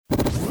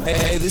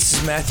Hey, this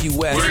is Matthew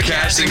West. We're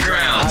Casting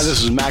Crowns. Hi,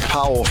 this is Mac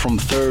Powell from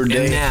Third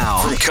Day. And now,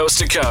 from coast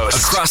to coast,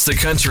 across the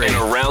country, and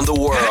around the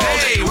world.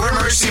 Hey, we're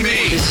Mercy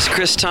Me. This is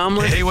Chris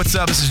Tomlin. Hey, what's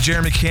up? This is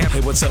Jeremy Camp. Hey,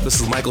 what's up? This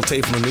is Michael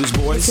Tate from the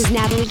Newsboys. This is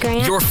Natalie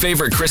Grant. Your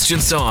favorite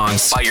Christian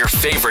songs by your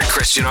favorite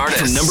Christian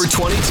artists. From number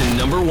 20 to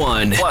number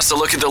 1. Plus, a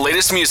look at the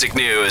latest music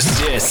news.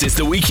 This is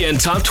the Weekend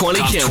Top 20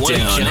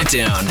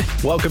 Countdown.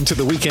 Welcome to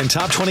the Weekend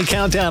Top 20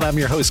 Countdown. I'm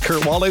your host,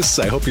 Kurt Wallace.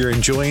 I hope you're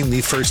enjoying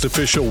the first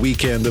official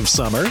weekend of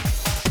summer.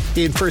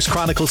 In 1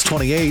 Chronicles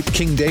 28,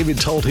 King David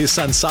told his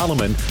son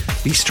Solomon,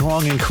 "Be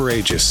strong and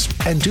courageous,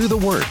 and do the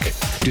work.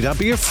 Do not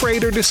be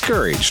afraid or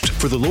discouraged,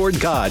 for the Lord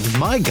God,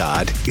 my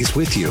God, is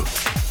with you.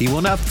 He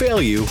will not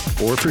fail you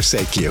or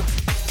forsake you."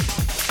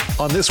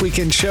 On this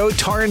weekend show,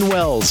 Taryn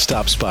Wells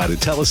stops by to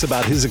tell us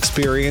about his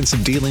experience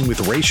of dealing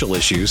with racial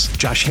issues.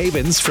 Josh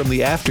Havens from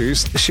The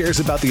Afters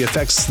shares about the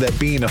effects that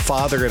being a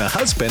father and a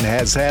husband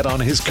has had on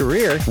his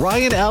career.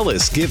 Ryan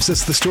Ellis gives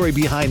us the story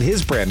behind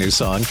his brand new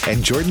song.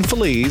 And Jordan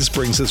Feliz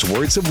brings us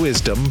words of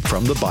wisdom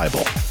from the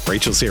Bible.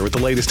 Rachel's here with the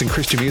latest in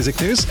Christian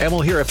music news. And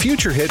we'll hear a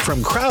future hit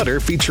from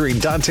Crowder featuring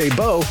Dante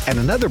Bowe and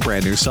another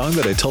brand new song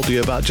that I told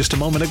you about just a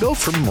moment ago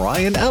from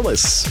Ryan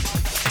Ellis.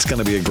 It's going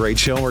to be a great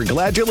show. We're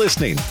glad you're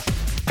listening.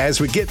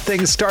 As we get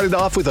things started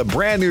off with a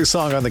brand new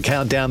song on the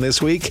countdown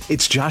this week,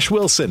 it's Josh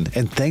Wilson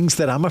and Things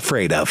That I'm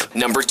Afraid Of.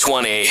 Number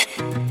 20.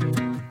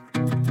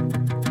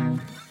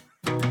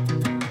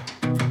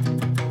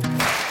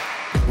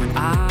 When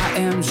I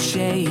am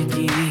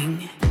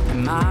shaking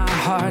and my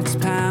heart's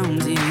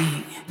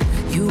pounding,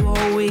 you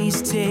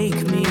always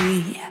take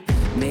me,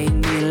 make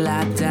me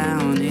lie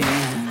down in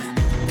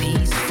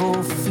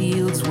peaceful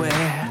fields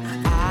where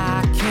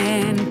I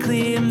can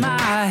clear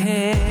my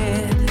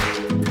head.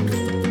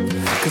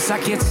 'Cause I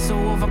get so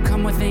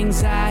overcome with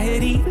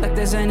anxiety, like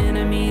there's an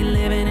enemy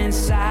living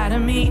inside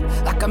of me,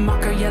 like a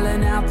mocker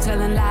yelling out,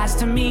 telling lies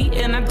to me.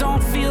 And I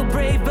don't feel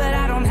brave, but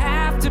I don't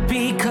have to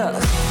be,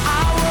 'cause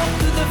I walk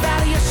through the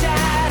valley of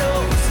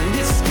shadows, and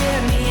it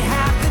scared me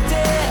half to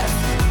death.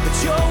 But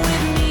you're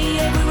with me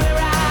everywhere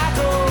I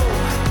go,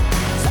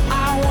 so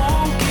I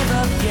won't give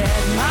up yet.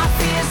 My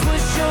fears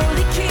would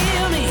surely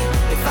kill me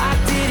if I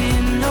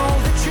didn't know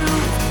the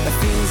truth. The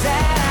things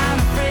that I'm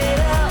afraid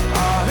of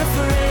are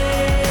afraid.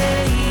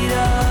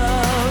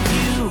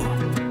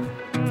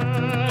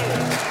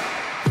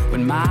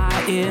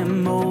 My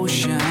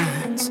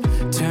emotions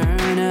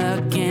turn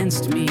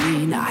against me,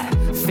 not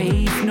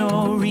faith,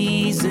 no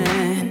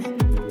reason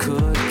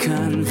could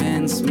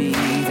convince me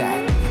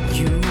that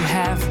you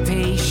have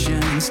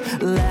patience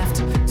left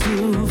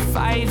to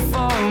fight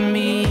for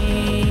me.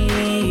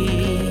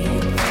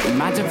 When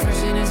my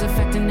depression is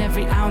affecting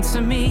every ounce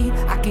of me,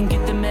 I can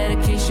get the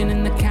medication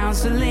and the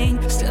counseling,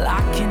 still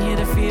I can hear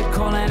the fear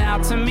calling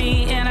out to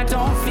me. And I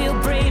don't feel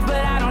brave,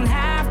 but I don't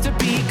have to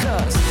be,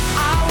 'cause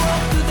I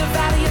walk through the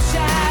valley of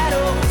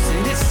shadows,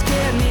 and it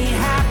scared me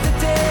half to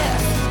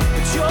death.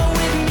 But you're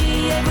with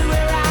me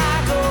everywhere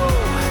I go,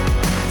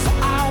 so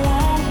I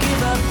won't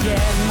give up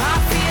yet. My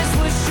fears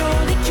would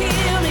surely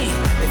kill me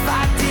if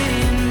I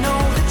didn't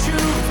know the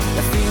truth.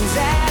 The things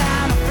that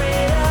I'm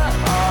afraid of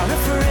are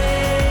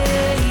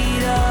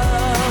afraid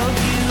of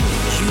you.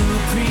 You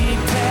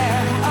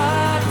prepare a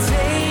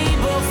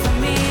table for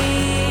me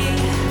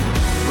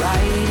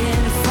right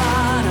in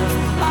front of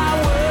my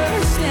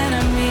worst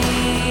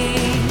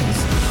enemies.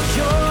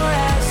 You're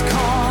as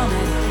calm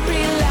and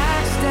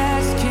relaxed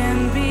as can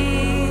be.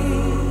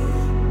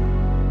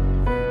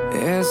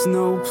 There's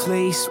no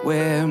place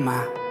where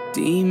my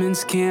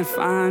demons can't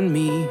find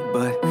me,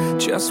 but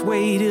just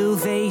wait till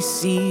they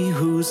see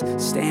who's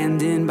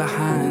standing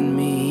behind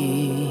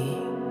me.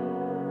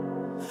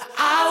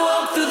 I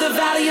walk through the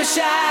valley of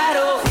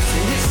shadows,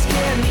 and it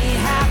scared me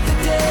half to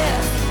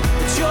death.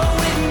 But you're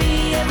with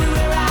me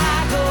everywhere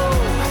I go,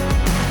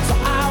 so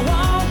I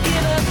won't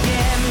give up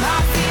yet. My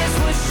fears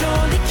would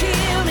surely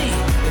kill me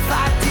if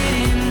I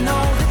didn't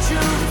know the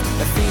truth.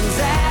 The things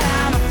that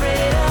I'm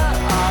afraid of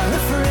are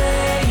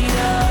afraid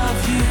of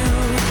you.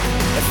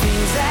 The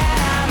things that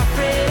I'm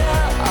afraid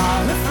of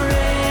are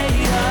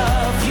afraid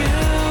of you.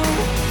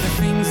 The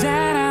things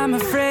that I'm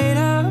afraid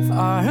of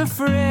are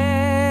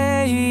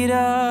afraid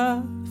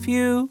of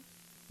you.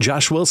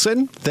 Josh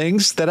Wilson,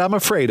 Things That I'm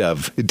Afraid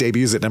Of. It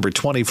debuts at number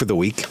 20 for the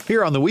week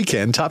here on the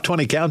Weekend Top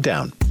 20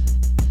 Countdown.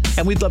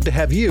 And we'd love to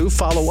have you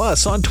follow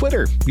us on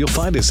Twitter. You'll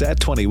find us at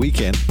 20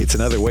 Weekend. It's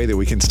another way that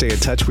we can stay in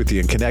touch with you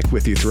and connect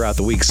with you throughout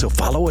the week. So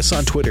follow us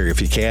on Twitter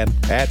if you can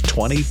at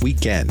 20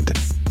 Weekend.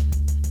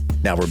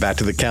 Now we're back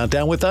to the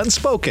countdown with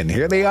Unspoken.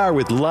 Here they are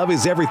with Love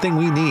Is Everything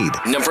We Need.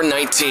 Number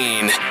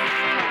 19.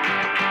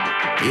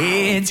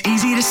 It's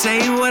easy to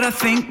say what I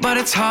think, but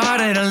it's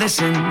harder to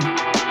listen.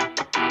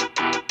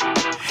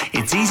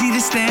 It's easy to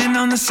stand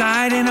on the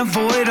side and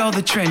avoid all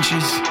the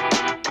trenches.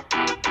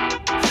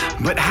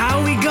 But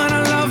how we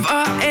gonna love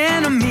our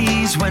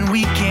enemies when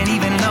we can't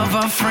even love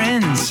our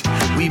friends?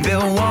 We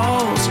build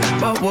walls,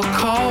 but we're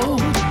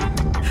called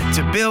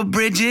to build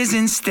bridges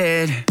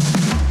instead.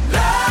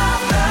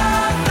 Love,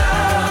 love,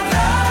 love,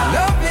 love.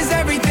 Love is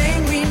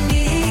everything we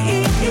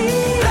need.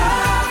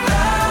 Love,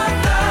 love,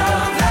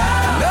 love, love.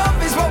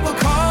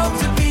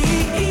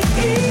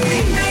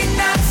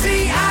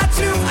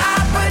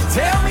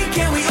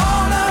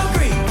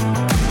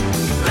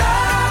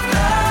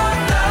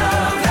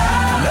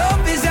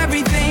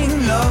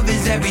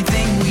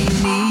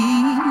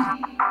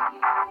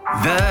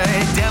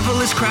 The devil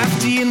is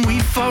crafty and we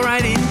fall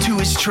right into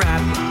his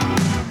trap.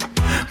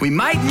 We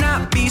might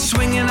not be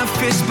swinging a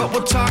fist, but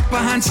we'll talk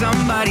behind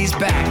somebody's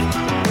back.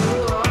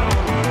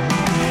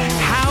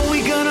 How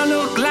we gonna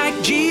look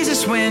like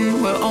Jesus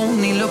when we're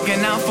only looking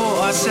out for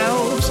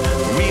ourselves?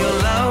 Real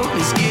love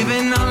is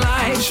giving our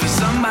lives for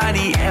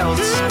somebody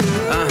else.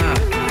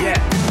 Yeah.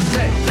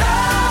 Say,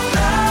 love,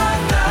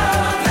 love,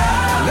 love,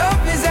 love.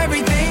 Love is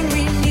everything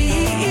we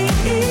need.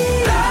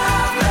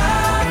 Love,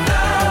 love,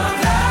 love,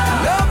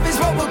 love. Love is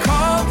what we're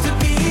called to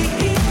be.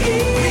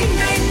 We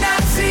may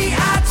not see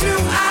eye to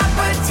eye,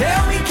 but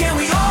tell me, can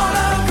we all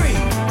agree?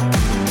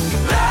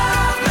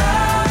 Love,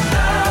 love,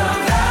 love,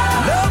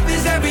 love. Love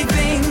is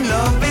everything.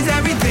 Love is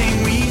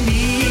everything we need.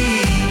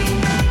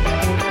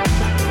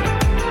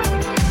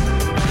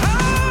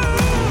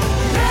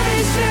 That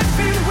is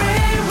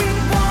everywhere we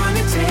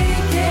wanna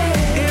take it.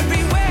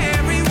 Everywhere,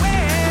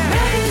 everywhere.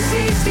 That is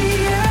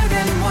easier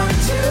than 1,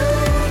 2,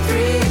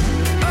 3.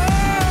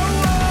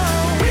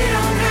 We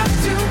don't have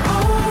to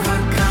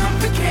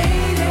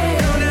overcomplicate it.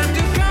 Don't have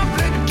to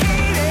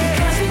complicate it.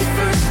 Because he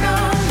first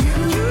loved you.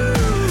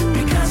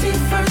 Because he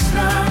first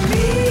loved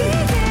me.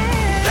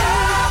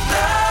 Love,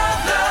 love,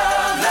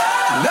 love,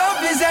 love. Love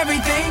is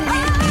everything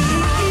we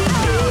need.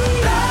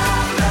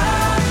 Love,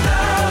 love,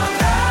 love,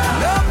 love.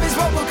 Love is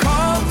what we're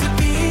called to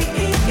be.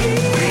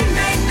 We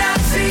may not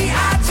see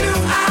eye to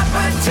eye,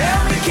 but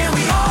tell me, can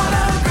we all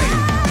agree?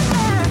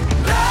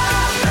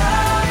 Love,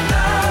 love,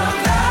 love,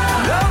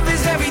 love. Love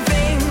is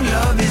everything.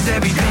 Love is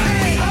everything we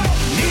need.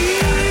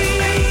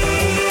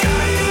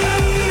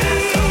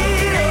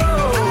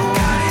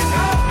 God is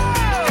hope.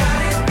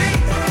 God is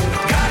peace.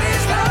 God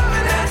is love,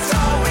 and that's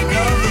all we need.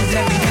 Love is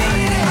everything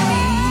we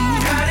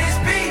need. God is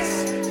peace.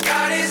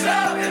 God is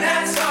love, and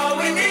that's all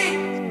we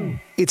need.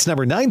 It's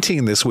number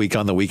 19 this week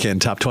on the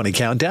Weekend Top 20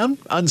 Countdown.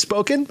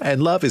 Unspoken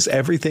and Love is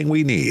Everything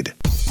We Need.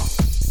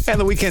 And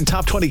the Weekend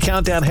Top 20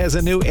 Countdown has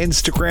a new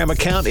Instagram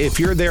account. If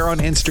you're there on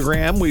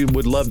Instagram, we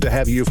would love to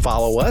have you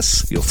follow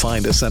us. You'll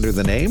find us under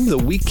the name The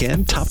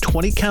Weekend Top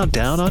 20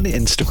 Countdown on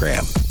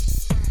Instagram.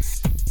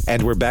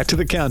 And we're back to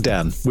the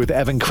countdown with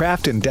Evan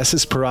Kraft and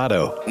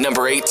Desesperado.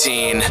 Number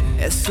 18.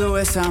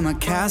 SOS, I'm a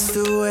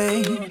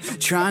castaway,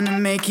 trying to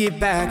make it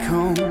back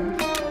home.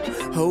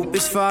 Hope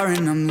is far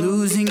and I'm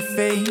losing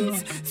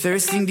faith,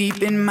 thirsting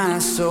deep in my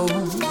soul.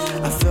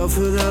 I fell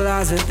for the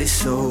lies that they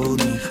sold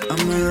me, a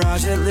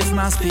mirage that left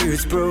my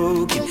spirits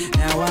broken.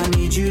 Now I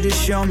need you to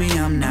show me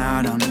I'm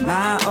not on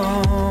my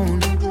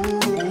own.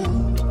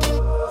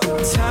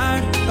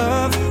 Tired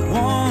of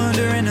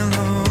wandering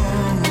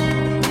alone.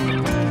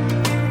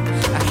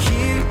 I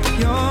hear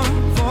your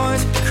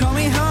voice call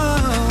me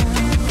home.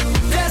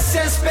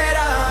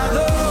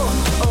 Desesperado,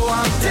 oh,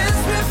 I'm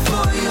desperate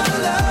for your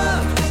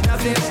love.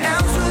 Nothing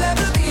else will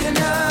ever be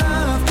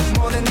enough,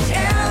 more than the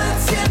air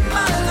that's in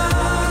my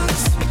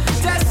lungs.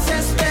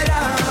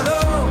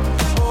 Desesperado,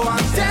 oh,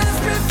 I'm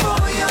desperate for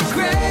your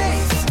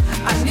grace.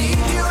 I need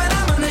you and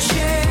I'm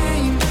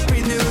unashamed.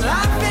 Breathe new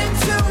life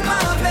into my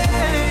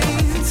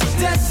veins.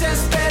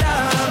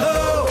 Desesperado.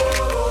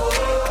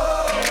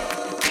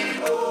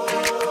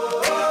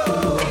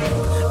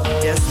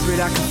 I'm desperate,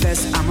 I confess,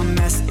 I'm a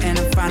mess, and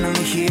I'm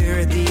finally here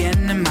at the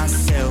end of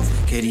myself.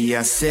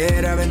 Quería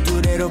ser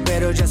aventurero,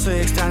 pero ya soy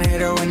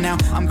extranjero, and now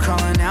I'm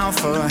crawling out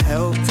for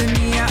help.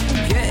 Tenía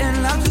que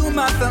en la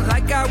tumba, felt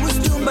like I was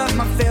doomed, but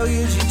my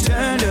failures you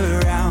turned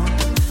around.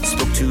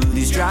 Spoke to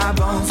these dry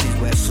bones, these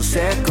huesos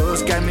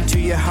secos, guide me to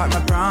your heart,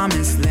 my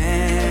promised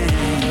land.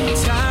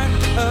 Tired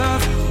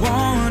of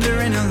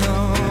wandering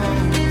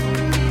alone.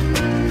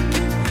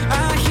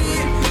 I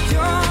hear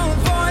your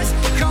voice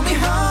call me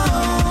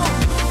home.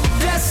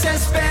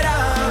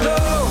 Desesperado,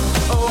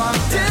 oh, I'm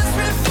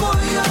desperate for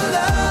your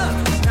love.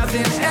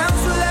 Nothing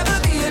else will ever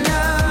be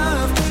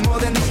enough, more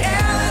than the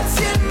air that's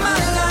in my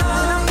lungs.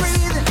 I'm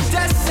breathing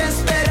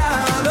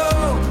desesperado,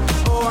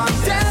 oh, I'm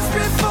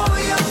desperate for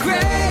your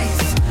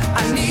grace.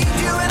 I need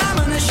you and I'm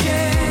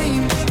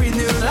unashamed. Breathe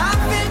new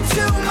life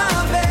into my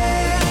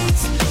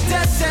veins.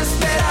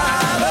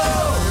 Desesperado.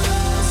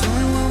 So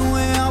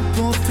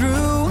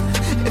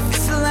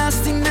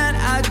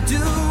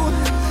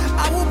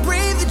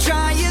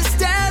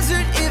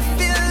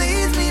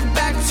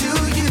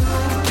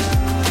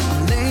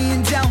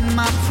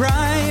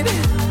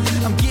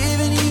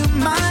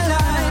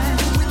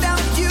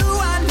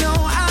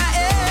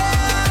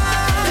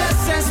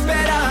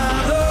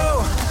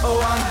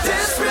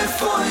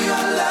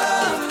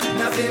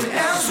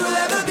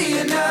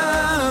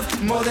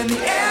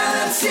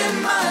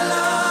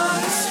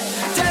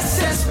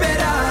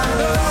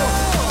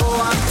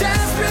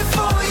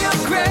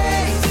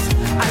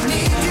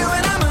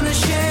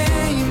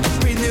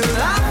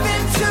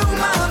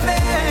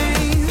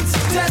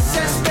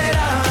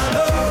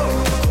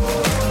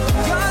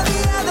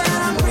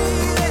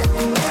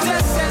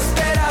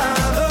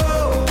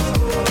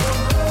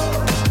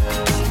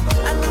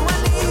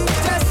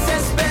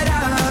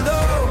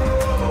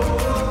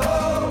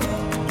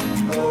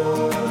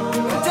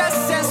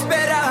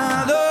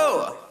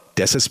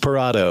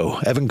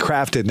Desesperado. Evan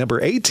Kraft at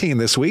number 18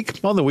 this week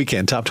on the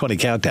Weekend Top 20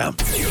 Countdown.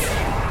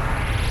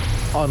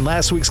 On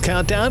last week's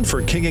countdown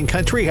for King and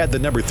Country had the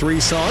number 3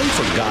 song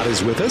for God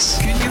Is With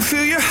Us. Can you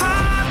feel your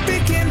heart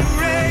begin to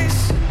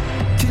race?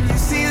 Can you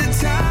see the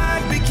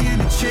tide begin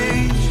to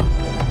change?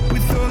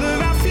 With all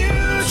of our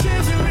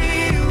futures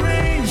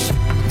rearranged,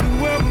 the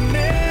world will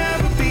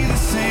never be the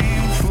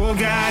same, for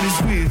God is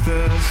with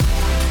us.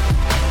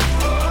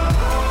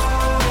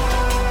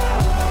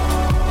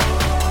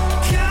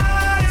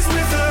 God is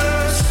with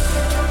us.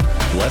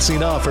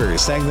 Blessing Offer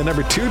sang the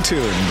number 2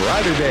 tune,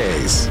 Brighter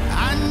Days.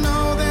 I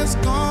know there's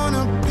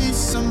gonna be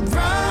some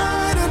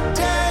brighter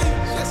days.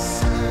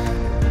 Yes,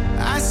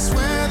 I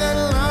swear that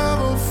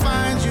love will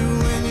find you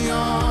in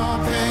your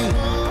pain.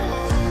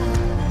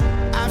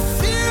 I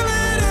feel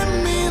it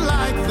in me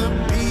like the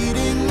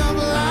beating of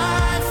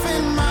life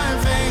in my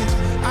veins.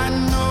 I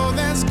know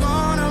there's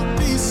gonna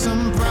be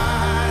some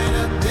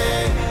brighter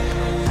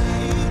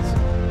days.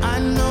 I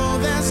know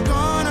there's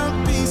gonna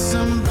be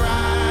some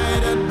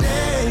brighter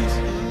days.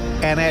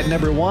 And at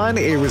number 1,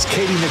 it was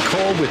Katie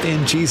Nicole with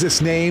In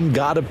Jesus' Name,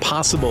 God of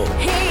Possible.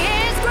 He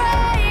is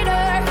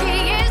greater,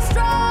 he is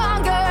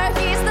stronger,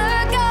 he's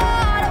the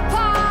God of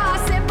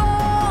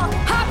possible.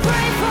 I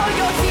pray for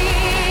your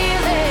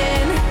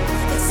healing,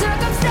 that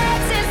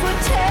circumstances would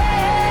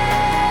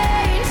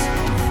change.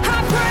 I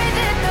pray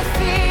that the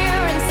fear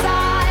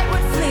inside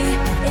would flee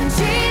in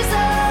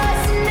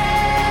Jesus'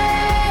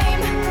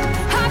 name.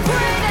 I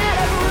pray that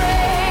a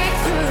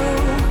breakthrough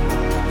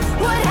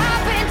would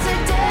happen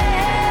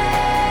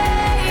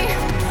today.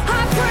 I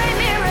pray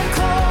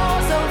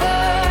miracles over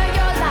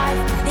your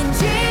life in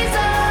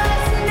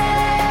Jesus'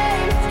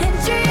 name, in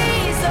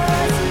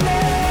Jesus'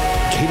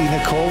 name. Katie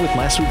Nicole with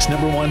last week's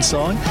number 1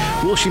 song.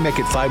 Will she make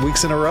it 5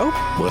 weeks in a row?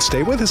 Well,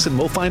 stay with us and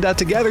we'll find out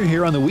together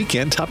here on the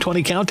Weekend Top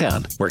 20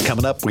 Countdown. Where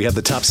coming up, we have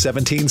the top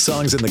 17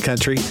 songs in the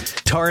country.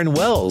 Taryn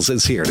Wells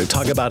is here to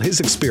talk about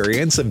his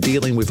experience of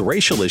dealing with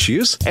racial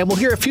issues. And we'll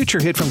hear a future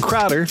hit from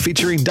Crowder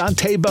featuring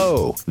Dante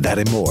Bowe. That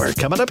and more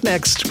coming up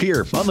next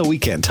here on the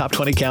Weekend Top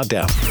 20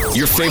 Countdown.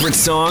 Your favorite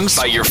songs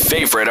by your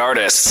favorite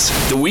artists.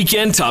 The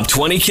Weekend Top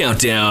 20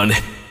 Countdown.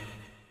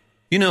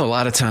 You know, a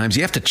lot of times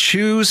you have to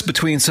choose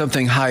between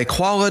something high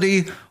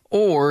quality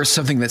or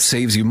something that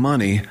saves you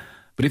money.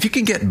 But if you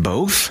can get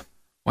both,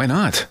 why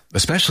not?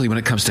 Especially when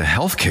it comes to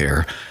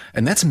healthcare.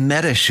 And that's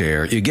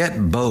MediShare. You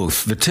get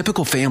both. The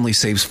typical family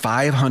saves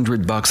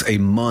 $500 a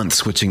month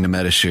switching to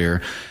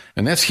MediShare.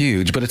 And that's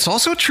huge. But it's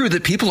also true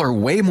that people are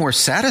way more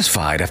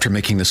satisfied after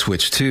making the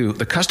switch, too.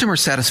 The customer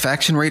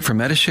satisfaction rate for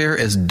MediShare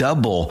is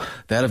double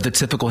that of the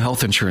typical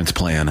health insurance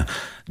plan.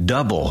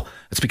 Double.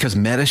 It's because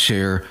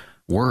MediShare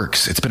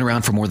works. It's been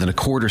around for more than a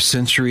quarter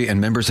century,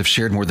 and members have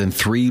shared more than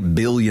 $3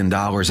 billion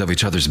of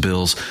each other's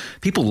bills.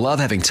 People love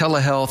having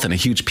telehealth and a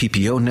huge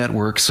PPO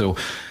network. So,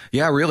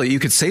 yeah, really, you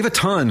could save a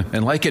ton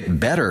and like it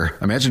better.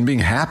 Imagine being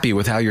happy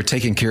with how you're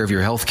taking care of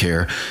your health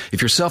care.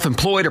 If you're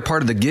self-employed or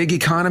part of the gig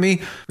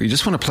economy, or you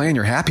just want a plan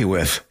you're happy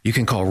with, you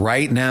can call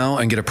right now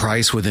and get a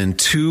price within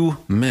 2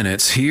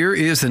 minutes. Here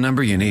is the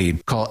number you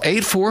need. Call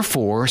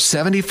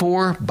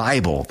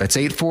 844-74-BIBLE. That's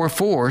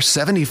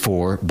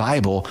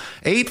 844-74-BIBLE.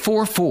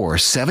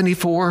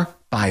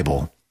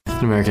 844-74-BIBLE.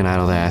 At American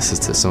Idol, they asked us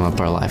to sum up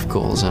our life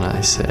goals, and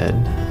I said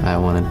I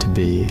wanted to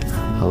be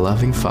a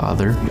loving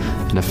father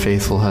and a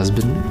faithful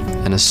husband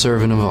and a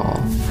servant of all.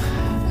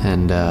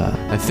 And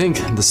I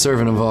think the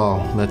servant of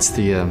all, that's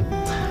the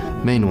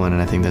main one,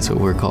 and I think that's what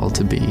we're called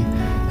to be.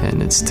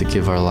 And it's to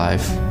give our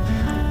life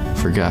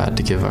for God,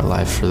 to give our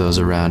life for those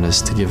around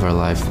us, to give our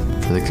life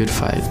for the good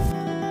fight.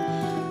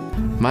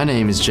 My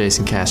name is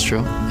Jason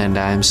Castro, and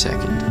I am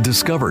second.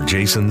 Discover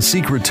Jason's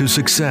secret to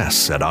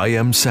success at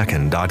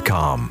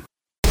IamSecond.com.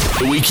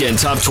 The Weekend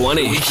Top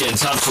 20. Weekend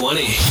Top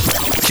 20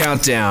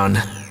 Countdown.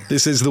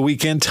 This is the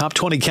Weekend Top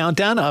 20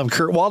 Countdown. I'm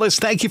Kurt Wallace.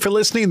 Thank you for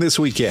listening this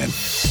weekend.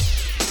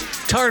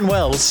 Taryn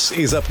Wells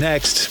is up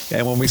next.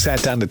 And when we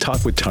sat down to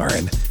talk with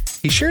Taryn,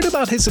 he shared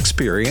about his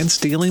experience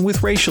dealing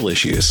with racial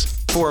issues.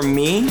 For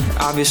me,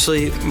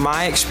 obviously,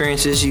 my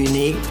experience is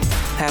unique.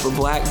 I have a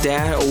black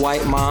dad, a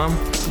white mom.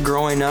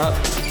 Growing up,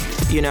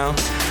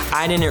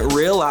 I didn't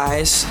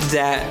realize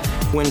that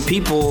when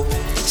people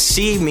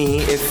see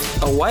me,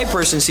 if a white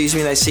person sees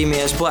me, they see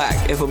me as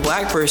black. If a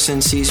black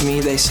person sees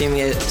me, they see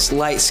me as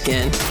light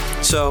skinned.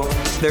 So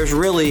there's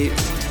really,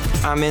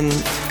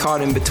 caught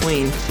in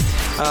between.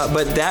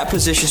 But that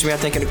positions me, I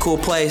think, in a cool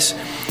place,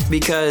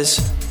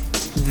 because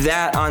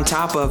that on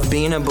top of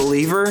being a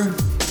believer,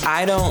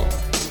 I don't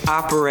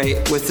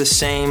operate with the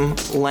same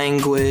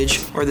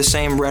language or the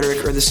same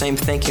rhetoric or the same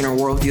thinking or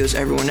worldview as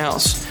everyone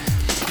else.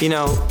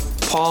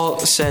 Paul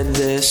said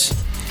this: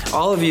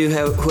 all of you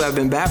who have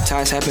been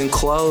baptized have been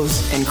clothed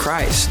in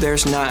Christ.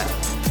 There's not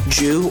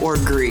Jew or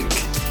Greek,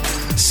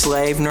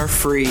 slave nor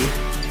free,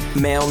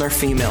 male nor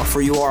female,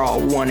 for you are all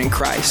one in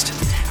Christ.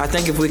 I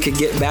think if we could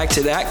get back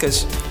to that,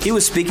 because he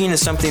was speaking to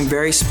something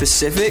very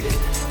specific.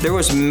 There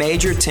was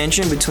major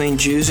tension between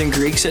Jews and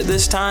Greeks at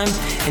this time,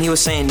 and he was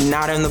saying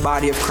not in the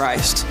body of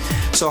Christ.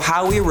 So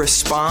how we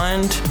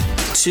respond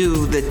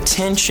to the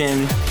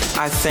tension,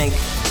 I think,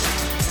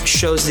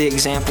 shows the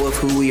example of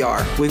who we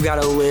are. We've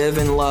got to live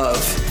and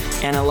love,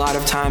 and a lot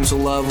of times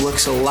love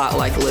looks a lot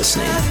like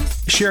listening.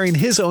 Sharing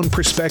his own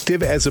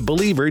perspective as a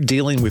believer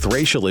dealing with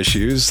racial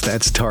issues,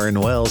 that's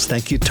Taryn Wells.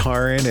 Thank you,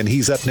 Taryn. And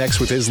he's up next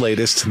with his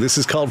latest. This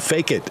is called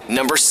Fake It.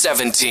 Number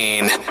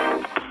 17.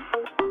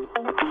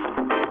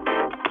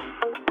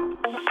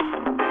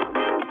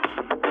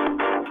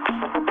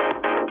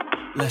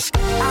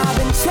 I've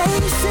been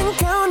chasing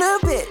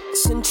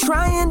counterfeits and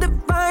trying to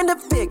find a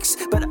fix,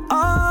 but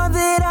all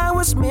that I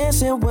was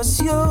missing was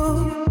you.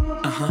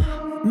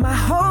 My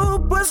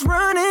hope was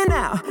running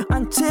out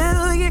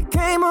until you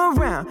came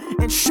around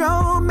and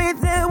showed me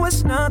there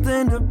was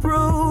nothing to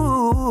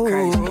prove.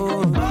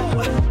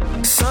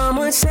 Some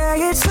would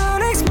say it's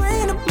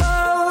unexplainable,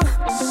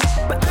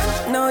 but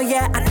I know,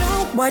 yeah, I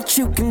know what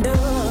you can do.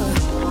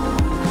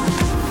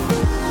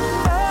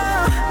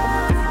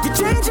 You're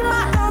changing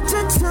my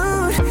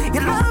altitude.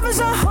 Your love is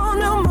a whole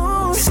new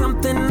mood,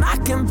 something I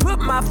can put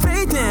my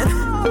faith in.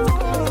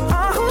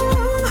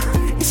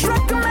 You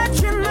strike a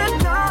match in the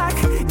dark.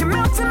 You're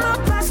melting my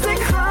plastic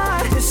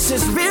heart. This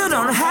is real,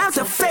 don't have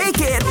to fake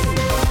it.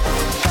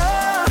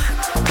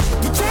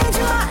 You're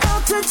changing my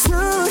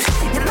altitude.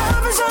 Your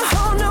love is a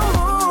whole new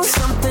mood,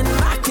 something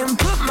I can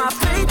put my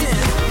faith in.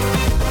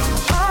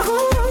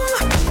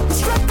 You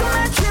strike a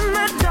match in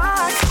the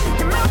dark.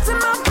 You're melting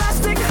my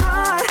plastic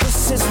heart.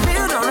 This is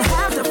real, don't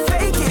have to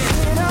fake it.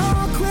 It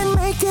all quit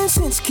making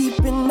sense,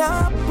 keeping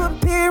up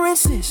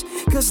appearances,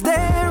 'cause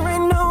there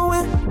ain't no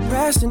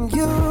impressing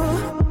you.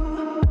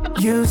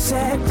 You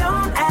said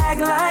don't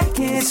act like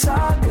it's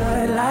all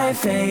good,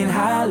 life ain't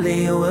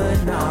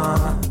Hollywood,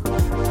 no.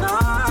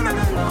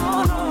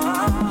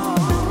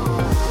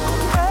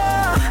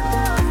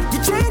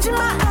 You're changing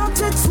my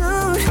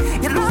altitude.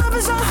 Your love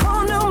is a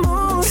whole new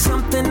mood,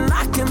 something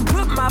I can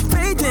put my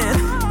faith in.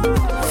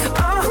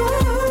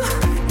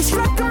 You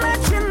struck a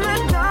match in the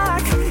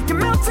dark. You're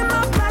melting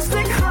my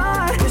plastic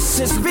heart. This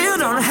is real,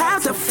 don't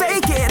have to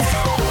fake it.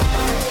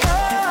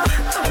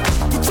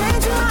 You're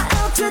changing my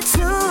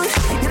altitude.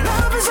 Your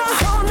love is a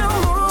whole new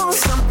mood,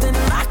 something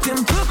I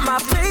can put my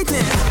faith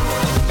in.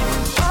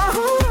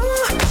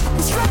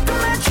 You struck a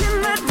match in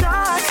the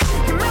dark.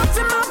 You're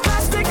melting my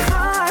plastic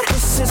heart.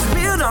 This is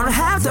real, don't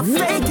have to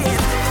fake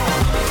it.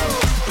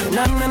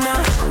 Na na na,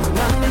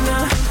 na na na,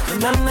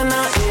 na na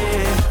na,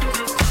 yeah.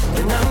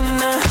 Na na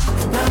na,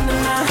 na na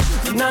na,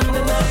 na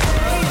na na,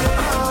 yeah.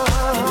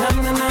 Na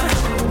na na,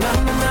 na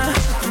na na,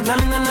 na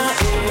na na,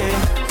 yeah.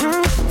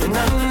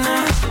 Na na na,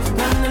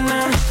 na na na,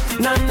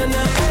 na na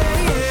na,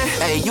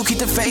 yeah. Hey, you keep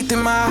the faith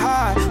in my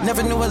heart.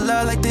 Never knew a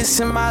love like this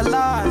in my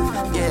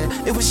life.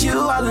 Yeah, it was you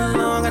all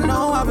along. I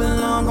know I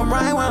belong. I'm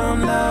right where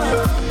I'm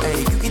loved. Hey,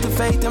 you keep the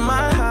faith in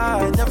my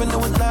heart. Never knew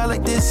a love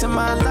like this in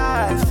my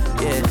life.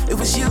 Yeah, it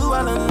was you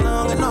all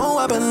along. I know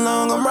I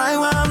belong. I'm right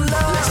where I'm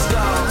loved. Let's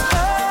go.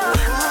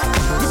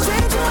 You're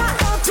changing my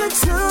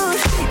altitude.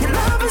 Your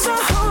love is a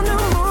whole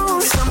new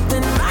mood,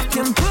 something I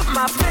can put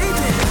my faith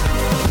in.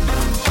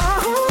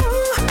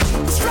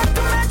 You struck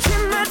a match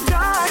in the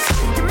dark.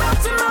 You're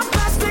melting my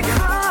plastic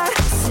heart.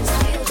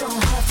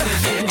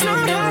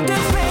 Don't have to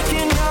fake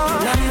it, no.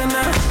 Na na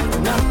na,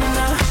 na na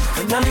na,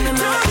 na na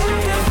na. Don't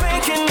have to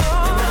fake it, no.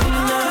 Na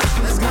na na,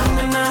 na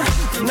na na,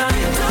 na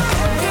na.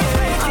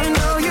 I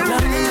know you're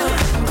real.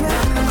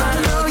 I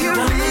know you're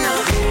real.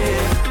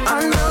 I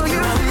know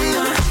you're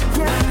real.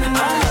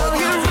 I know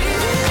you're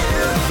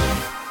real.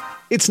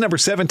 It's number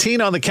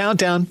 17 on the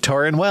countdown.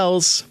 Taryn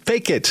Wells,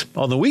 Fake It,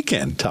 on the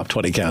Weekend Top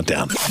 20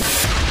 Countdown.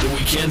 The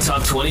Weekend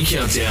Top 20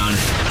 Countdown.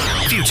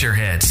 Future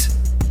hits.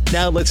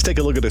 Now let's take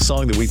a look at a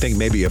song that we think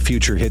may be a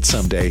future hit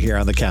someday here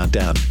on the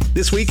countdown.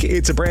 This week,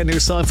 it's a brand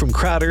new song from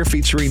Crowder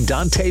featuring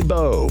Dante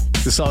Bowe.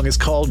 The song is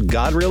called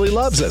God Really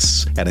Loves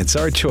Us, and it's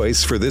our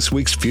choice for this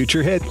week's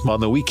future hit on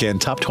the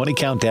Weekend Top 20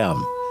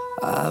 Countdown.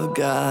 I've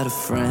got a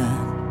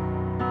friend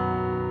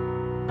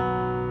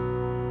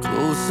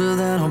closer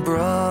than a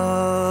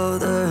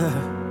brother.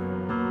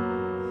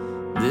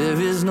 There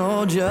is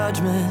no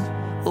judgment.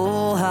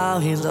 Oh, how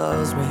he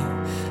loves me.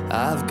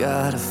 I've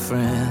got a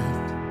friend,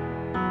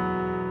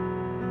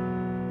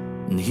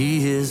 and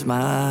he is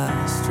my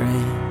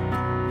strength.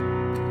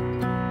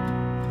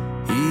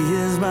 He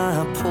is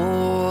my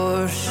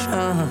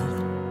portion.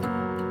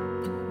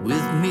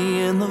 With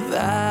me in the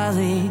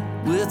valley,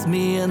 with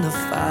me in the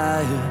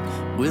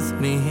fire, with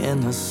me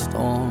in the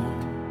storm.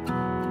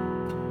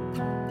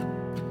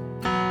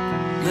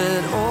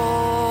 Let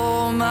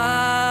all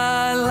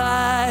my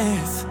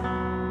life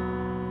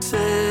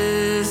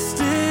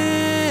testify,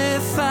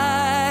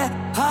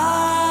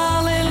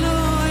 hallelujah.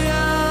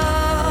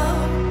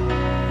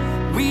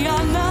 We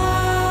are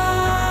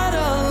not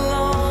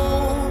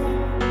alone.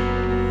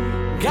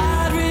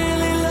 God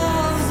really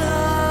loves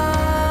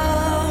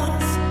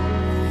us.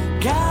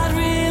 God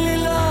really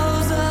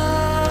loves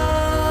us.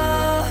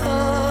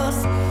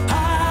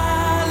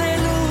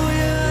 Hallelujah.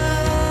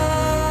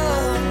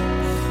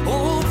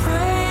 Oh,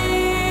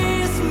 praise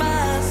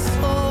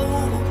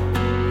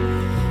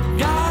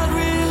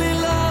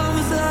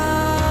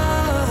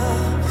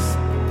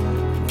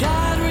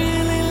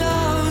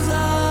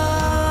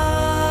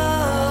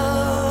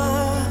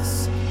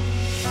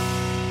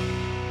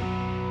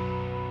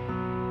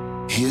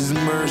His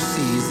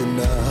mercy's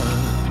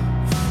enough.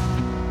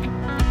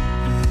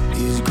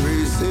 His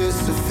grace is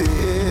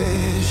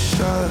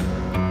sufficient.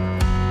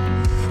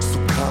 So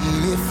come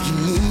if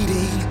you're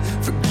needing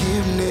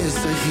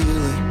forgiveness or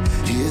healing.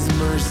 His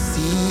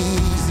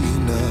mercy's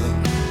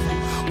enough.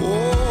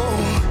 Oh,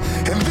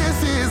 and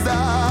this is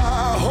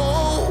our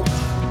hope.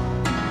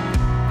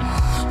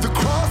 The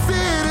cross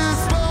it is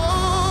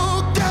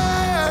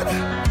spoken.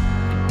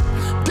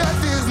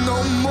 Death is no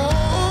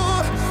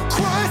more.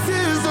 Christ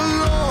is the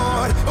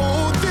Lord.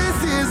 Oh, this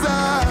is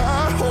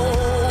our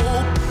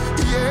hope.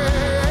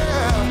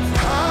 Yeah.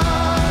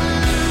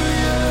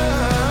 Hallelujah.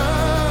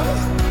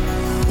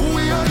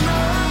 We are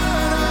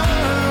not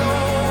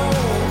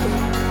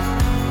alone.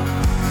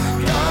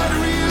 God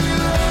really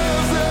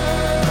loves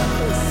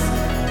us.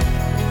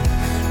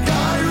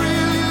 God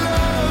really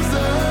loves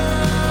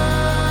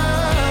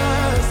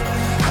us.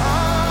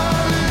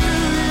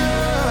 Hallelujah.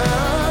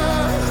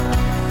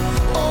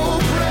 Oh,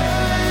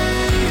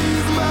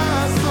 praise my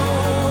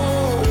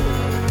soul.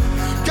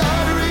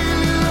 God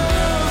really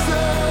loves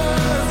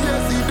us.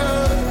 Yes, He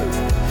does.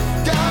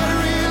 God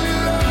really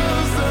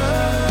loves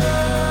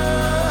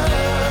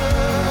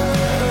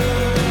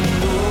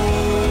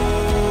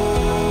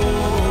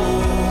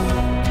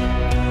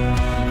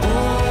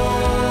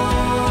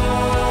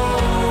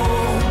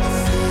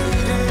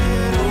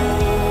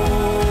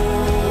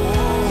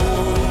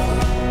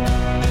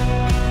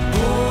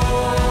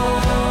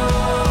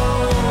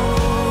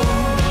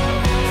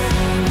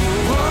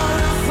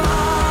What a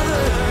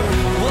Father,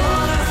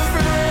 what a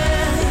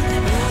friend,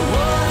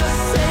 what a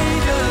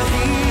Savior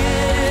He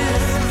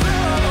is.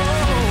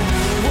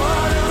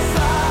 What a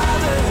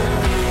Father,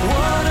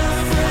 what a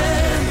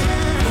friend,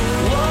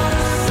 what a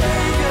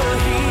Savior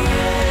He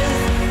is.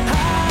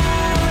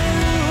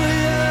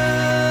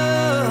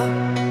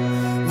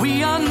 Hallelujah.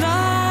 We are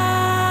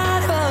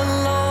not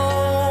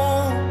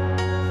alone.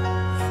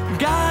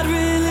 God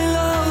really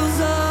loves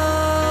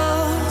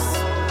us.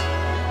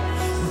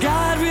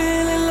 God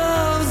really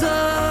loves us.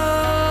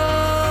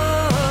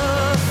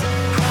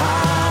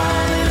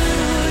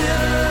 Hallelujah.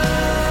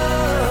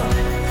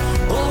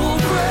 Oh,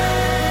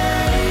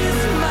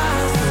 praise my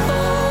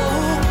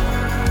soul.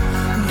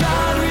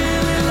 God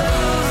really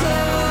loves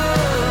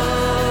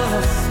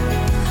us.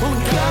 Oh,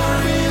 God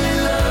really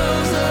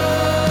loves us.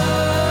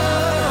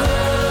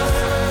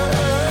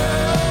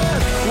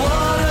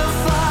 What a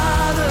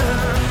Father,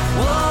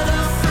 what a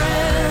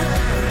friend,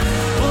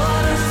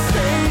 what a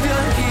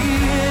Savior He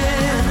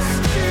is.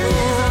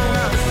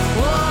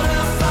 What a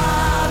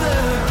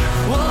Father,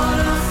 what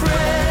a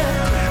friend,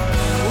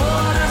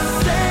 what a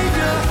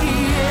Savior He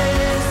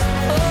is.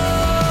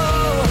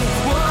 Oh,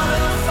 what a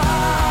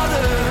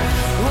Father,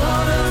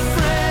 what a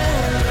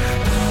friend,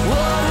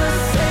 what a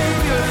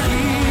Savior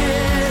He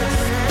is.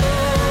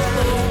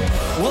 Oh,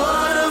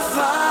 what a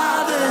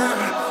Father,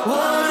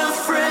 what a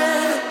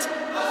friend,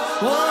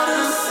 what a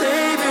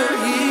Savior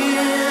He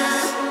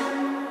is.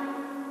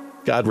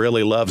 God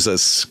Really Loves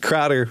Us.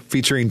 Crowder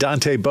featuring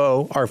Dante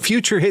Bowe, our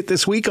future hit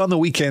this week on the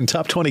Weekend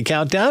Top 20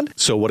 Countdown.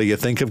 So what do you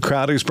think of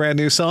Crowder's brand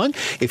new song?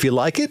 If you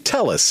like it,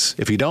 tell us.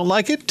 If you don't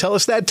like it, tell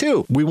us that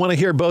too. We want to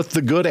hear both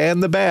the good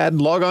and the bad.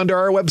 Log on to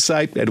our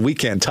website at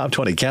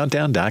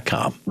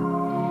weekendtop20countdown.com.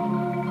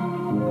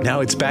 Now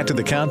it's back to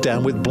the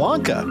countdown with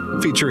Blanca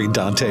featuring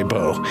Dante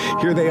Bowe.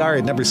 Here they are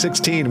at number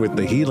 16 with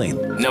The Healing.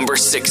 Number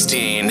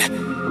 16.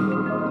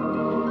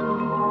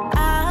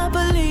 I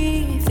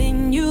believe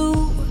in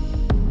you,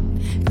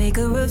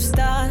 maker of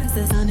stars,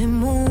 the sun and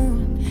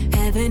moon,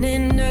 heaven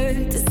and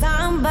earth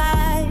designed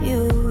by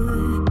you.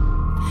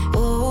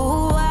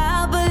 Oh,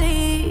 I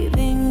believe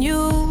in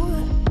you.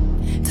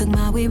 Took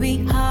my weary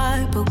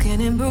heart,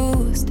 broken and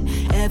bruised,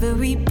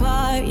 every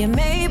part you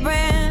made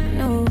brand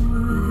new.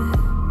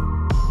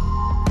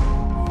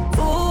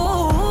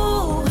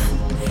 Ooh,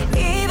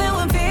 even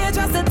when fear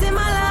tries to dim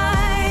my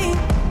light.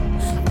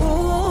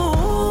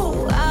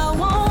 Ooh, I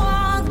won't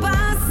walk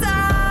by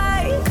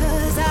sight,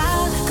 'cause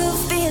I could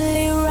feel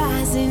it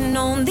rising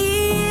on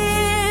the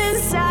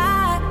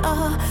inside.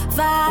 A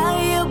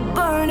fire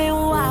burning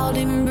wild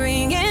and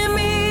bringing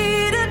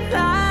me to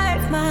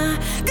life. My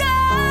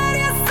God,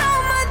 you're so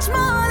much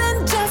more than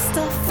just a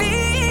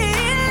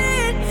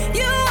feeling.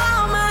 You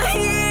are my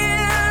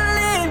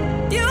healing.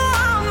 You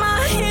are my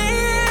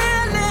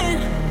healing.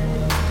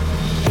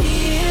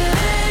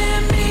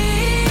 Healing me.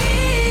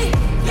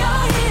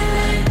 You're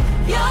healing.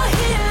 You're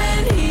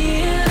healing.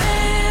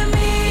 Healing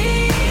me.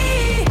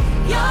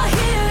 You're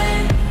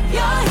healing.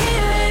 You're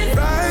healing.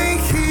 right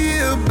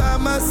here by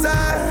my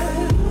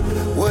side.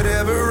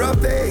 Whatever I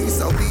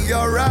face, I'll be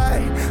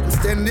alright. I'm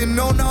standing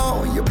on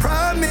all you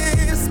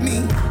promised me.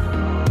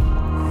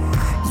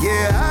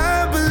 Yeah,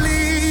 I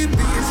believe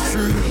it's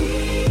true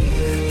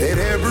that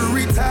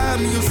every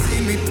time you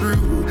see me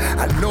through,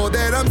 I know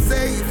that I'm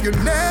safe. You'll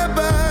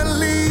never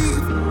leave.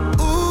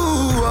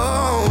 Ooh,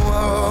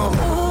 oh,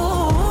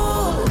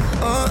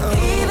 oh.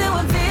 Even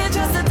when fear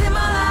tries to dim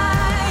my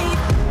light.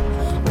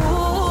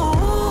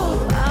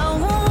 Ooh, I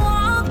won't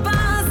walk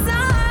by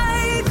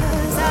sight,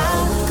 'cause I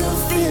could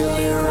feel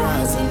it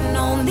rising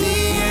on the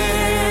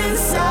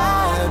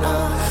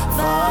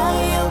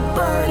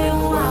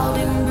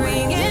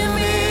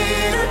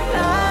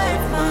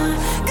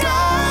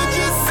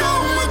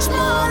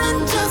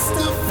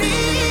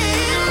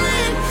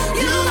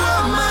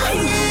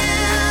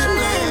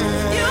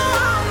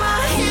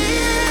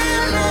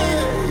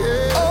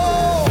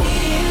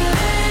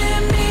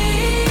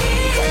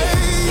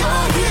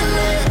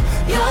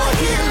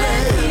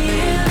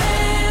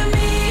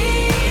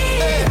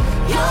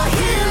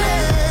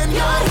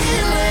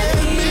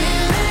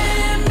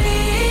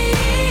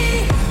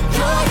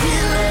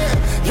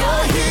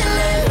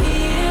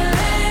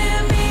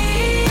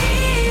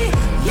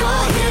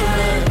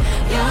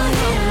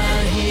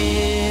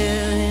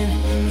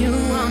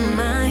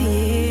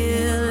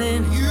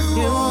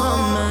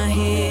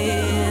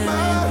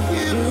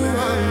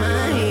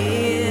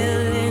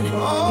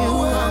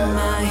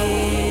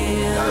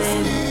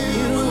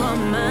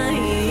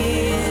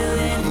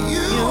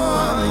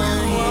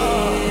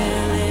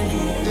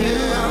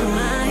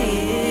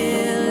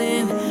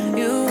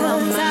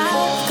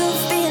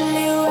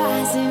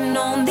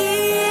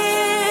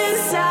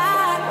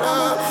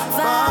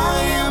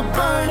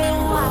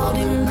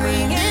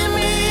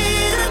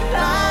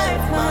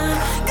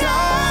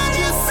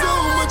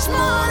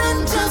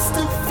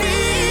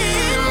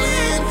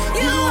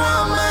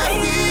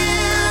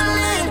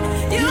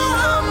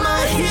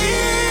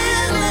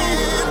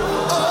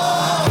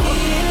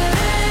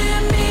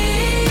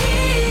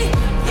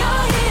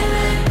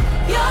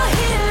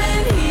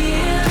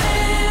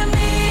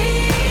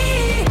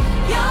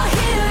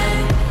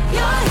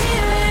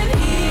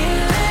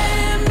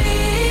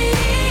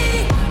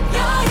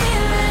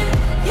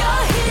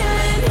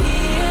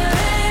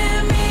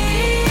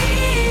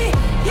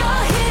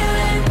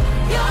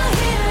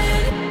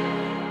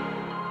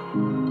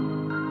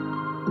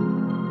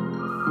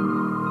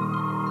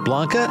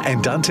Blanca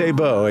and Dante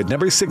Bowe at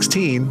number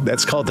 16.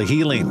 That's called The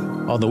Healing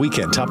on the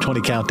Weekend Top 20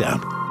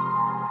 Countdown.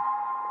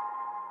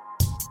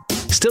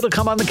 Still to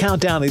come on the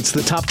countdown, it's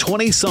the top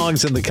 20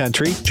 songs in the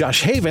country.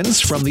 Josh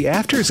Havens from The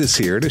Afters is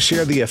here to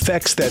share the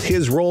effects that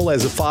his role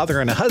as a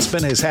father and a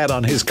husband has had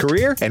on his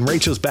career. And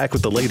Rachel's back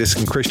with the latest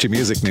in Christian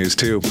music news,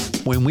 too,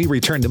 when we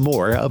return to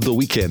more of the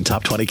Weekend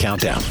Top 20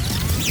 Countdown.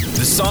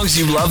 The songs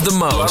you love the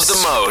most.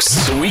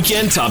 The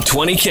Weekend Top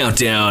 20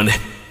 Countdown.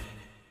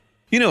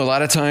 You know, a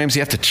lot of times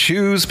you have to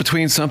choose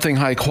between something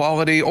high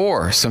quality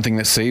or something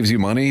that saves you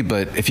money,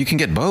 but if you can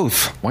get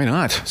both, why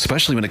not?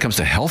 Especially when it comes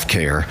to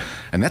healthcare,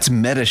 and that's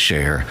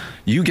MediShare.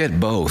 You get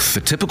both. The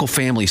typical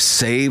family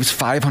saves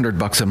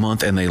 $500 a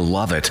month, and they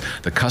love it.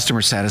 The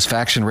customer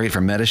satisfaction rate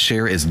for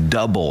MediShare is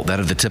double that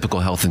of the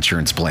typical health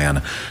insurance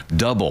plan.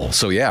 Double.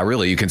 So yeah,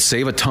 really, you can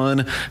save a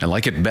ton and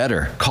like it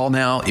better. Call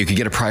now. You can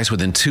get a price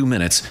within 2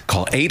 minutes.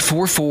 Call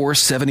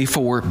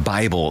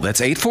 844-74-BIBLE.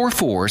 That's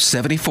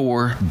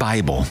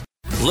 844-74-BIBLE.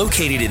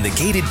 Located in the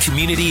gated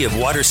community of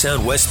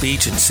Watersound West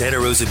Beach in Santa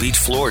Rosa Beach,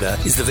 Florida,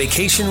 is the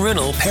vacation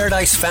rental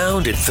Paradise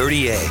Found at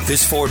 30A.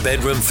 This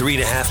 4-bedroom,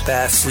 3.5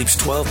 bath sleeps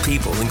 12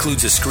 people,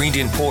 includes a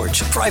screened-in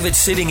porch, private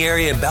sitting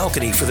area and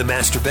balcony for the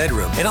master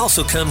bedroom, and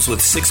also comes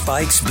with 6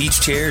 bikes, beach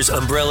chairs,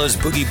 umbrellas,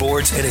 boogie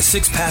boards, and a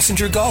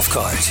 6-passenger golf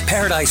cart.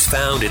 Paradise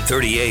Found at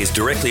 30A is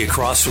directly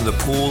across from the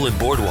pool and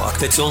boardwalk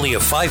that's only a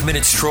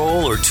 5-minute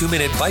stroll or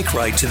 2-minute bike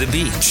ride to the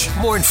beach.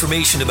 More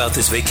information about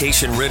this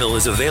vacation rental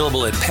is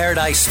available at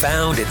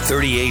ParadiseFound at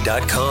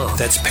 30A.com.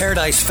 That's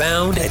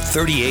ParadiseFound at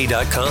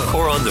 30A.com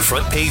or on the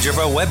front page of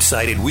our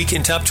website at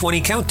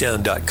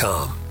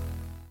WeekendTop20Countdown.com.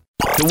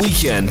 The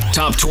Weekend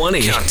Top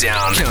 20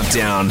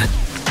 Countdown.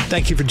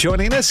 Thank you for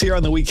joining us here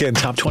on the Weekend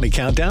Top 20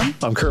 Countdown.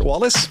 I'm Kurt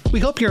Wallace. We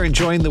hope you're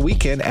enjoying the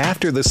weekend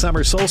after the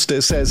summer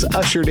solstice has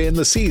ushered in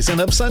the season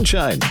of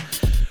sunshine.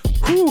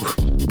 Whew.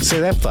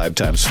 Say that 5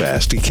 times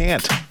fast. You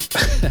can't.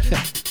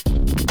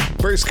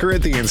 1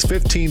 Corinthians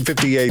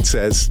 15:58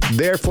 says,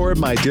 "Therefore,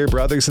 my dear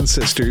brothers and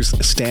sisters,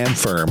 stand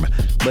firm.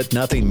 Let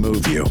nothing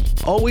move you.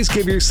 Always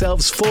give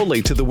yourselves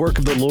fully to the work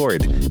of the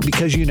Lord,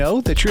 because you know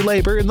that your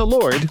labor in the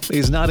Lord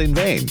is not in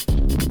vain."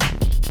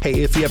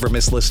 Hey, if you ever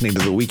miss listening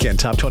to the Weekend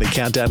Top 20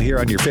 Countdown here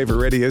on your favorite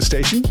radio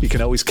station, you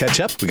can always catch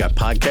up. We got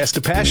podcasts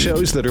to past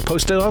shows that are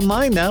posted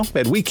online now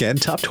at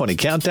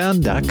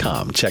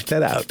WeekendTop20Countdown.com. Check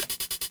that out.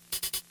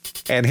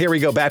 And here we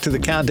go back to the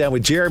countdown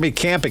with Jeremy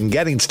Camp and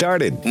Getting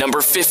Started.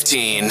 Number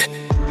 15.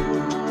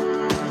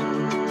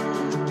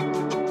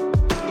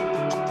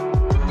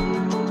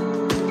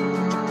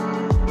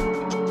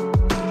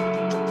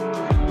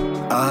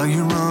 Are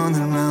you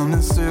running around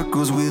in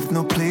circles with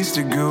no place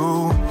to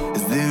go?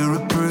 Is there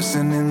a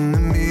person in the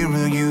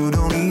mirror you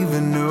don't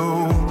even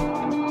know?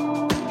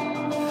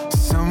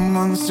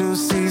 Someone still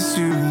sees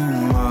who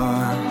you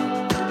are.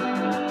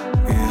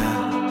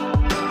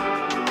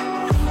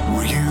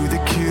 Were you the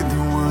kid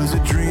who was a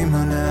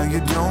dreamer, now you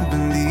don't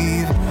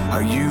believe?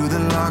 Are you the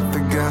lock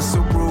that got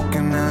so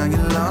broken, now you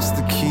lost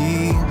the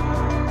key?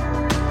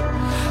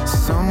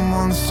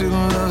 Someone still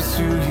loves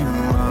who you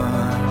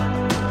are,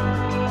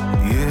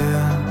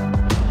 yeah.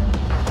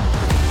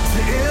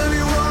 To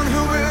anyone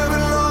who ever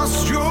lost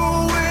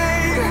your way,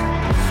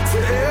 to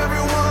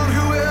everyone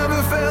who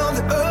ever felt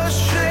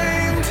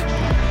ashamed,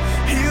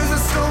 here's a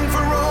song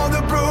for all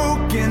the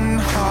broken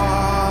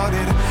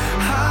hearted.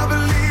 I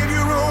believe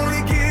you're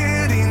only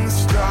getting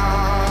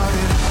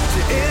started. To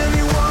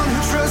anyone who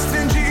trusts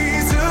in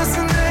Jesus'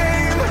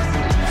 name,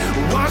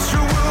 watch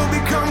your world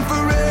become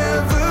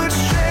forever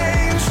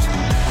changed.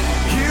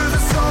 Here's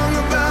a song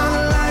about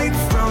light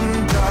from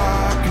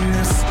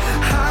darkness.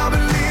 I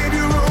believe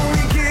you're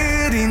only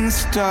getting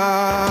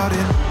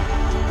started.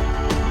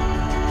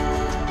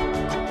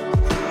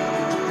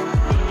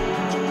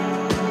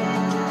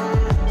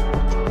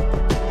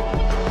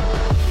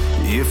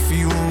 If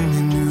you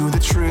only knew the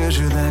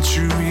treasure that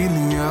you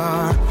really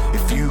are,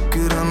 if you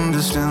could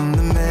understand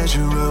the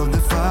measure of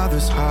the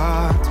Father's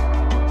heart.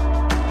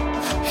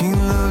 He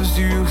loves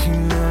you, He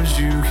loves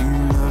you, He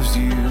loves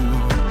you.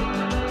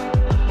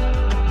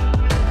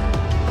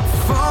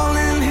 Fall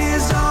in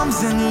His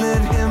arms and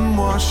let Him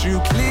wash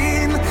you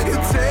clean.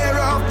 He'll tear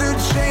off the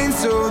chains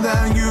so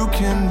that you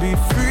can be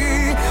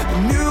free. A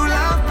new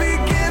life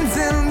begins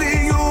and the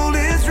old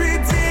is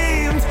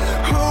redeemed.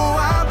 Oh, I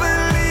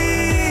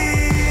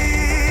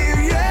believe,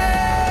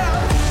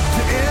 yeah.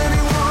 To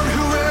anyone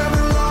who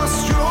ever lost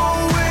your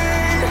way,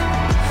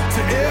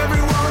 to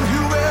everyone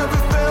who ever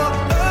felt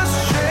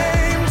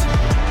ashamed,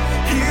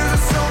 here's a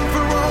song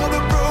for all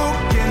the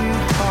broken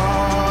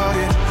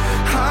hearted.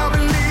 I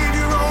believe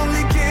you're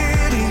only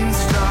getting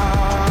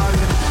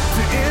started.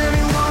 To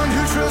anyone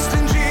who trusts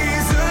in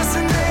Jesus'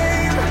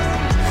 name,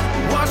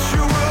 watch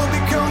your world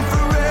become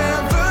forever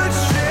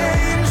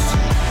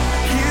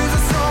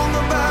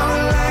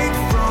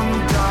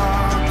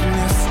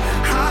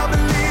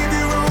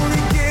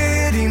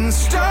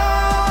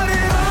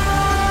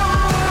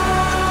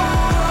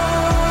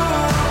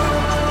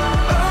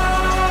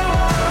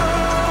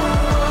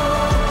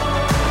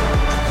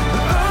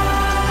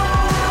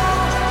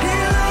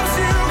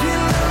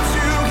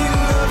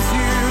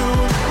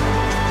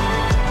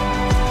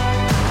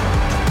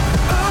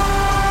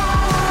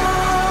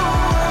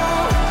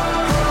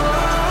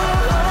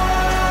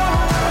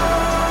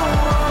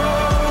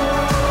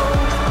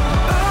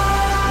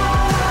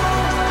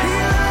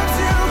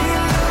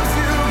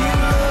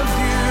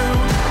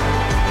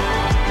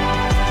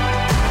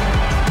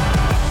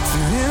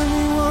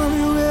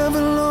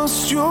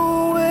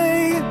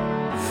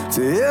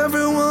To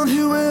everyone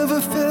who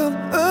ever felt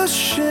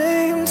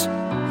ashamed,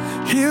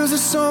 here's a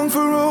song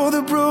for all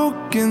the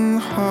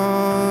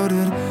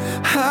broken-hearted.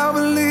 I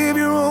believe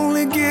you're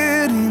only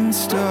getting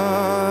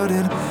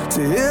started.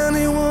 To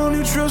anyone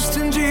who trusts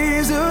in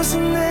Jesus'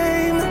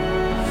 name,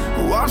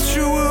 watch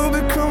your world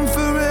become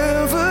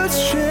forever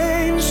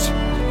changed.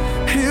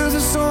 Here's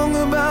a song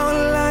about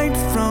light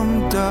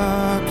from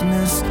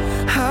darkness.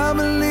 I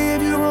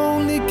believe you're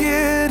only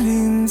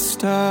getting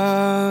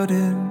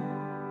started.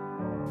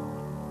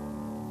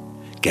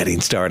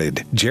 Getting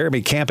started.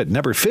 Jeremy Camp at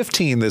number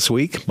 15 this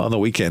week on the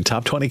Weekend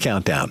Top 20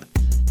 Countdown.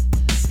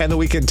 And the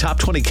Weekend Top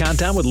 20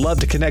 Countdown would love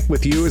to connect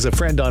with you as a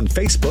friend on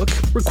Facebook.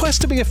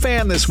 Request to be a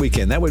fan this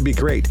weekend. That would be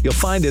great. You'll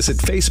find us at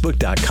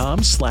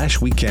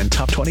facebook.com/Weekend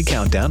Top 20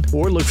 Countdown,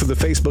 or look for the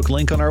Facebook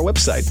link on our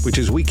website, which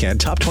is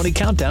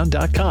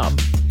weekendtop20countdown.com.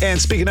 And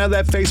speaking of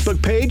that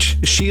Facebook page,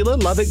 Sheila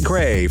Lovett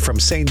Gray from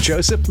St.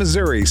 Joseph,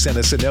 Missouri sent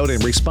us a note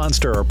in response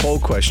to our poll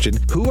question,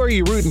 who are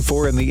you rooting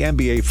for in the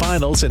NBA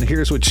Finals? And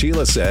here's what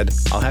Sheila said: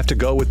 I'll have to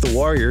go with the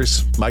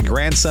Warriors. My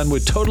grandson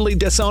would totally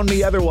disown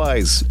me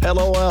otherwise.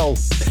 LOL.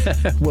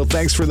 Well,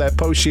 thanks for that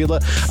post, Sheila.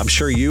 I'm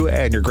sure you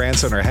and your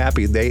grandson are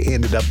happy they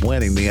ended up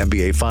winning the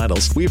NBA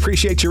Finals. We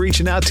appreciate you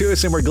reaching out to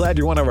us, and we're glad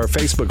you're one of our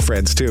Facebook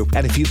friends, too.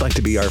 And if you'd like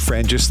to be our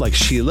friend just like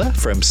Sheila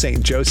from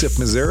St. Joseph,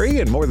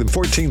 Missouri, and more than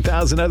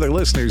 14,000 other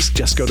listeners,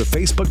 just go to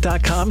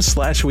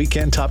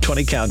facebook.com/Weekend Top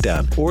 20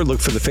 Countdown, or look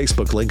for the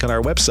Facebook link on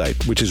our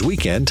website, which is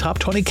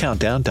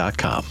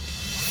weekendtop20countdown.com.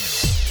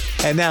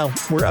 And now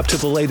we're up to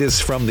the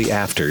latest from the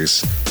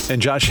afters. And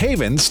Josh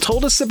Havens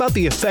told us about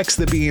the effects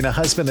that being a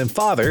husband and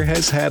father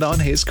has had on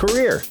his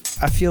career.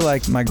 I feel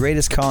like my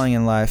greatest calling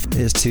in life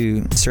is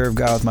to serve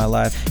God with my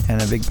life.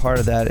 And a big part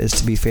of that is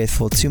to be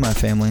faithful to my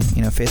family,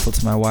 faithful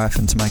to my wife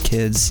and to my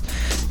kids,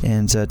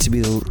 and to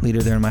be the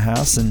leader there in my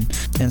house. And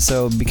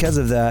so because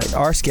of that,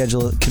 our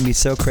schedule can be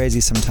so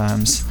crazy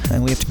sometimes.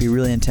 And we have to be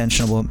really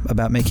intentional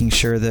about making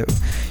sure that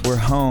we're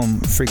home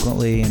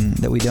frequently and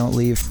that we don't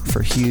leave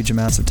for huge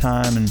amounts of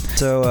time. And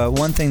so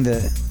one thing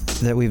that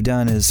we've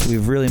done is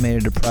we've really made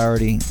it a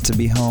priority to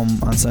be home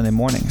on Sunday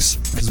mornings,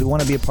 because we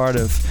want to be a part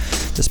of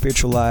the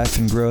spiritual life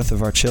and growth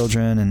of our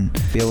children and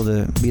be able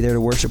to be there to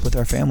worship with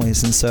our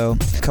families. And so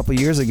a couple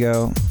years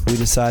ago, we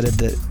decided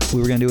that we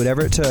were going to do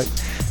whatever it took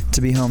to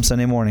be home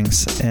Sunday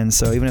mornings. And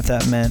so even if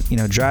that meant,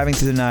 driving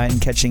through the night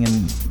and catching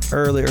an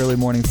early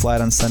morning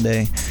flight on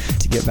Sunday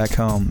to get back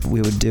home,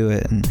 we would do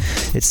it. And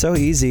it's so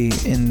easy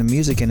in the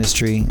music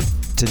industry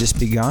to just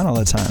be gone all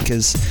the time,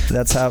 because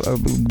that's how a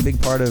big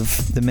part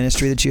of the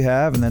ministry that you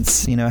have, and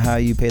that's how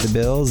you pay the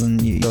bills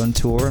and you go and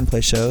tour and play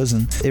shows.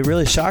 And it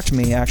really shocked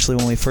me actually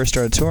when we first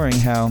started touring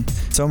how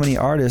so many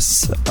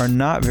artists are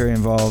not very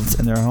involved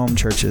in their home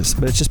churches,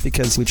 but it's just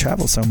because we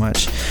travel so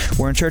much.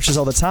 We're in churches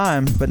all the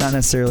time, but not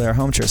necessarily our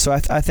home church. So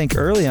I think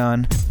early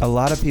on, a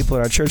lot of people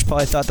at our church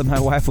probably thought that my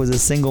wife was a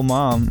single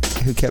mom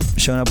who kept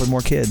showing up with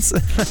more kids.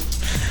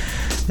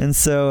 And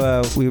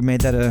so we made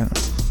that a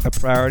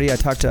priority. I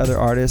talked to other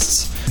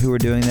artists who were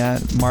doing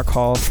that. Mark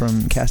Hall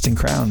from Casting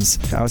Crowns.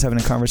 I was having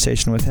a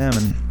conversation with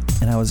him,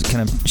 and I was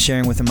kind of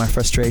sharing with him my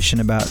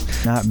frustration about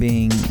not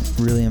being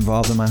really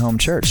involved in my home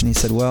church. And he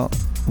said, well,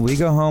 we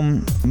go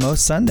home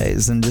most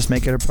Sundays and just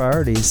make it a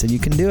priority. He said, you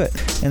can do it.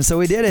 And so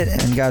we did it,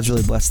 and God's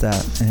really blessed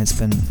that, and it's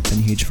been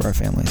huge for our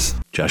families.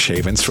 Josh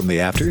Havens from the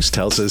Afters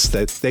tells us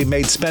that they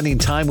made spending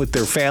time with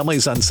their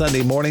families on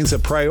Sunday mornings a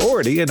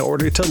priority in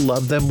order to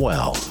love them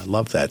well. I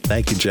love that.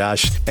 Thank you,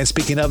 Josh. And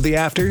speaking of the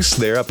Afters,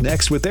 they're up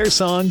next with their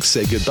song,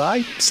 Say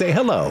Goodbye, Say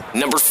Hello.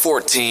 Number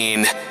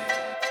 14.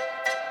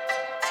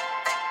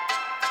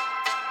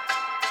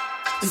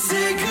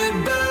 Say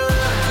goodbye.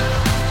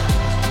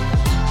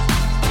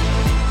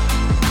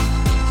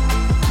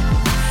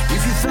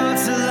 If your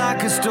thoughts are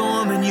like a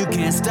storm and you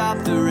can't stop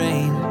the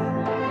rain,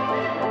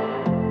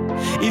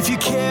 if you're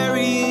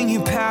carrying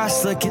your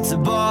past like it's a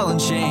ball and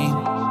chain,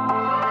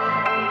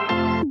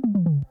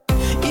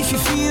 if you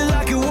feel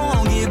like it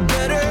won't get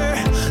better,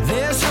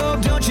 there's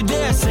hope, don't you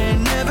dare say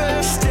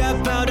never.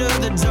 Step out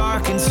of the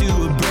dark into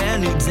a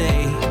brand new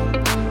day.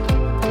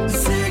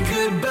 Say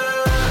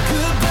goodbye.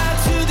 Goodbye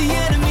to the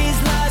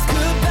enemy's lies.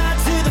 Goodbye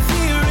to the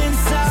fear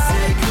inside.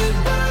 Say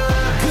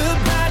goodbye.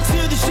 Goodbye to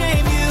the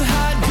shame you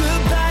hide.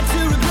 Goodbye to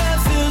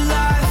regret-filled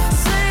life.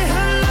 Say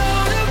hello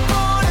to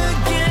born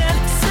again.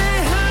 Say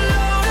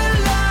hello to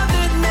love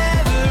that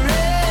never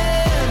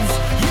ends.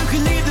 You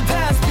can leave the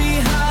past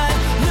behind,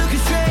 looking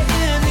straight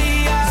in the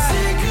eye.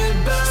 Say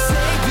goodbye.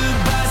 Say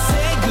goodbye.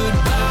 Say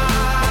goodbye.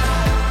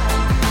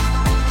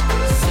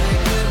 Say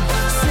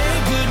goodbye. Say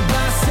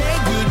goodbye. Say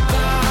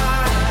goodbye.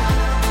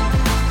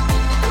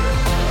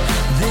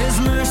 There's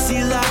mercy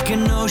like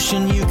an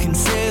ocean, you can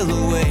sail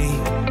away.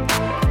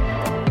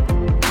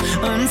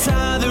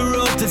 Untie the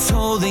rope that's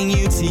holding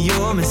you to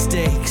your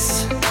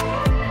mistakes.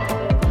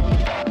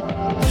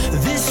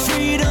 This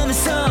freedom is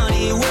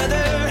sunny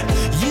weather.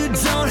 You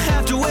don't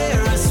have to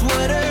wear a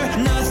sweater.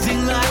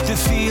 Nothing like the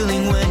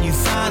feeling when you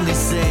finally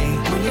say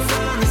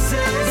goodbye.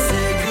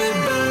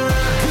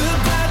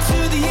 Goodbye to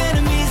the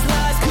enemy's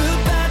lies.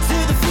 Goodbye to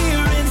the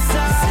fear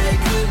inside. Say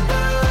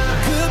goodbye.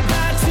 Goodbye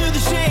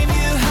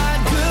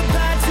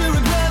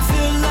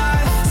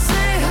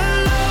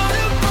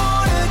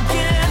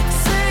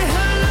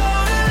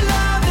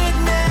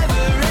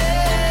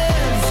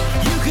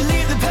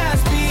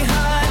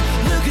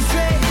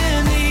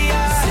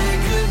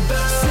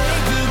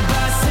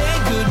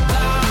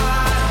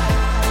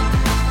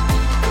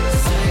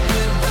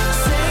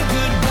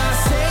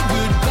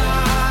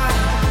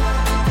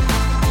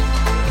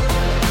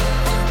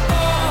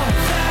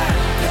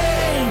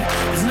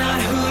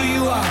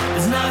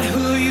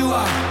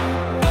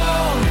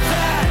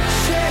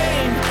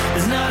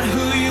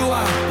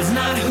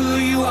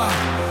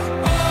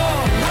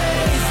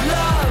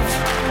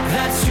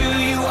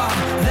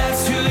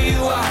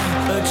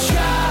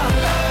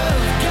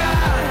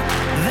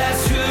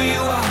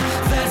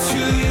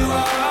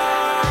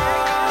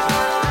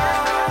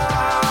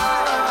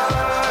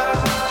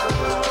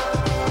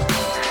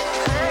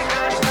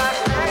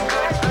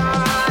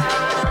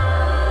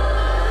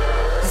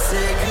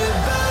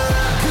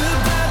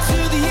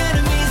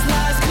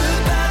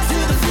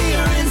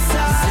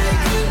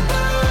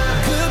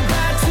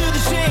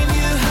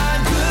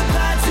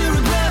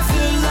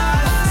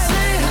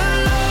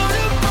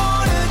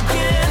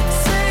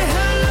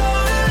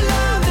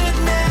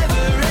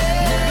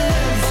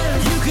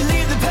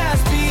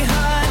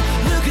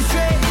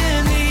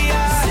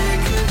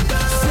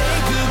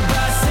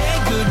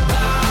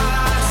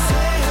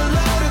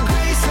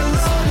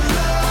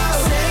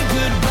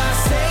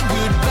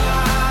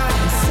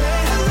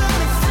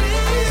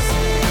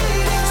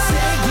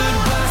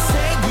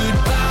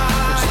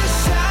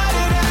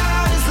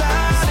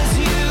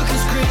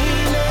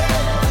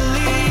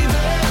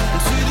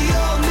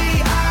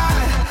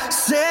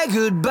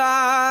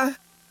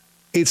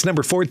It's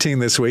number 14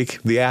 this week.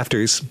 The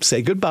Afters,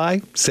 Say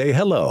Goodbye, Say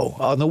Hello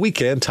on the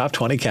Weekend Top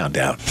 20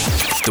 Countdown.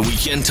 The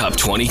Weekend Top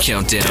 20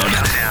 Countdown.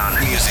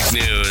 Music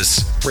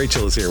news.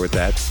 Rachel is here with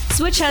that.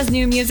 Switch has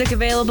new music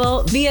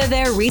available via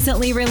their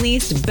recently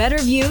released Better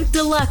View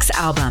Deluxe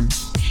album.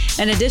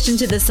 In addition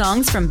to the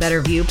songs from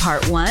Better View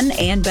Part 1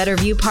 and Better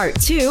View Part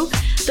 2,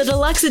 the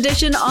Deluxe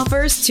Edition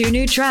offers 2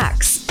 new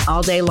tracks,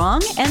 All Day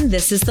Long and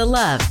This Is the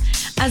Love,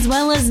 as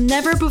well as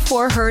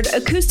never-before-heard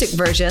acoustic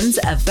versions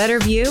of Better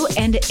View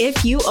and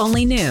If You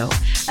Only Knew,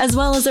 as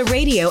well as a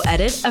radio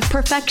edit of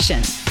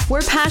Perfection.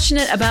 We're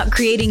passionate about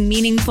creating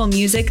meaningful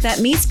music that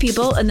meets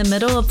people in the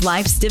middle of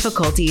life's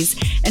difficulties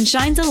and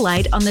shines a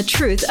light on the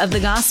truth of the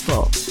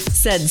gospel,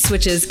 said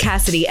Switch's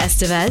Cassidy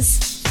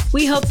Estevez.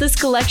 We hope this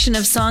collection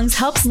of songs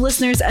helps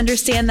listeners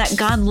understand that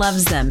God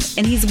loves them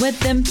and He's with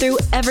them through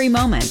every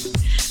moment,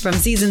 from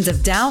seasons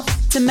of doubt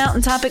to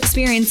mountaintop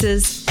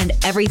experiences and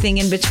everything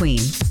in between.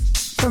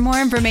 For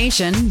more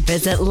information,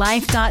 visit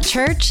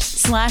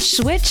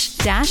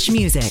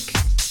life.church/switch-music.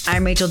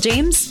 I'm Rachel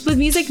James with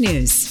Music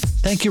News.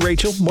 Thank you,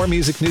 Rachel. More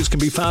music news can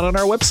be found on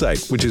our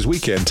website, which is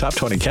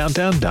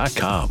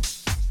weekendtop20countdown.com.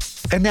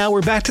 And now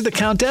we're back to the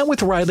countdown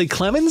with Riley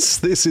Clemens.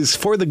 This is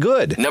For the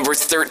Good. Number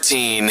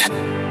 13.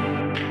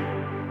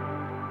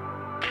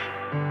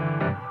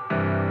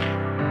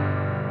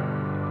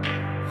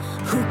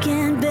 Who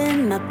can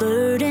bend my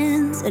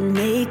burdens and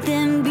make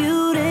them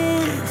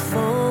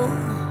beautiful?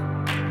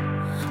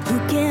 Who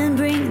can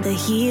bring the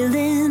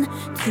healing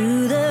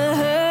to the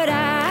hurt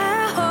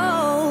I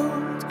hold?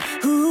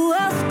 Who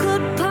else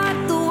could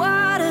part the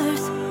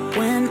waters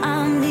when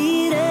I'm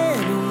needed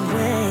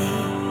away?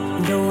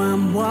 Though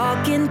I'm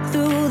walking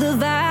through the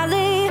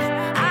valley,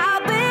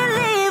 I'll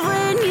believe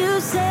when you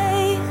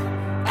say,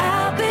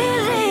 I'll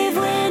believe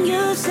when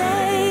you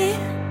say,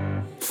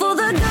 for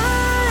the good.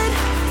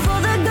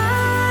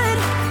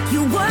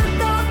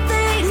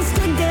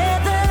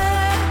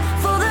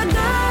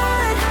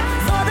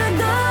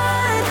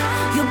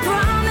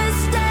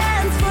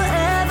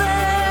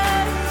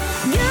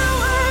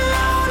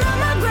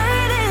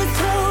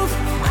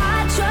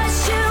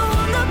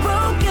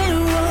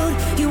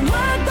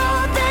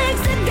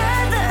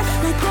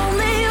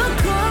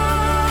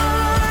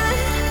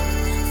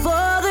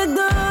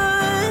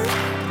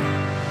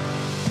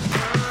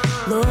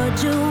 Lord,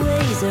 your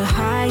ways are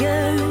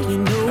higher. You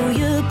know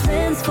your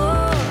plans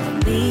for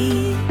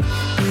me.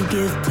 You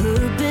give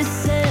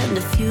purpose and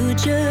a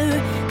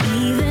future,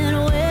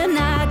 even when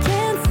I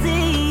can't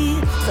see.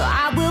 So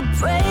I will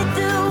pray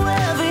through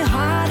every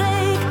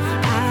heartache.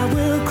 I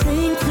will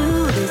cling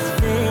to this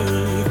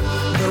faith.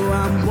 Though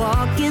I'm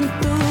walking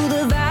through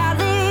the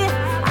valley,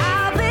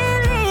 I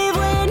believe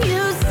when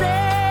you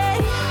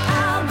say, I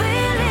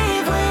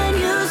believe when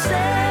you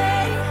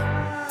say,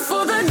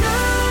 for the good.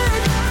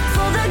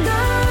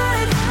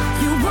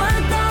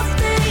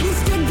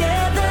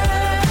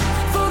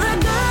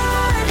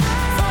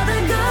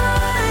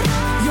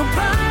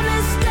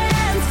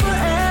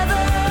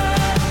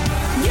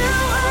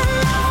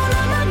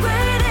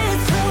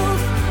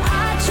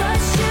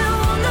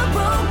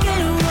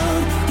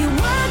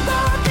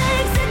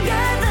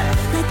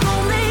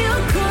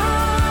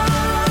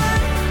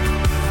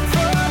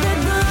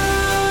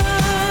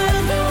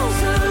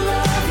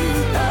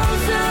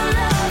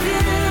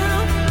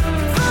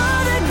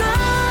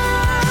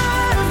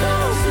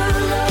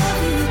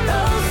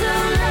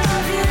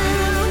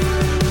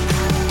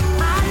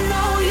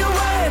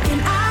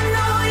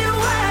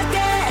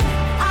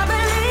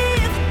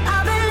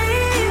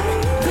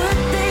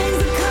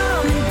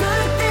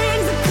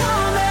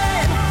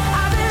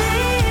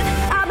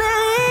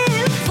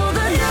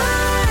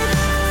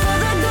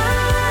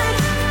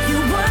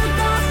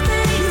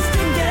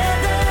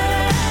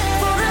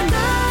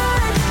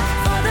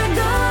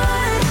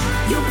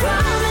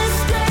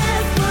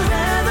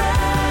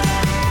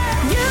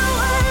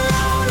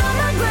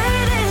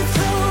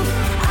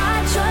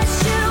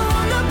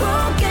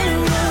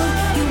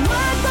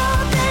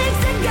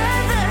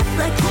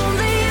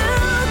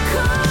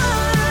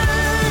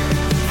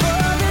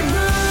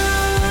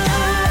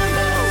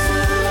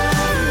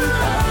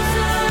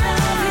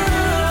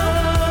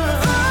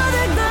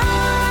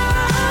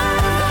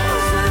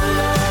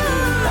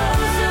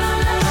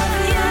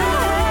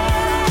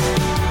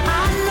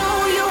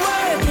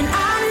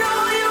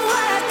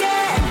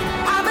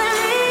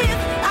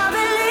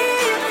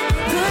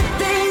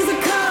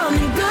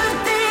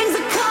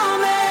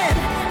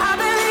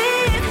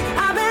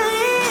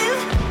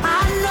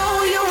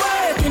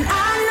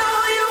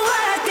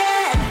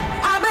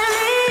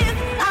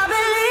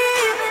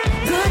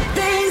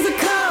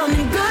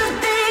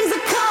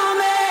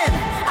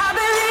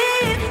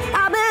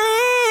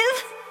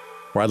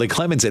 Riley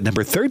Clemens at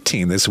number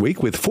 13 this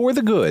week with For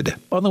the Good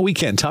on the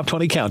Weekend Top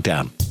 20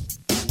 Countdown.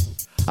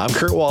 I'm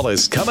Kurt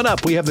Wallace. Coming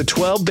up, we have the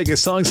 12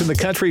 biggest songs in the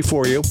country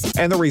for you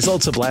and the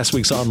results of last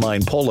week's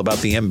online poll about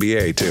the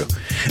NBA, too.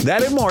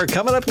 That and more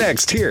coming up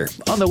next here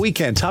on the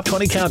Weekend Top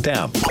 20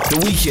 Countdown.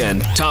 The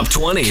Weekend Top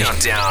 20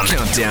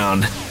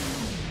 Countdown.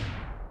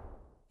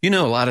 You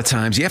know, a lot of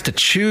times you have to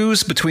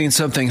choose between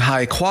something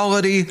high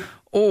quality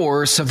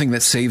or something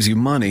that saves you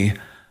money.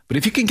 But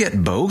if you can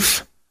get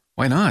both,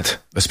 why not?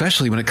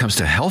 Especially when it comes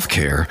to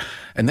healthcare.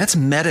 And that's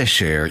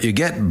MediShare. You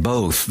get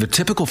both. The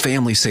typical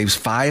family saves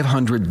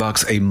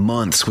 $500 a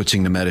month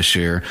switching to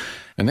MediShare.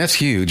 And that's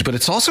huge. But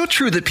it's also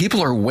true that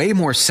people are way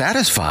more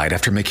satisfied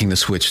after making the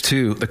switch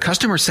too. The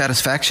customer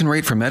satisfaction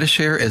rate for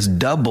MediShare is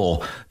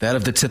double that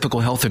of the typical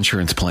health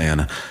insurance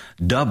plan.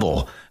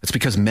 Double. It's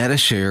because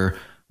MediShare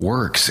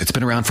works. It's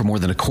been around for more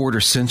than a quarter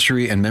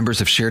century, and members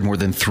have shared more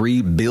than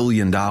 $3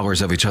 billion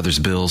of each other's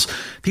bills.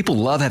 People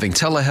love having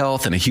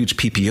telehealth and a huge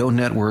PPO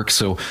network.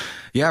 So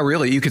yeah,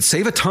 really, you could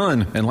save a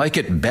ton and like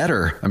it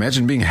better.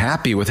 Imagine being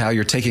happy with how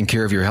you're taking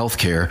care of your health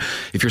care.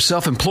 If you're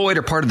self-employed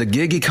or part of the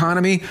gig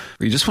economy,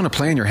 or you just want a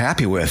plan you're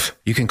happy with,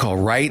 you can call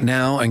right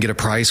now and get a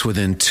price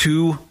within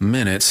 2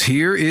 minutes.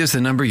 Here is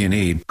the number you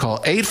need. Call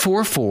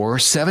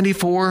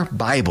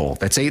 844-74-BIBLE.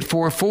 That's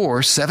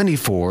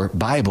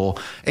 844-74-BIBLE.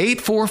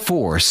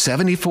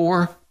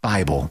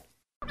 844-74-BIBLE.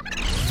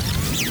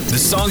 The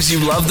songs you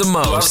love the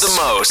most.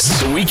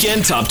 The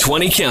Weekend Top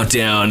 20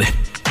 Countdown.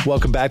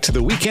 Welcome back to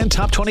the Weekend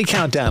Top 20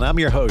 Countdown. I'm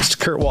your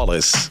host, Kurt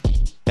Wallace.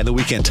 And the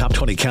Weekend Top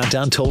 20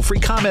 Countdown toll-free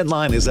comment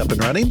line is up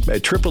and running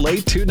at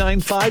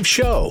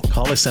 888-295-SHOW.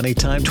 Call us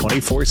anytime,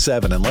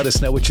 24/7, and let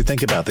us know what you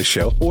think about the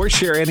show, or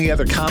share any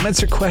other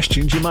comments or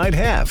questions you might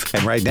have.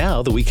 And right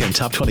now, the Weekend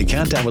Top 20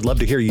 Countdown would love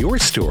to hear your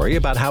story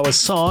about how a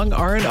song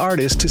or an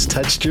artist has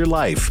touched your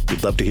life.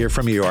 We'd love to hear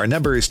from you. Our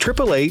number is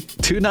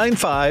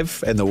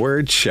 888-295 and the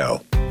word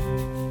SHOW.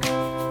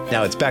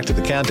 Now it's back to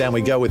the countdown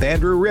we go with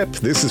Andrew Ripp.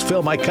 This is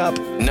Fill My Cup.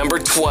 Number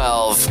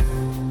 12.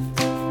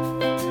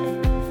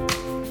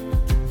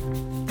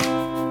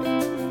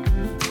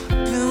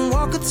 Been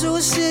walking to a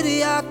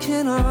city I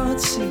cannot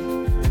see,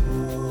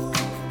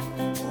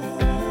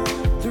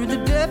 through the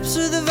depths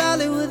of the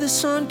valley where the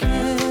sun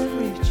can't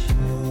reach.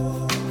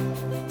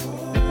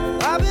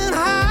 I've been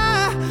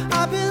high,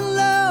 I've been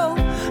low,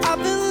 I've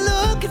been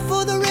looking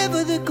for the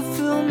river that could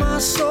fill my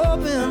soul.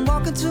 Been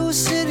walking to a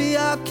city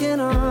I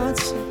cannot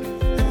see.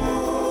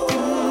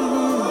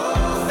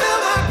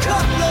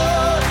 Cup,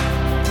 Lord,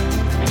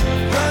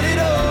 run it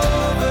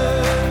over.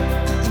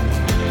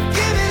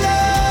 Give me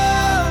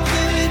love,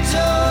 give me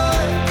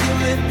joy, give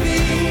me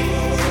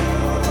peace.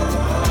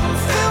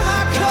 Fill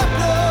my cup,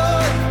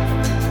 Lord,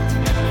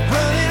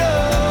 run it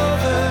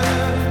over.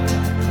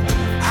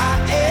 I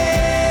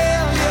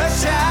am your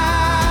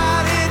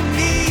child in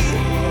need.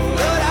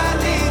 Lord, I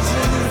need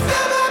you.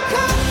 Fill my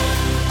cup.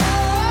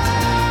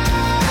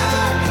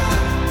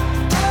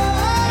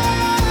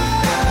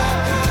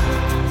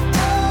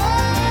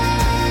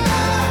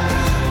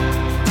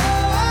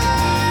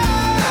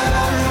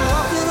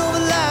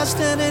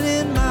 Standing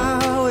in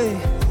my way,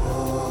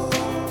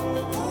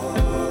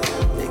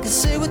 they can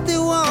say what they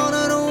want,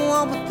 I don't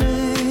want what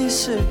they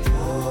say.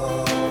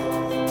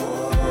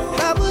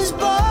 I was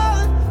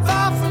born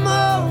far from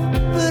home,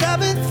 but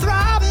I've been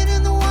thriving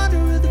in the wonder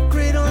of the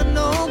great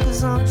unknown,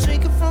 'cause I'm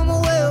drinking from a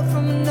well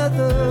from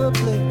another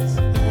place.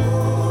 Fill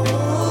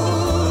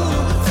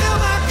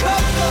my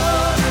cup,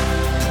 Lord,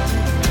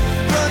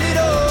 run it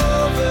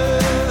over.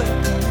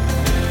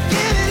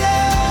 Give me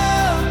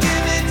love,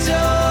 give me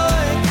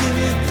joy, give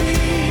me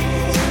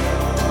peace.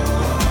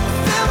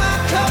 Fill my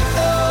cup,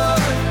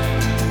 Lord,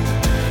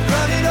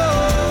 run it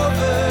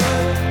over.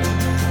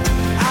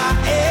 I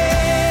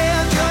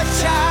am your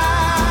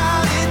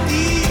child in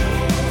need.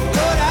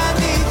 Lord, I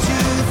need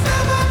you.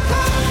 Fill my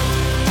cup.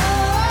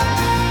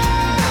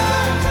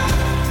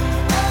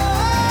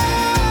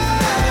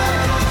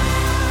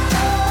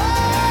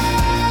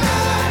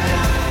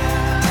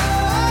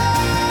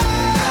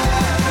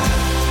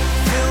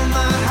 Fill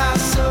my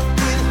house up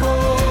with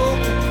hope.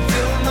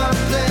 Fill my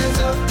plans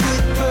up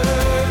with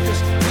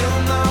purpose. Fill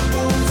my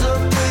wounds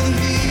up with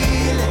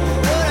healing.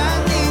 Lord, I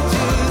need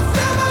you.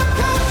 Fill my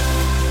cup.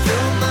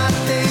 Fill my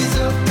days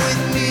up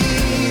with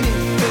meaning.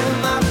 Fill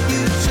my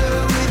future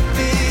with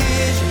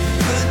vision.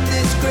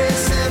 Goodness,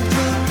 grace, and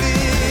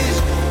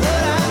provision.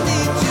 Lord, I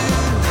need you.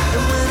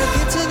 And when I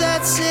get to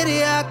that city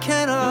I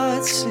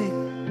cannot see,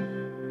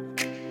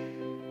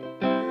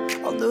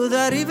 although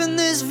that even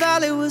this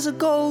valley was a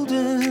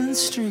golden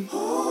street. Fill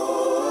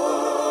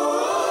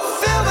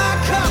my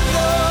cup,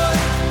 Lord,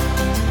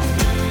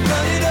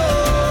 run it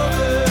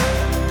over.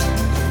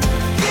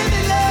 Give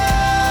me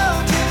love,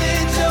 give me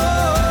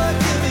joy,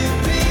 give me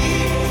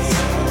peace.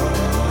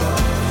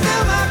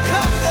 Fill my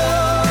cup,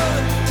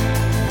 Lord,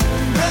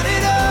 run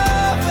it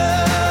over.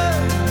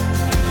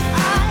 I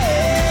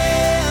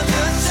am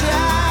your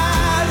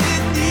child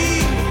in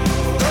need.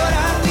 Lord, I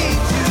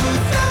need you.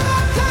 Fill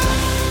my cup.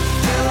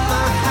 Fill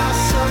my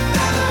house up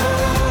with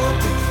hope.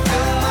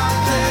 Fill my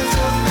plans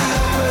up with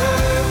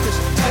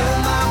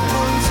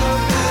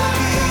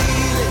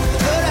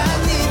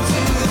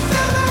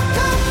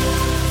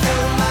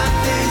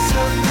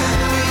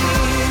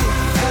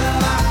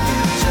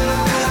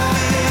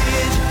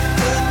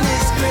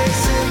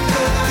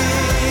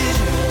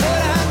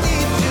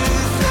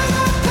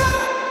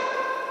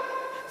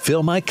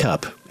Fill My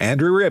Cup.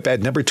 Andrew Ripp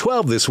at number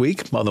 12 this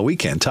week on the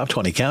Weekend Top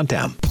 20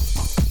 Countdown.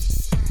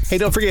 Hey,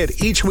 don't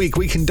forget, each week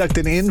we conduct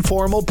an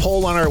informal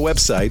poll on our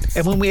website,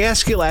 and when we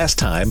asked you last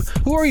time,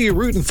 who are you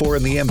rooting for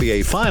in the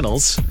NBA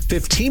Finals,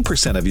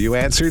 15% of you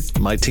answered,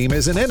 my team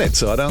isn't in it,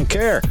 so I don't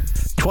care.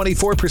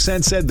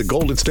 24% said the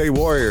Golden State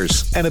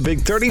Warriors, and a big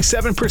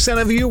 37%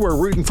 of you were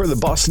rooting for the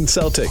Boston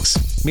Celtics.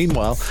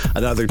 Meanwhile,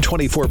 another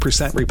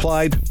 24%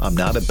 replied, I'm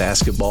not a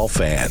basketball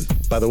fan.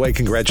 By the way,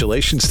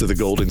 congratulations to the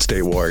Golden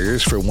State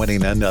Warriors for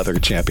winning another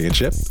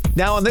championship.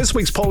 Now, on this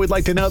week's poll, we'd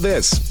like to know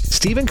this.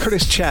 Stephen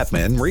Curtis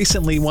Chapman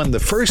recently won the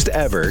first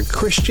ever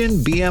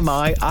Christian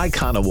BMI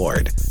Icon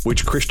Award.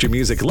 Which Christian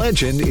music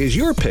legend is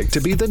your pick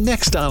to be the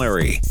next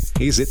honoree?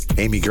 Is it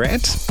Amy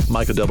Grant,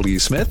 Michael W.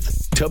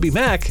 Smith, Toby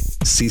Mac,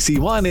 CeCe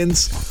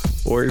Winans,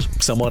 or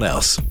someone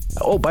else?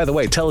 Oh, by the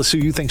way, tell us who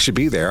you think should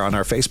be there on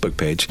our Facebook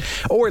page,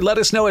 or let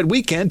us know at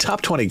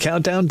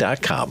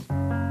weekendtop20countdown.com.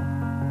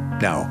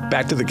 Now,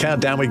 back to the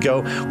countdown we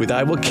go with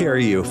I Will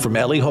Carry You from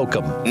Ellie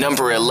Holcomb.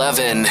 Number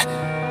 11.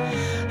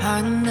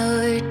 I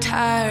know you're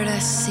tired, I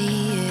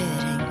see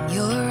it in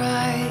your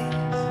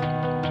eyes.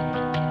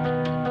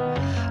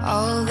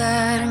 All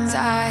that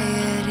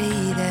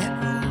anxiety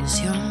that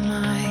rules your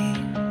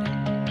mind.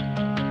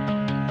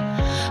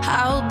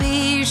 I'll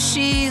be your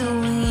shield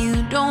when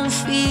you don't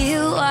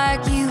feel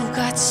like you've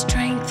got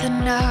strength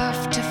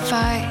enough to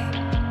fight.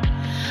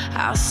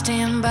 I'll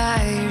stand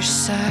by your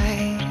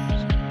side.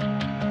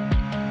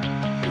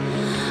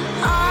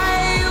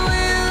 I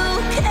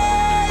will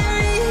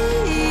carry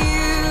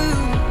you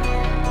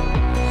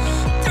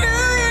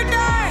through your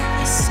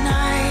darkest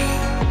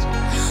night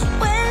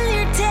when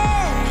you're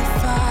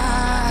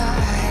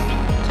terrified.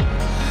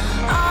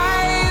 I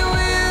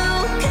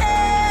will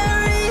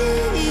carry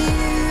you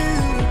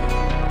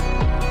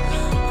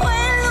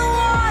when the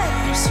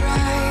waters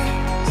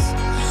rise,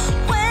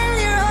 when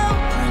your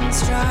hope runs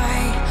dry.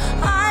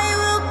 I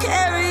will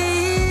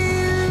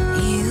carry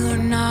you. You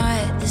are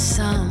not the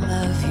sum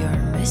of your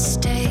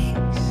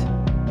mistakes.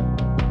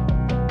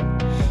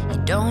 You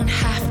don't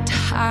have to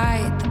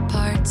hide the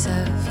parts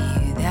of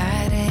you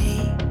that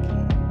ache.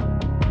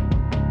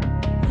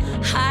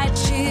 I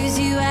choose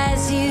you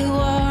as you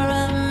are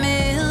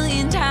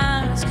 1,000,000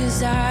 times,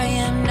 'cause I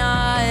am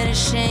not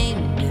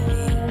ashamed of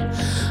you.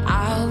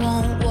 I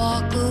won't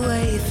walk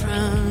away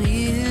from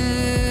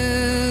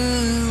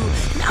you.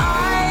 And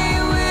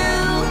I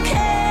will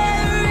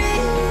carry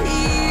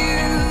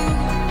you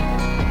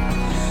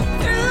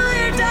through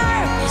your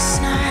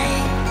darkest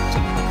night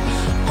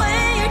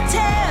when you're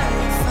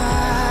terrified.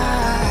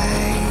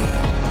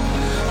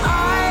 I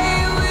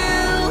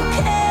will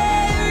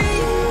carry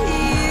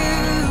you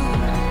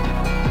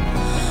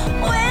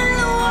when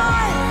the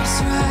waters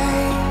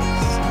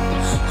rise,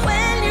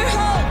 when your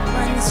hope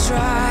runs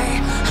dry.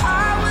 I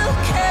will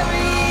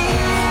carry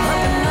you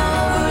up and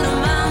over the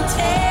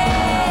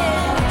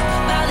mountain,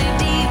 valley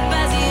deep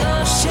as the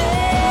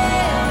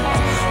ocean.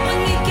 When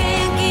you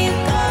can't keep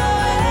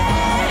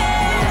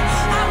going,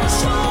 I will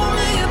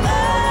shoulder your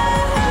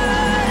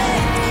burden.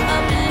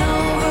 Up and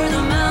over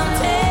the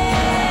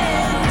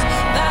mountains,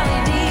 valley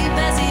deep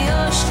as the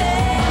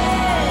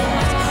ocean.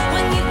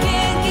 When you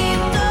can't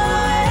keep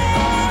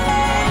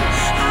going,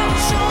 I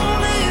will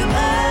shoulder your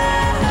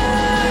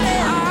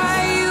burden. I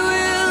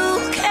will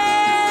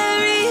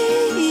carry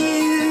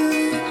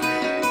you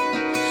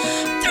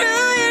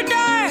through your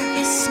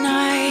darkest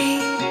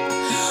night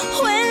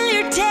when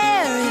you're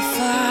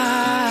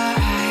terrified.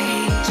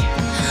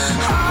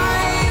 I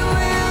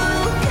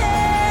will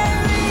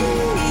carry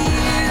you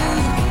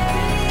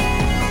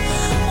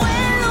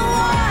when the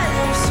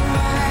waters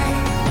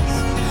rise,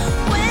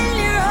 when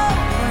your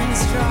hope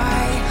runs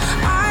dry.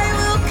 I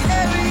will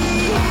carry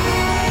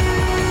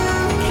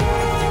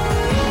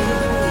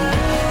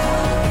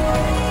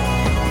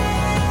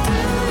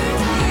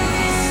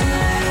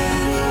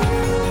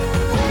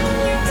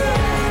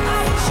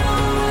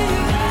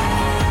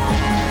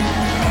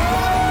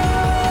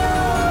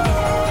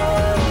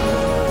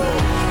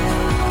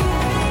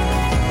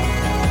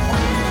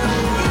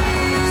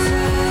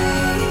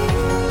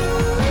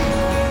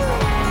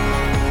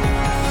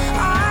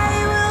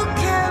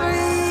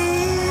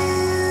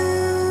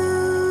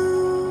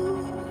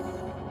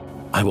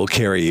I Will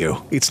Carry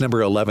You. It's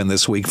number 11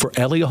 this week for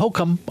Ellie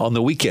Holcomb on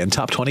the Weekend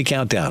Top 20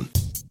 Countdown.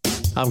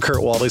 I'm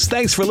Kurt Wallace.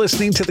 Thanks for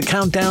listening to the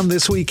Countdown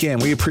this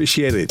weekend. We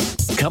appreciate it.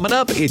 Coming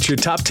up, it's your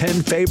top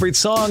 10 favorite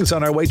songs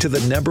on our way to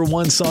the number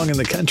 1 song in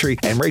the country.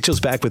 And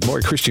Rachel's back with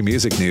more Christian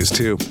music news,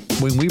 too,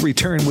 when we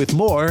return with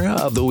more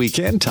of the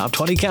Weekend Top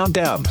 20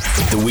 Countdown.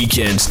 The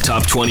Weekend's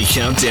Top 20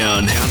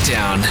 Countdown.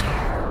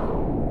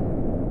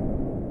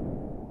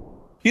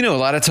 You know, a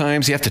lot of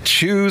times you have to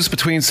choose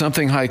between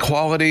something high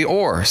quality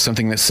or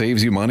something that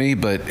saves you money,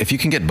 but if you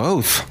can get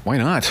both, why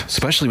not?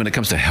 Especially when it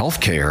comes to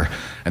healthcare,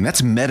 and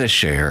that's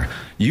MediShare.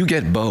 You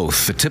get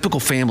both. The typical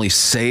family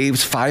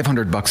saves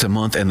 $500 a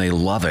month and they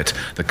love it.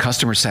 The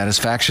customer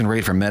satisfaction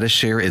rate for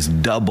MediShare is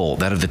double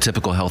that of the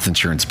typical health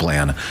insurance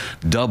plan.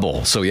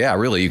 Double. So yeah,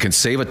 really, you can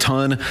save a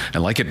ton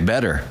and like it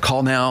better.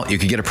 Call now. You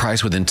can get a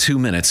price within 2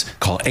 minutes.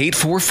 Call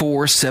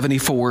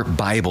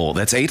 844-74-BIBLE.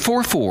 That's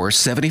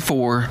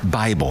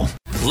 844-74-BIBLE.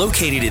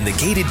 Located in the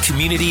gated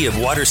community of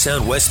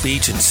Watersound West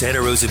Beach in Santa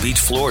Rosa Beach,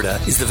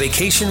 Florida, is the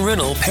vacation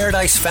rental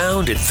Paradise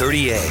Found at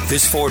 30A.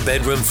 This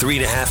 4-bedroom,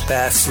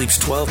 3.5-bath, sleeps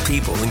 12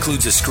 people,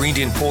 includes a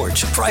screened-in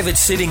porch, private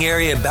sitting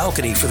area and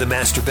balcony for the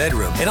master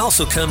bedroom, and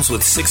also comes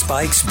with 6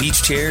 bikes,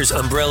 beach chairs,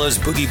 umbrellas,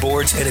 boogie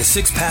boards, and a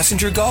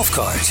 6-passenger golf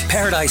cart.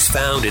 Paradise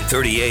Found at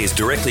 30A is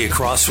directly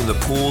across from the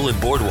pool and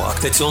boardwalk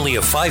that's only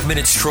a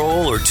 5-minute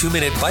stroll or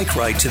 2-minute bike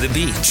ride to the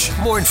beach.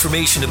 More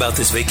information about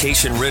this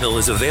vacation rental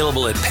is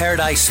available at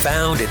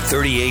ParadiseFound at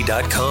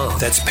 30A.com.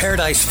 That's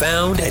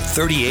ParadiseFound at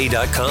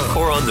 30A.com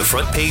or on the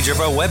front page of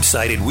our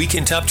website at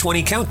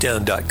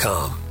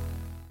WeekendTop20Countdown.com.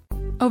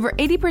 Over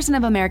 80%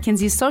 of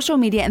Americans use social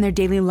media in their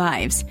daily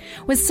lives.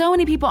 With so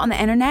many people on the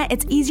internet,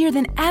 it's easier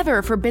than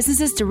ever for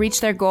businesses to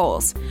reach their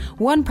goals.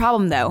 One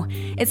problem, though,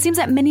 it seems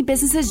that many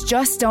businesses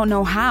just don't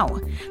know how.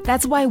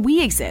 That's why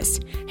we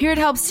exist. Here at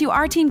Helps 2,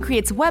 our team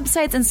creates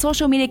websites and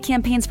social media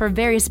campaigns for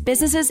various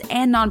businesses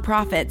and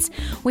nonprofits.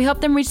 We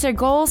help them reach their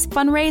goals,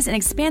 fundraise, and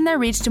expand their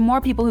reach to more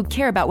people who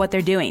care about what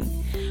they're doing.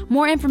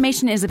 More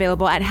information is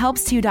available at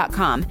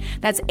helps2.com.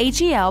 That's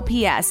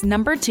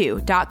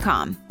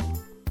HELPS2.com.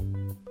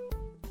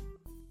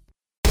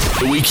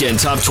 The Weekend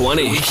Top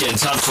 20. Weekend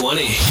Top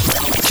 20.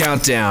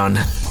 Countdown.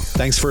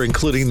 Thanks for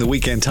including the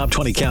Weekend Top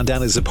 20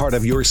 Countdown as a part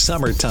of your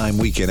summertime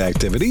weekend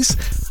activities.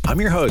 I'm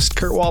your host,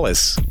 Kurt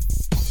Wallace.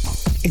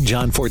 In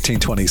John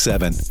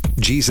 14:27,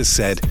 Jesus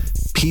said,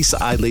 "Peace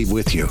I leave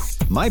with you.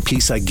 My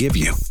peace I give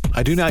you.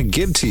 I do not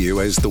give to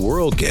you as the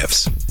world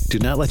gives. Do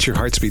not let your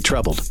hearts be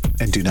troubled,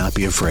 and do not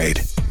be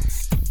afraid."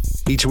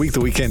 Each week, the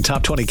Weekend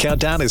Top 20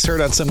 Countdown is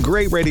heard on some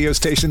great radio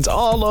stations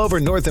all over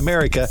North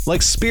America,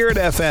 like Spirit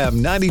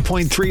FM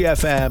 90.3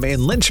 FM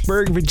in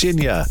Lynchburg,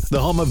 Virginia, the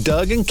home of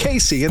Doug and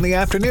Casey in the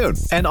afternoon,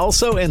 and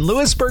also in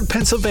Lewisburg,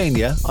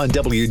 Pennsylvania on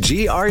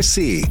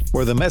WGRC,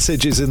 where the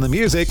message is in the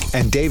music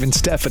and Dave and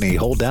Stephanie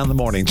hold down the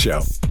morning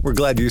show. We're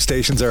glad you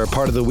stations are a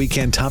part of the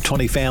Weekend Top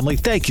 20 family.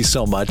 Thank you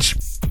so much.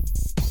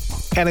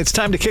 And it's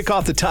time to kick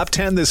off the top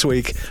 10 this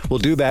week. We'll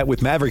do that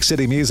with Maverick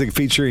City Music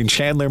featuring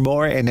Chandler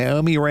Moore and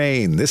Naomi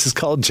Rain. This is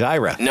called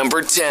Gyra.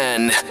 Number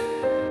 10.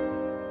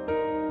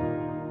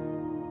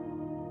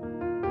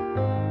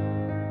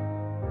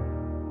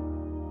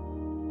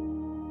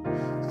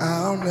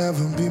 I'll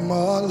never be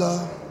more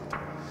loved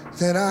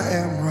than I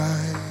am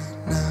right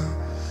now.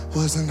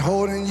 Wasn't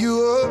holding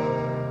you up,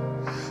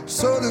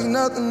 so there's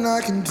nothing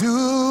I can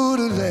do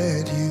to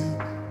let you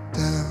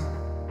down.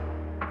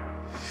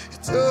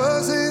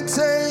 Doesn't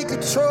take a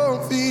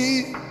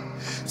trophy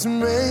to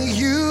make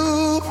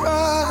you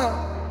proud.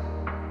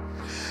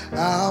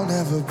 I'll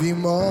never be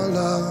more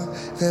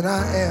loved than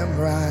I am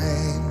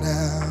right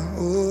now.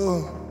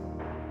 Ooh.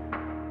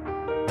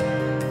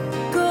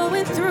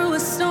 Going through a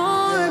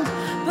storm,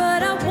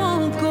 but I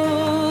won't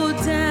go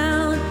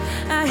down.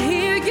 I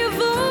hear your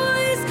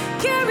voice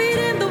carried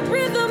in the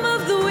rhythm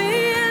of the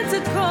wind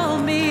to call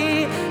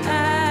me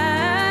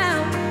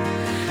out.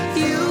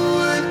 You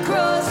would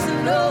cross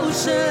an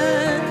ocean.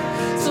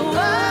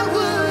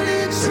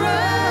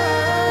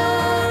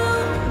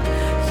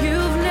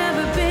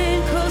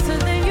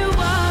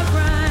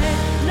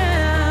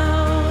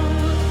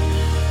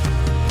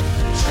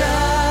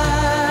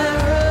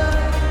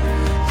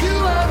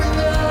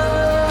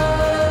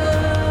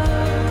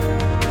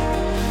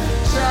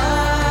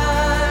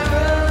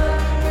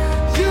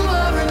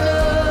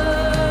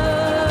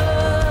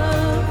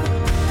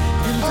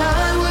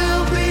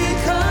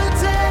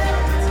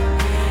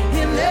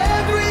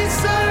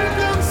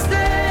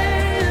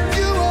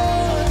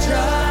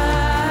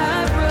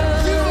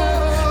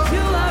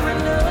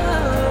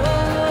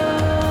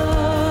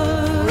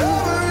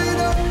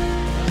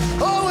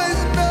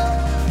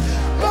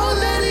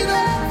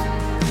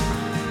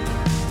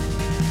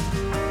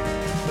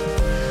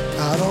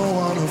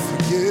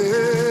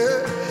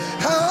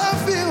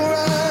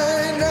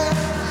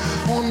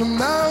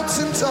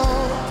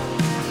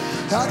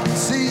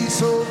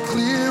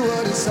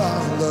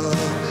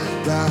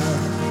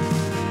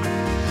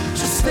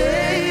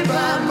 Stay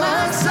by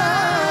my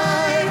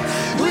side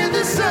when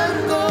the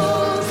sun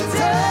goes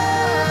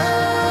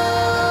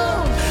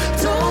down.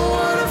 Don't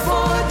wanna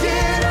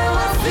forget how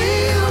I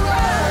feel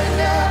right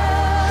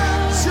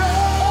now.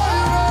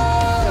 Gyra,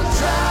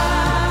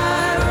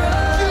 Gyra,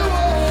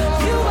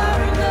 you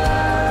are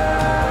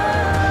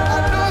enough. I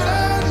know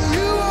that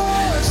you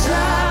are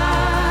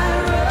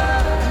Gyra,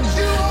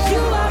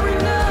 you are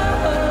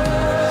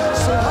enough.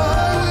 So I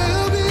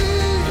will be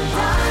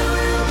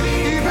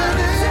even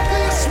if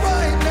it's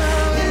right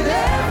now in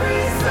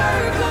every circumstance.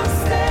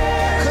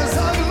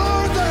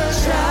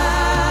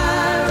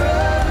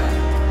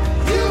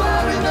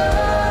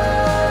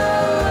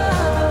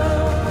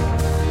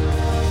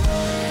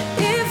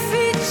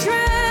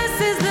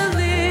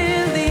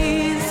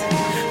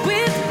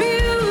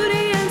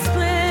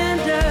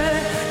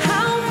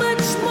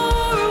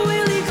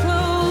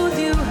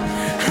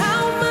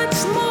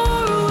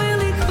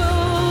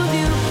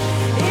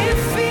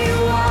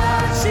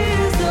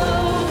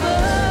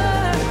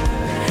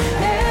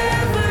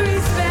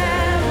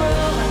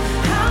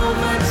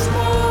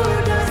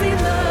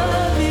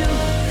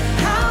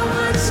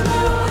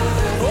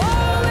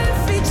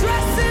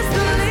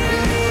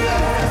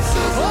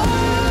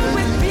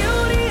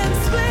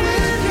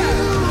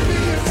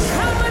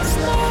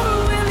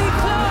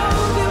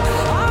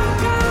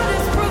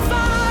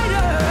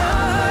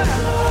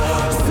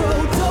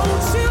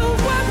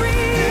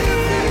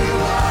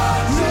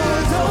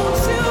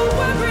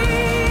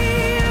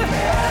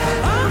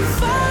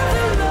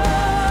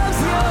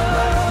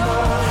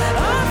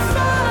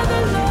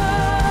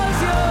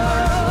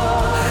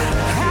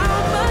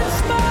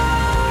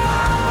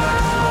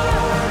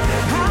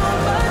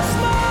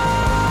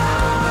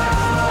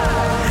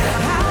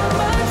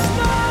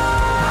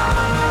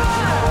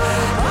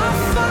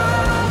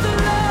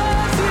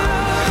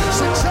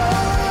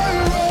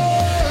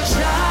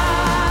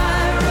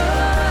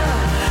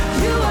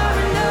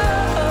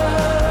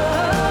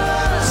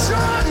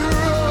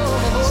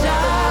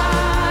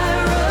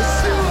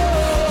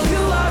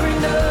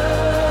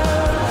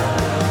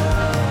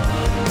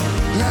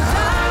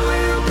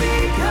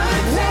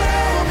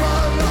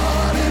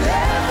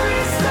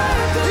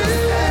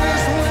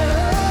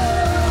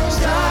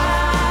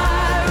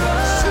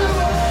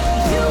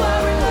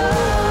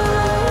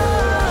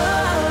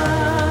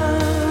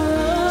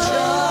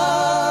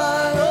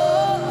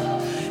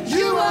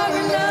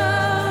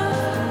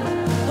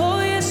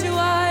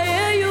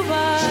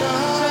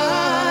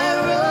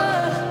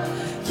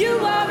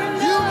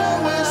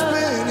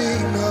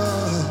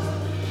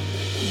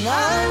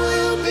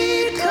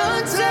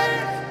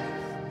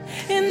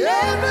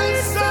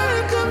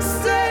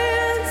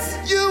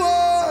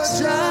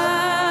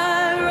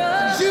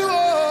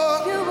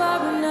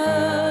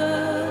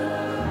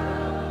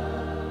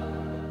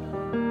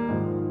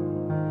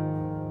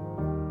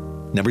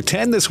 Number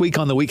 10 this week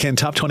on the Weekend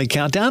Top 20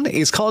 Countdown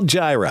is called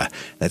Gyra.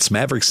 That's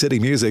Maverick City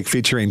Music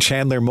featuring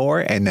Chandler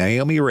Moore and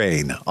Naomi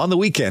Rain on the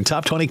Weekend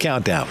Top 20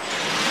 Countdown.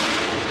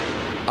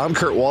 I'm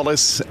Kurt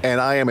Wallace, and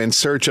I am in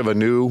search of a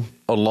new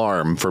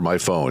alarm for my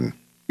phone.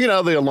 You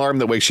know, the alarm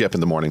that wakes you up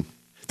in the morning.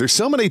 There's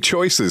so many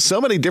choices,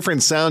 so many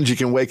different sounds you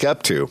can wake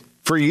up to.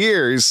 For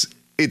years,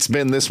 it's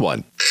been this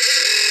one.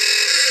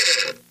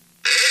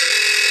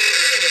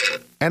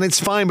 And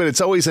it's fine, but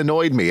it's always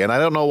annoyed me, and I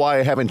don't know why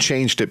I haven't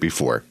changed it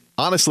before.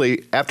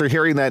 Honestly, after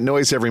hearing that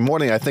noise every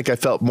morning, I think I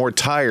felt more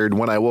tired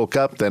when I woke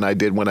up than I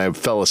did when I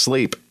fell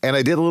asleep. And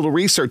I did a little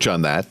research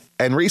on that,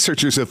 and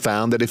researchers have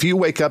found that if you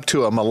wake up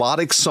to a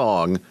melodic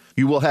song,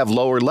 you will have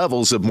lower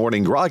levels of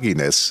morning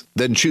grogginess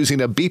than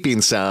choosing a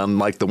beeping sound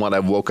like the one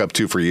I've woke up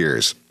to for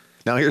years.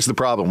 Now, here's the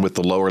problem with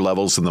the lower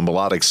levels and the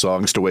melodic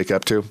songs to wake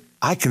up to.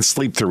 I can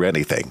sleep through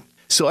anything.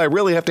 So I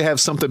really have to have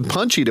something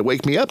punchy to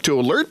wake me up to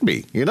alert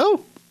me, you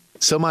know?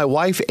 So my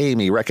wife,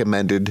 Amy,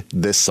 recommended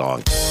this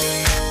song.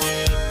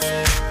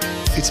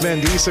 It's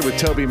Mandisa with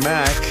Toby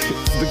Mac,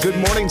 the Good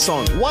Morning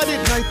song. Why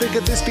didn't I think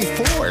of this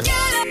before?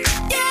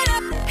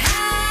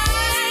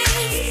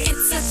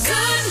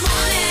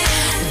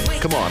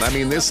 Come on, I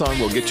mean, this song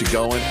will get you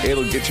going.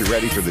 It'll get you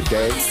ready for the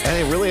day. And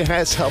it really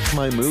has helped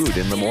my mood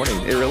in the morning.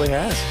 It really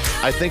has.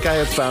 I think I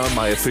have found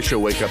my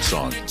official wake-up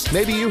song.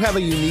 Maybe you have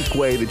a unique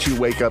way that you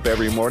wake up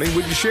every morning.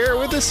 Would you share it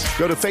with us?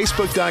 Go to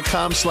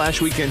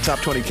Facebook.com/Weekend Top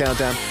 20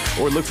 Countdown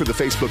or look for the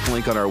Facebook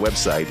link on our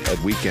website at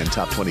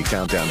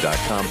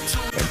WeekendTop20Countdown.com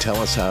and tell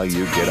us how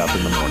you get up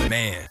in the morning.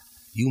 Man,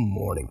 you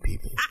morning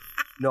people.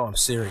 No, I'm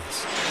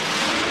serious.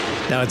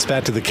 Now it's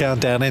back to the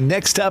countdown, and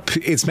next up,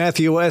 it's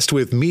Matthew West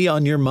with Me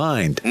on Your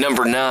Mind.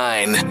 Number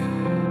 9.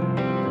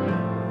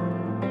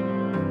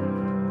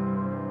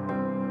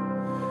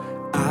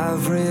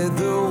 I've read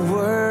the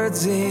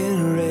words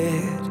in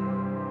red,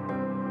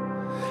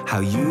 how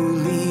you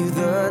leave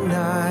the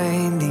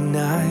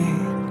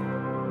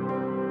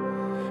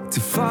 99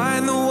 to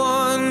find the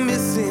one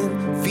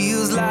missing.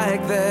 Feels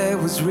like that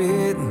was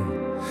written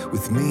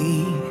with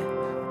me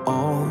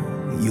on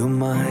your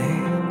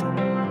mind.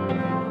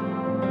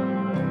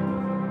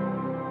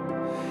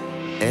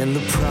 And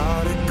the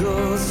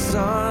prodigal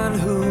son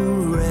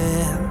who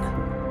ran,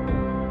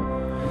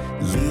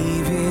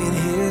 leaving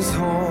his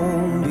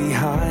home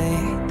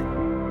behind.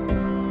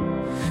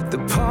 The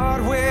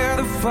part where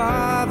the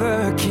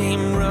father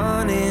came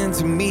running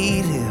to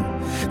meet him.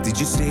 Did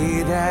you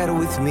say that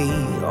with me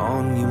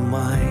on your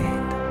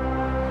mind?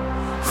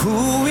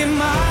 Who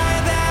am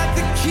I that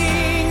the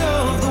king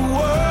of the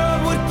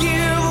world would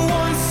give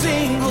one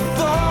single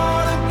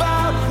thought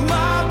about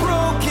my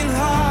broken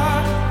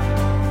heart?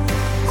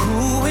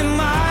 Who am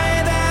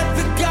I that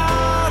the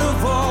God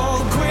of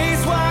all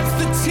grace wipes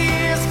the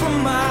tears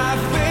from my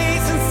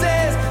face and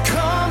says,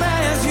 come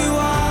as you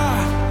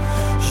are?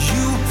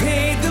 You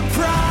paid the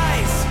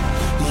price,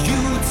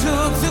 you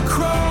took the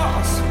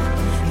cross,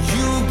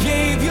 you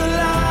gave your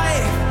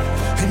life,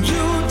 and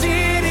you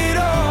did it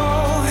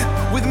all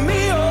with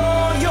me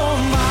on your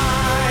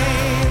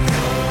mind.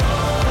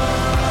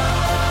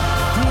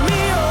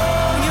 Me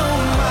on your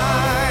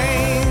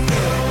mind.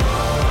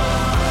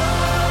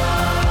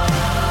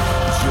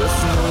 Just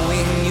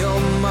knowing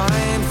you're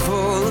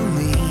mindful of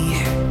me,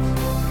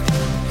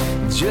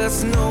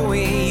 just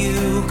knowing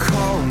you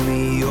call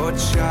me your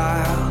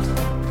child,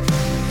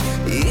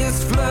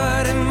 it's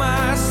flooding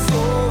my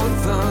soul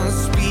with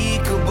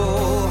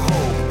unspeakable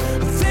hope.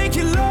 Thank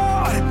you,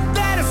 Lord,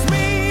 that it's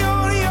me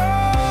on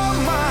your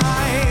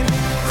mind.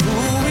 Who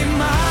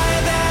am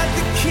I that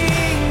the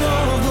king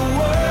of the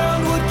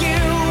world would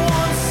give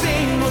one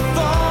single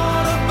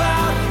thought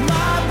about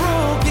my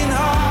broken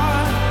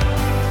heart?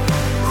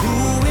 Who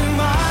am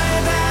I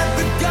that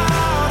the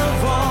God of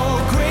all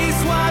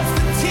grace wipes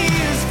the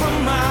tears from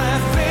my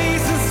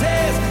face and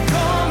says,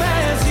 come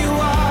as you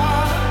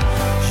are?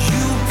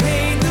 You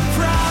paid the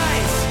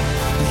price,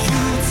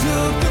 you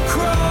took the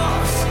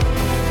cross,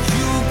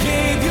 you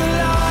gave your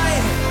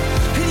life,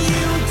 and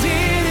you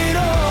did it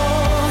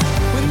all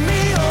with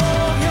me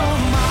on your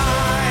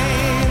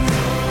mind.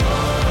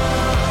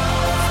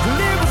 And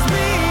it was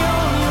me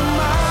on your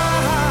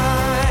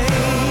mind.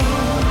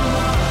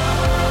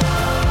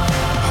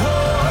 Oh,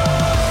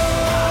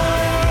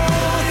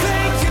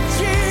 thank you,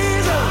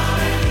 Jesus.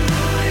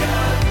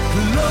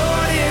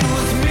 Lord, it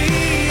was me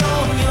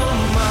on your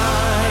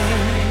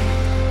mind.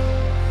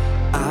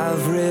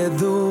 I've read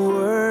the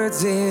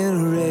words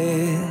in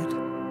red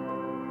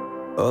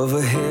of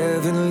a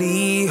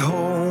heavenly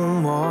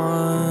home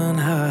on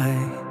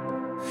high.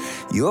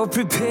 You're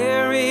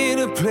preparing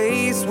a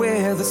place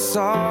where the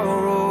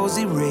sorrow's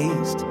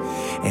erased,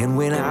 and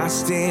when I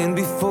stand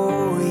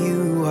before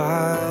you,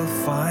 I'll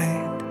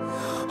find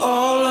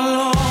all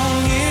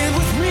along it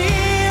was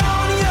me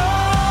on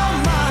your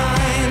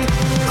mind.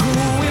 Who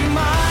am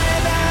I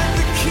that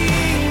the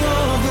king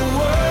of the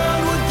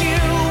world would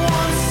give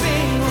one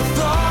single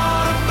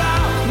thought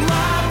about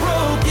my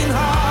broken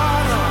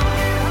heart?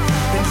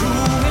 And who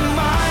am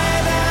I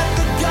that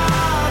the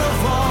God of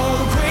all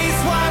grace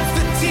wipes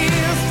the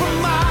tears from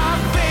my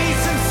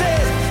face and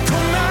says,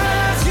 come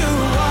as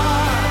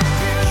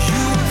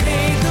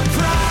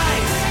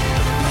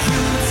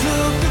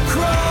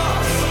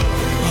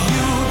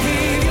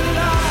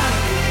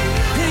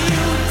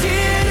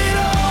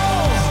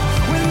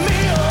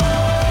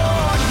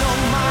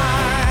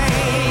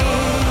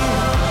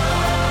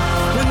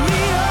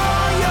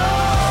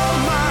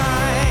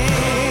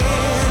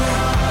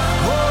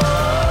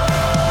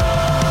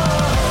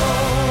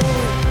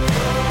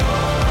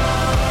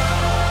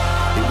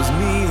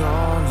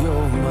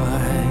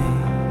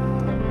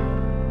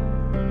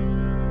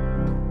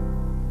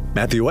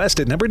Matthew West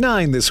at number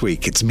 9 this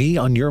week. It's Me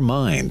on Your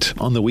Mind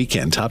on the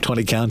Weekend Top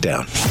 20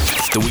 Countdown.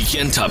 The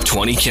Weekend Top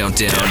 20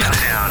 Countdown.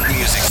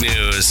 Music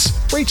news.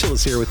 Rachel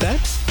is here with that.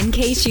 In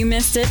case you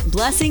missed it,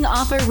 Blessing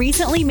Offor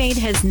recently made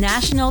his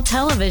national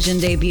television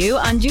debut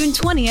on June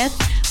 20th,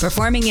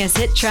 performing his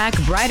hit track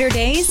Brighter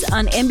Days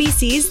on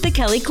NBC's The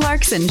Kelly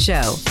Clarkson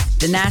Show.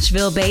 The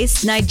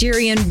Nashville-based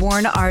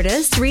Nigerian-born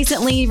artist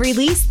recently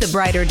released the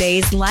Brighter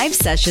Days Live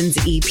Sessions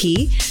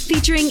EP,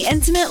 featuring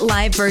intimate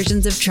live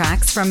versions of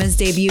tracks from his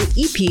debut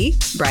EP,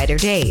 Brighter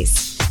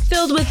Days.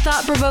 Filled with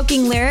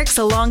thought-provoking lyrics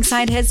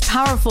alongside his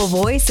powerful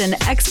voice and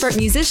expert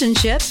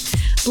musicianship,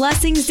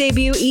 Blessing's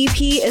debut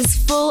EP is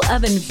full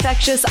of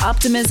infectious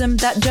optimism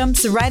that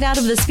jumps right out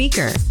of the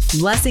speaker.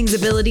 Blessing's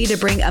ability to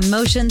bring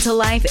emotion to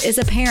life is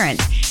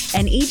apparent,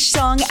 and each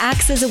song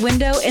acts as a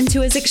window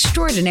into his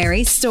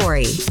extraordinary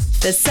story.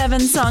 The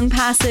 7-song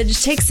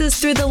passage takes us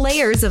through the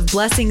layers of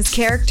Blessing's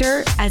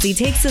character as he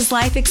takes his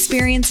life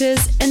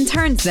experiences and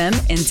turns them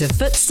into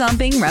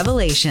foot-stomping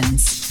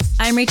revelations.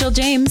 I'm Rachel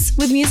James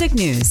with Music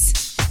News.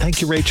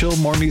 Thank you, Rachel.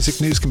 More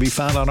music news can be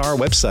found on our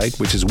website,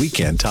 which is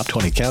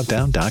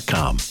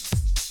weekendtop20countdown.com.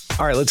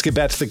 All right, let's get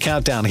back to the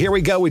countdown. Here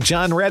we go with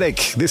John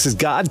Reddick. This is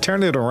God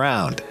Turn It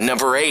Around.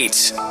 Number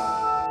 8.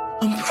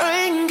 I'm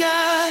praying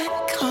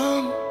God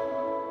come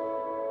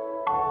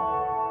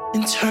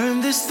and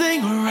turn this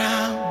thing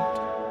around.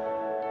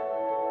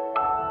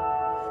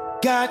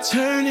 God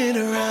turn it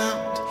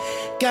around.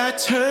 God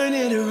turn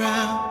it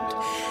around.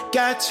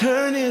 God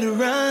turn it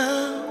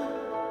around.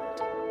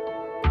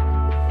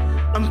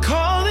 I'm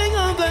calling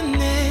on the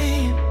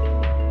name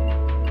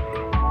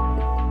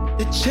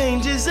that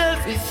changes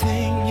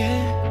everything,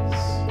 yes.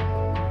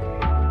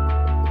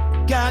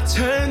 God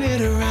turn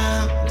it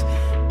around.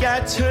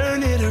 God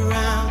turn it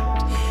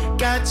around.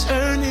 God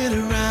turn it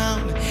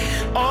around.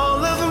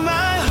 All of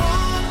my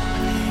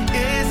hope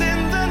is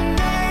in the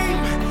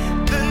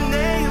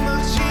name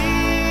of Jesus.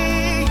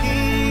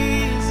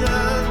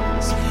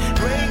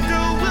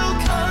 Breakthrough will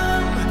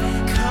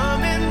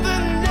come in the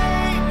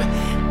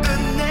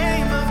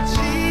name of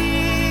Jesus.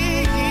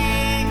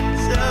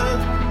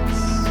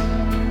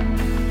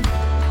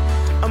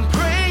 I'm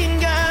praying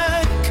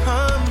God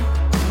come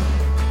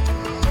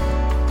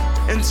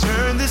and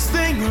turn this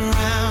thing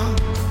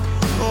around.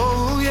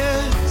 Oh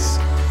yes,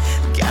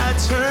 God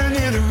turn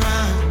it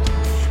around.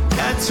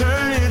 God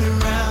turn it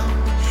around.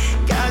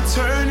 God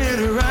turn it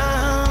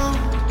around.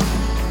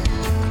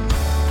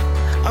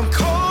 I'm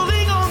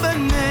calling on the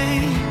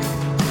name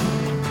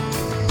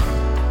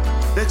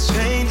that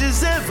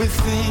changes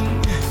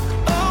everything.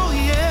 Oh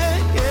yeah,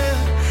 yeah.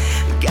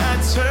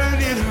 God turn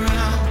it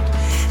around.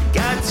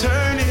 God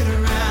turn it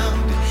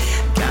around.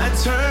 God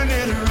turn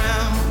it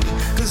around.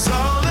 'Cause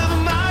all of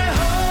my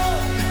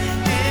hope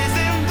is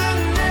in the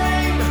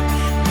name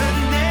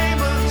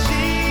of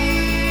Jesus.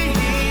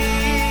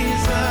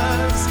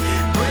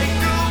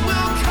 Breakthrough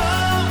will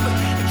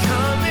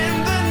come in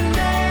the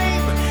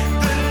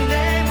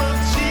name of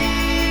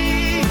Jesus.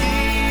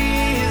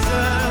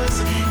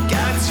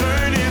 God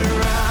turn it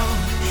around.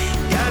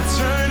 God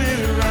turn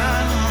it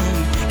around.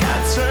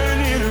 God turn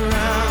it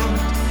around.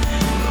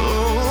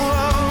 Oh,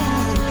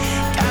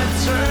 God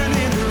turn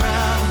it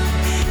around.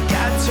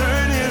 God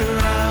turn it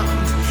around.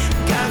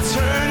 God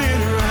turn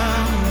it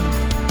around.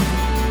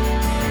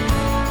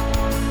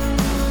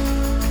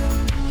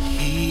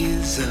 He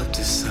is up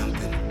to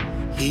something.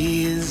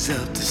 He is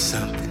up to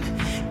something.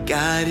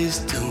 God is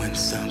doing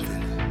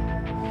something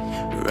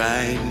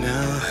right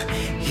now.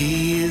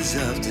 He is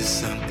up to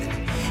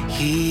something.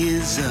 He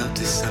is up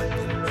to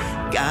something.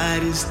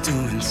 God is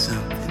doing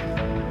something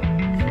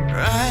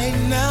right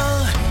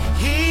now.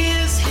 He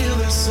is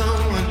healing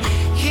someone.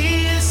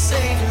 He is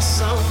saving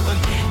someone.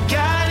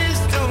 God is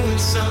doing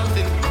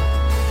something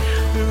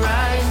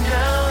right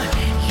now.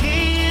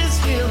 He is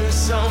healing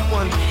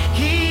someone.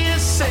 He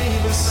is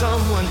saving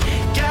someone.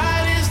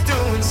 God is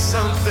doing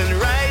something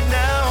right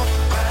now.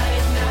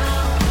 Right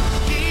now.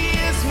 He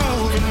is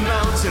moving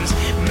mountains,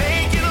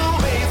 making a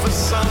way for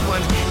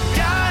someone.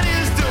 God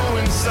is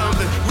doing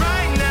something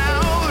right now.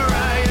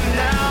 Right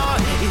now.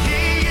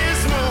 He is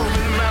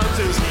moving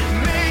mountains,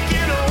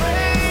 making a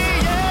way.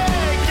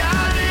 Yeah,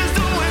 God is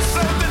doing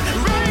something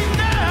right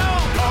now.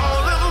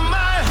 All of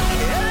my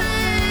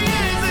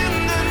is in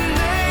the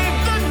name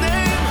of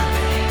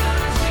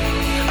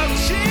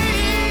Jesus.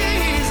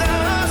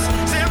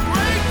 Say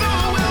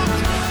breakthrough will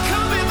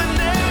come in the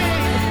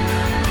name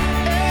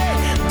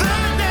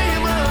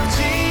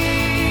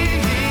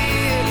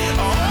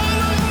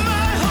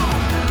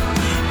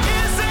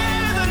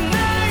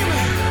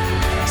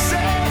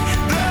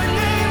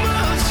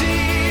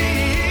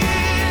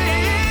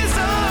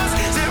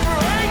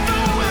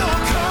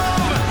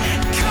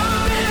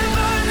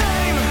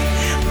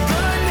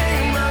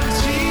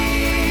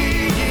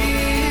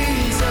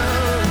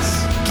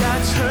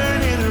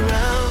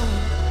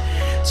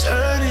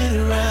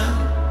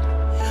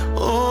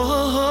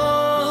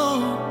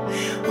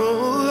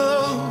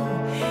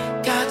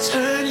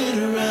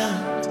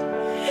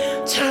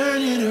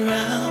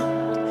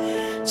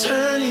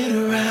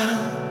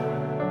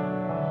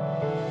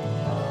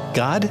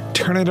God,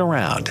 turn it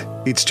around.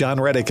 It's John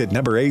Reddick at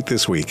number 8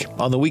 this week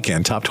on the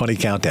Weekend Top 20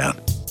 Countdown.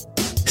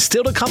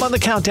 Still to come on the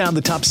countdown,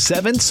 the top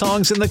 7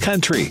 songs in the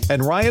country.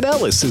 And Ryan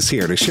Ellis is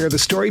here to share the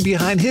story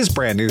behind his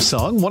brand new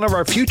song, one of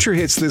our future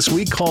hits this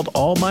week called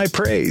All My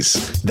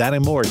Praise. That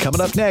and more coming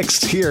up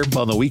next here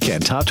on the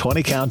Weekend Top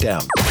 20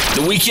 Countdown.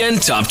 The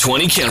Weekend Top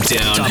 20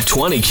 Countdown. Top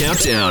 20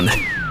 Countdown.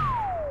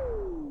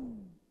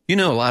 You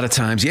know, a lot of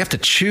times you have to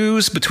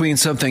choose between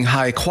something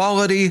high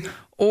quality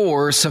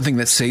or something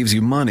that saves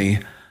you money.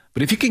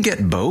 But if you can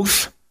get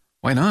both,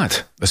 why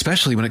not?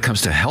 Especially when it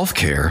comes to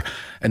healthcare.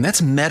 And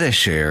that's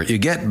MediShare. You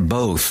get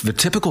both. The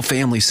typical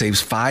family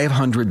saves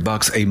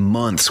 $500 a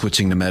month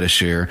switching to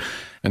MediShare.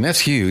 And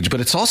that's huge.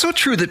 But it's also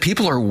true that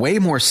people are way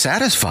more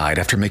satisfied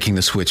after making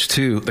the switch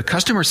too. The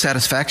customer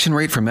satisfaction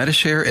rate for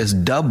MediShare is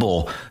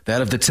double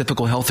that of the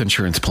typical health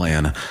insurance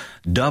plan.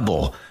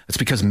 Double. It's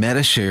because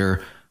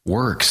MediShare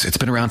works. It's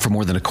been around for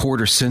more than a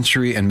quarter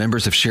century, and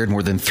members have shared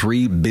more than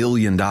 $3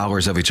 billion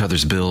of each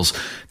other's bills.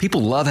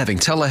 People love having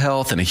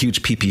telehealth and a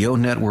huge PPO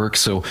network.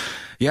 So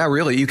yeah,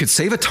 really, you could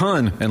save a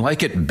ton and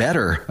like it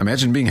better.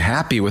 Imagine being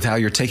happy with how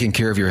you're taking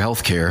care of your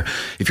health care.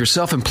 If you're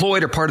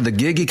self-employed or part of the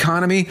gig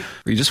economy,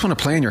 or you just want a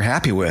plan you're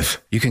happy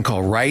with, you can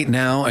call right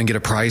now and get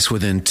a price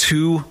within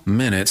 2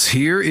 minutes.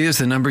 Here is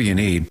the number you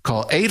need.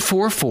 Call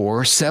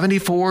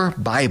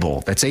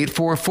 844-74-BIBLE. That's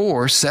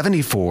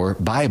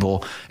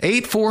 844-74-BIBLE.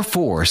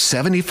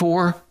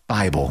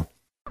 844-74-BIBLE.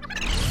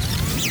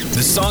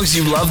 The songs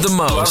you love the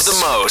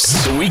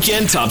most. The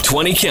Weekend Top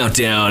 20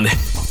 Countdown.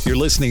 You're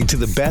listening to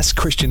the best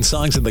Christian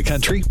songs in the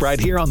country right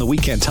here on the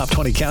Weekend Top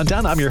 20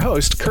 Countdown. I'm your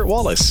host, Kurt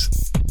Wallace.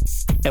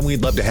 And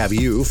we'd love to have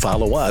you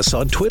follow us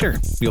on Twitter.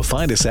 You'll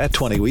find us at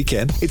 20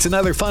 Weekend. It's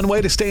another fun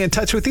way to stay in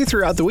touch with you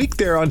throughout the week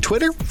there on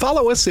Twitter.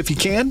 Follow us if you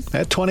can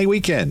at 20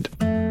 Weekend.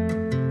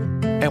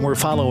 And we're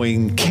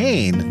following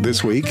Kane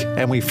this week,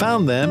 and we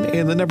found them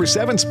in the number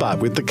 7 spot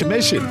with The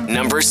Commission.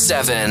 Number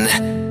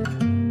 7.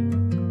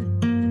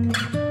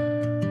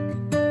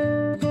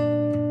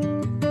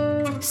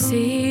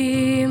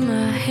 See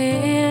my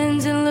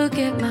hands and look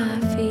at my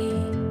feet.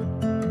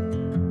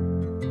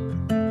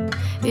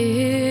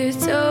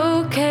 It's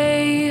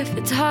okay if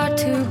it's hard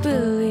to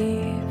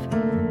believe.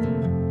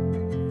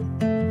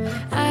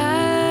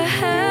 I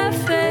have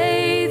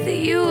faith that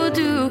you will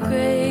do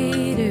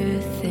greater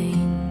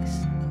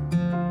things.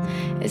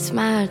 It's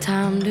my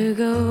time to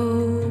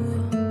go,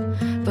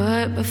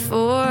 but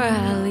before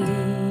I leave,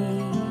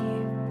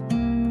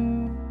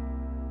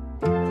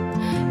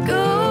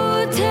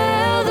 go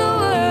tell the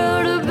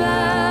world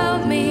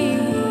about me.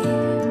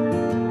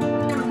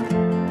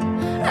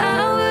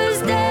 I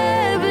was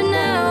dead, but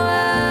now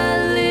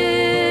I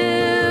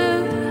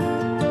live.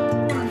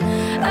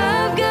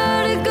 I've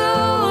gotta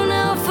go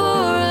now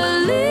for a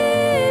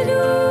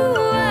little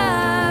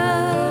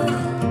while,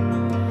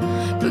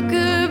 but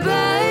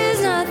goodbye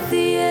is not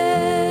the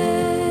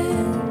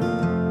end.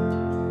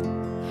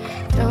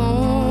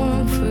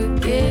 Don't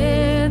forget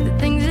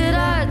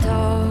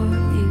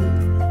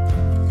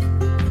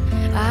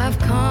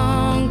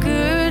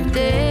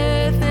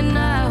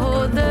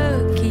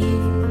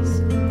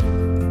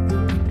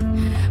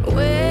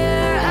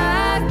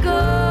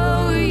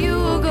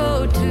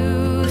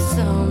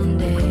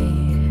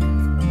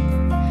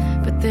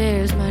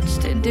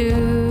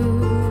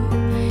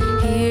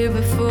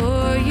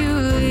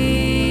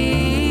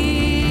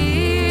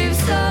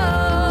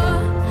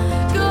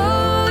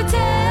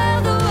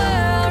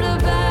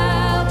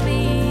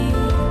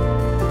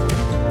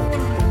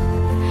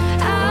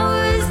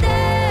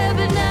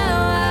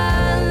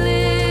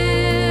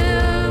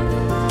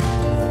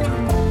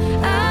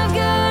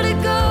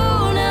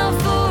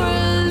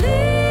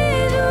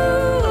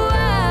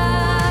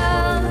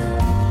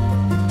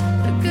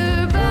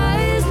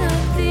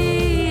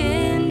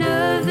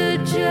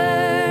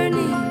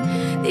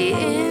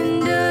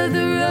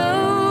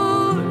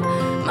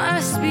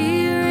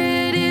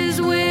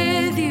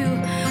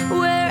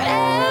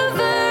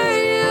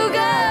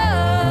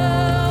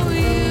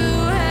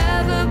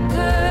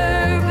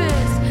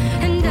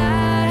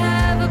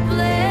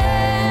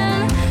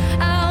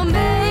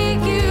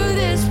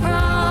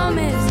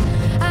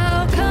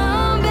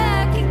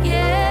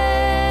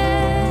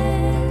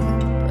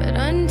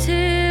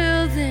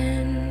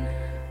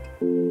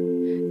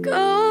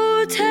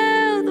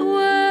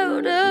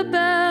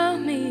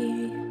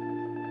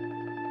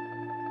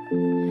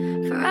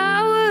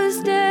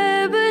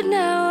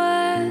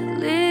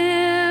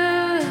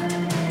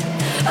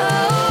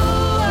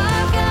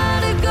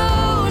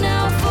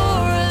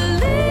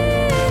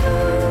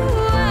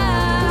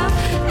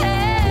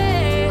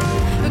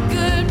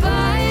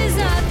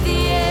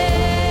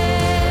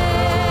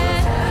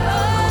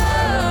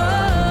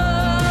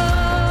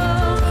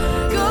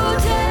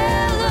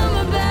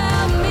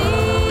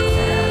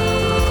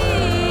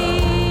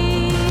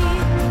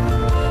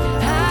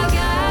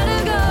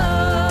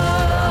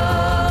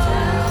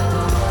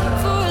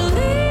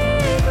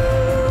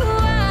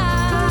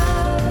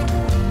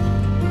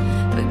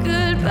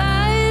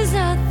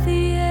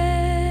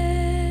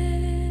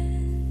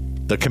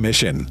The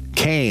Commission.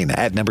 Kane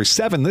at number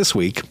 7 this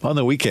week on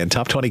the Weekend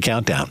Top 20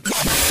 Countdown.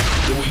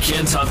 The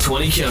Weekend Top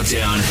 20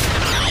 Countdown.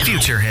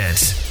 Future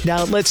hits.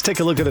 Now, let's take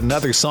a look at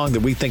another song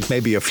that we think may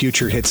be a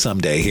future hit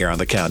someday here on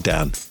the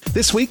Countdown.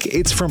 This week,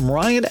 it's from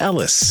Ryan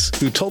Ellis,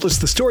 who told us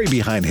the story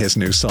behind his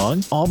new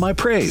song, All My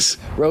Praise.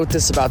 Wrote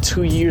this about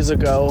 2 years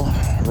ago,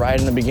 right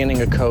in the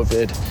beginning of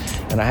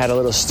COVID, and I had a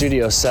little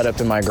studio set up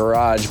in my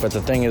garage, but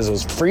the thing is, it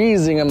was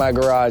freezing in my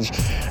garage,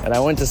 and I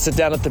went to sit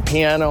down at the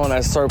piano, and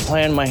I started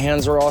playing, my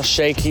hands were all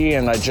shaky,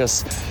 and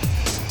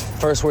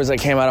first words that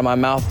came out of my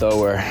mouth, though,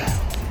 were,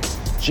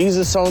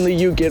 Jesus, only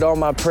you get all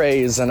my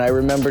praise. And I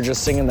remember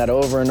just singing that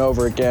over and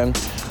over again,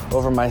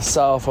 over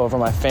myself, over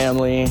my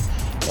family,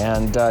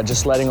 and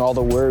just letting all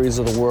the worries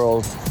of the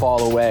world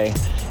fall away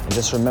and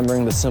just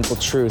remembering the simple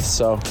truth.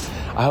 So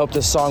I hope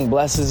this song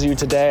blesses you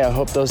today. I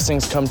hope those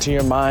things come to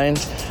your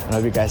mind. And I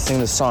hope you guys sing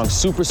this song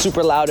super,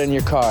 super loud in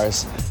your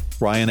cars.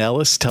 Ryan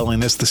Ellis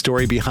telling us the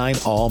story behind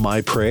All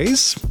My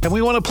Praise. And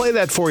we want to play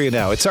that for you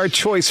now. It's our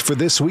choice for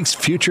this week's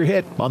future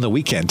hit on the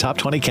Weekend Top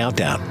 20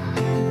 Countdown.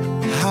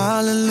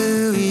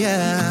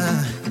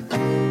 Hallelujah,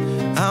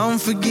 I'm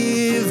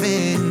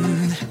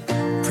forgiven.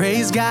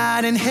 Praise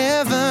God in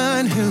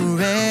heaven who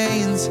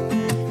reigns.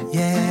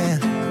 Yeah.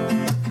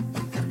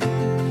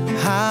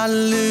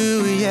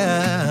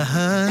 Hallelujah,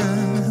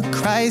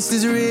 Christ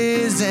is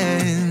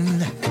risen.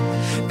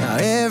 Now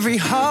every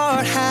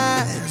heart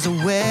has a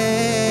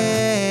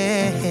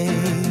way.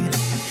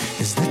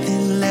 There's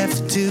nothing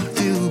left to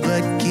do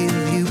but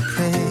give you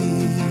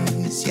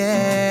praise.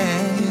 Yeah.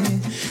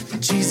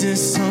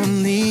 Jesus,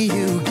 only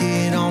you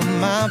get all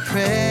my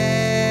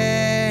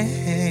praise.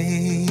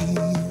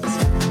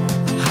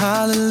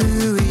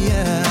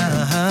 Hallelujah.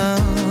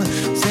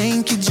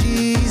 Thank you,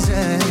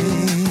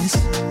 Jesus,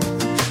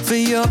 for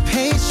your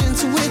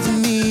patience with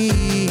me.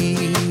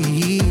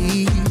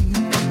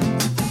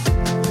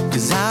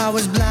 'Cause I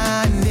was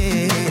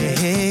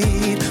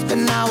blinded, but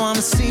now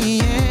I'm seeing.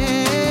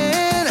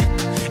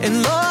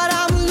 And Lord,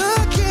 I'm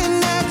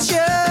looking at you.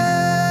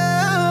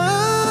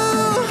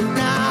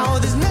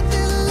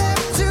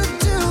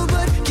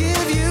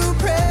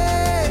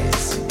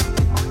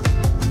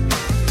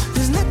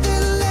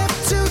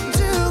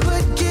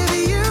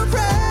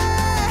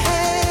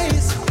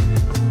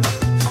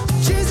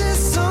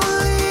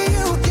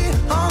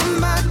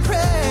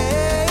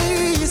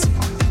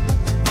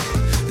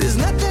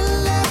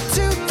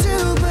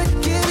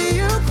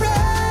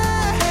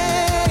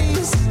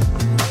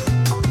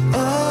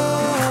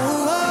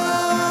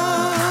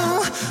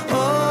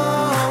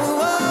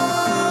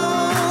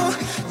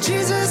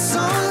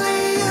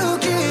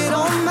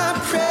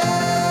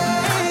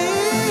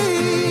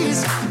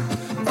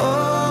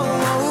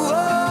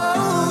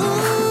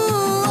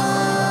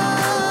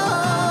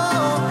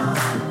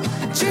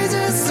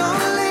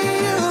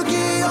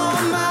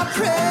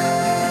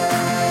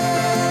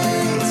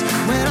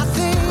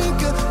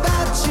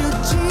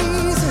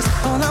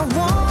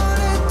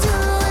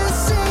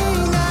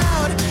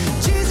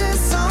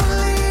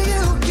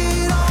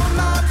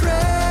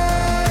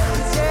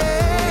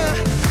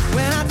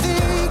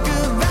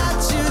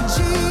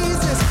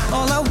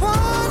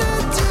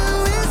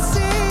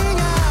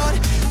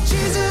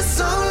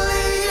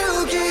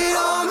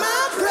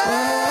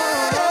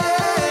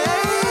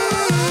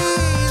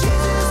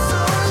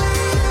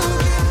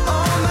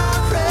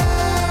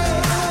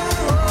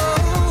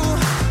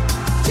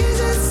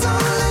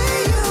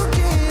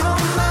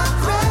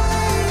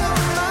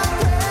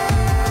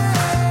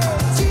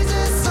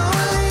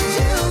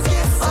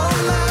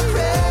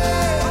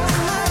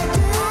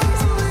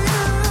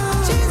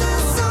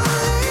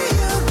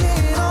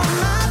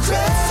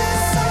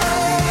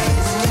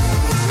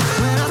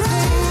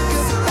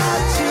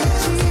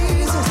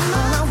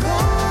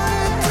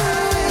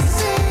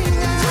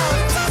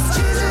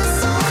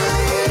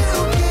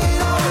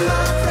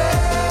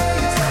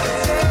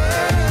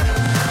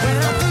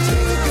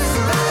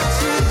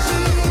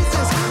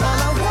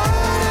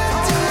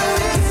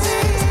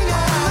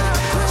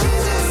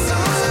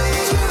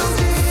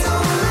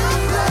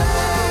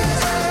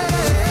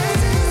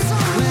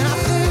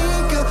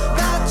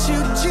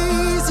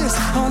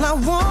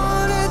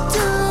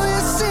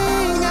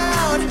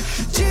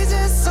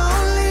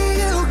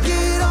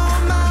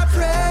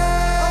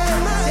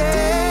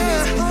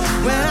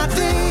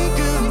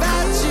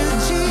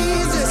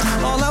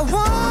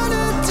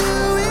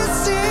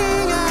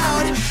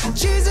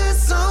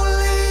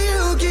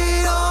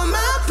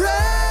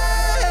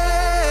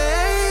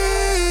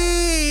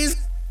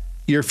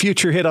 Your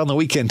future hit on the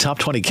Weekend Top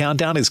 20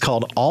 Countdown is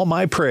called All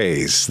My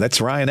Praise.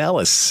 That's Ryan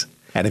Ellis.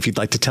 And if you'd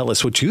like to tell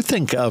us what you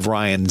think of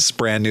Ryan's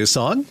brand new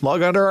song,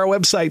 log on to our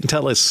website and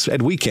tell us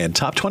at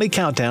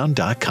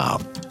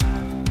weekendtop20countdown.com.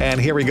 And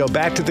here we go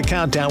back to the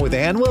countdown with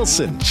Ann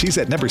Wilson. She's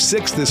at number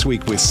 6 this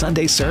week with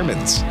Sunday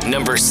Sermons.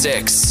 Number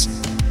 6.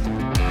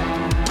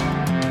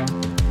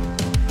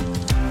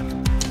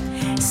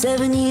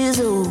 7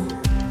 years old,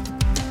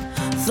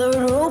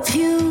 third row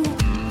pew,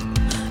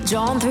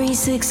 John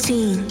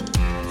 3:16.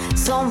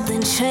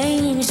 Something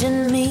changed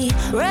in me.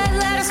 Red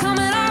letters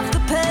coming off the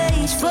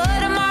page,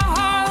 flooded my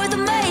heart with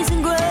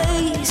amazing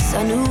grace.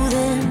 I knew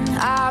then,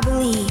 I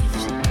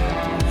believed,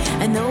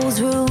 and those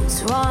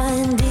roots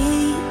run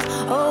deep.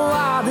 Oh,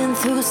 I've been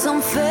through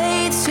some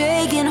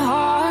faith-shaking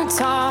hard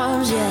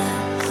times,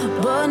 yeah,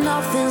 but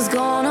nothing's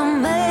gonna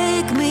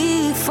make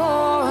me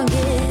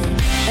forget.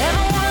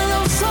 Every one of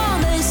those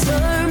Sunday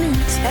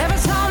sermons, every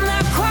time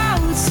that crowd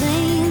would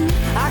sing,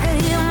 I could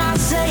hear my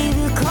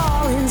Savior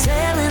calling,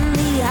 telling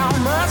me how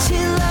much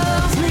He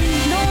loves me.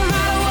 No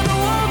matter what the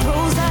world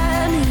throws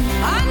at me,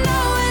 I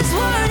know His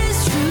word is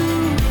true.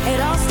 It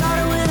all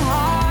started with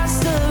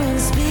heart-stirring,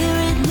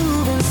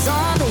 spirit-moving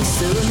Sunday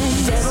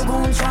sermons. Devil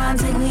gonna try and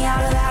take me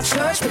out of that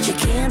church, but you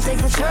can't take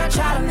the church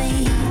out of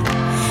me.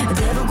 The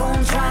devil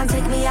gonna try and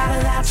take me out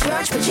of that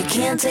church, but you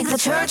can't take the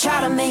church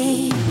out of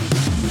me.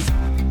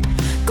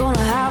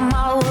 Gonna have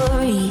my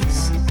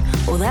worries,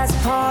 well that's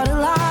part of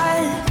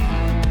life.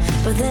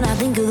 But then I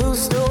think of those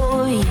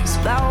stories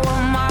about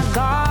what my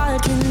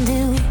God can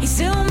do. He's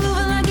still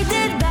moving like He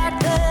did back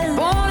then.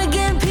 Born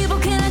again people,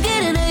 can I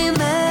get an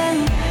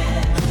amen?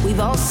 We've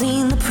all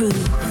seen the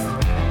proof.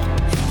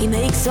 He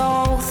makes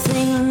all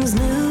things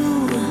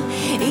new.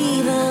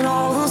 Even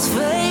all those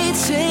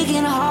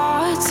faith-shaking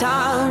hard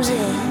times,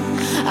 yeah.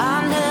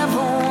 I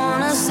never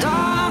wanna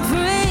stop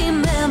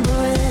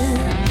remembering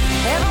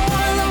every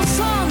one of those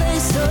Sunday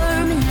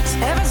sermons.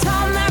 Every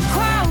time that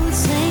crowd would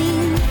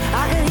sing,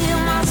 I could hear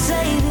my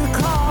Savior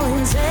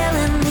calling,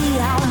 telling me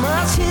how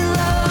much He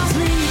loves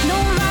me. No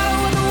matter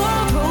what the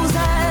world throws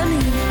at me,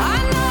 I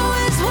know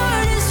His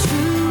word is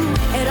true.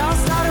 It all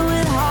started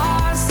with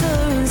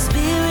heart-stirring,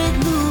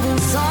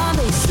 spirit-moving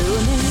Sunday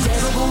sermons.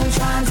 Devil gonna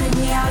try and take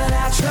me out of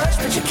that church,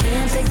 but you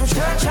can't take the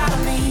church out of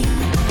me.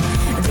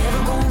 The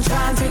devil gonna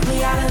try and take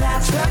me out of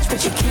that church,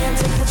 but you can't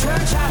take the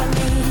church out of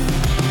me.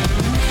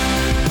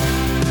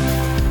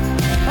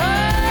 Oh,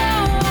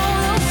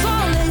 those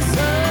Sunday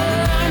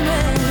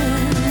sermons.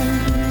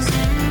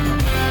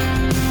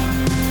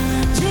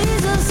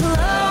 Jesus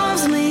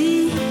loves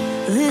me,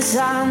 this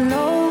I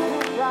know,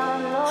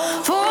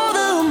 for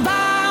the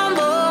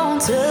Bible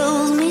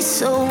tells me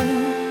so.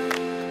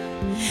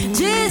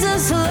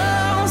 Jesus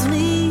loves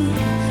me,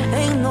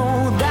 ain't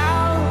no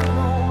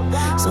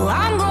doubt, so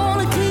I'm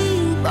gonna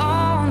keep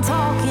on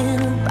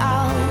talking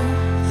about.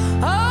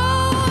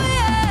 Oh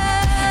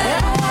yeah,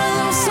 every one of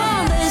those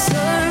Sunday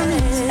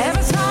sermons,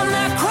 every time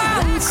that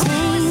crowd would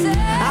sing,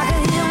 I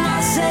could hear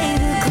my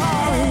Savior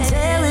calling,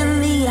 telling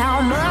me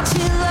how much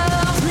He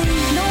loves me.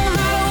 No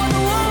matter what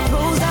the world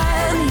throws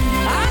at me,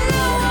 I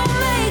know I'll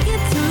make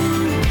it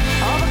through,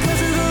 all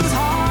because of those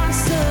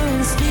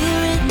heart-stirring,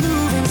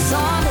 spirit-moving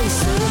Sunday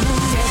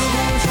sermons. Devil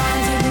gonna try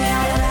and take me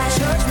out of that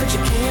church, but you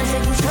can't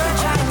take the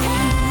church out of me.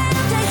 Devil gonna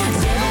try and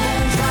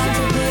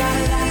take me out of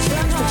that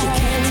church, but you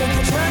can't take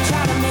the church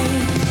out of me.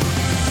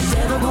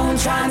 Devil gonna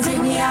try and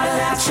take me out of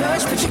that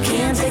church, but you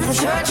can't take the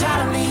church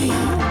out of me.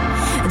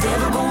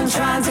 Devil gonna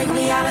try and take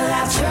me out of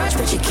that church,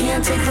 but you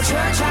can't take the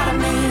church out of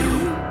me.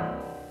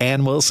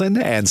 Ann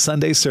Wilson and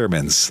Sunday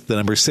Sermons, the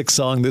number 6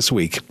 song this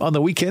week on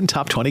the Weekend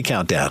Top 20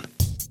 Countdown.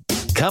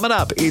 Coming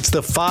up, it's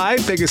the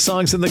 5 biggest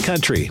songs in the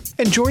country,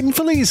 and Jordan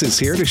Feliz is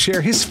here to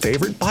share his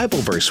favorite Bible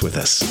verse with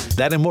us.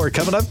 That and more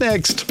coming up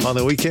next on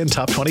the Weekend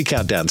Top 20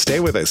 Countdown. Stay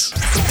with us.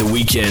 The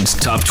Weekend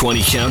Top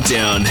 20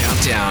 Countdown.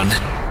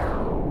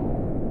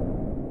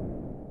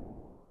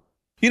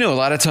 You know, a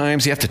lot of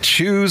times you have to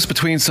choose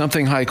between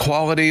something high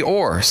quality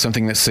or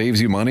something that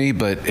saves you money,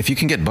 but if you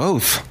can get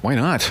both, why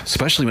not?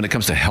 Especially when it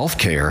comes to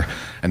healthcare,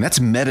 and that's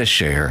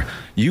MediShare.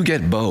 You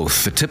get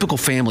both. The typical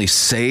family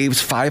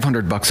saves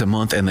 $500 a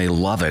month, and they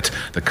love it.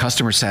 The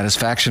customer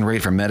satisfaction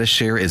rate for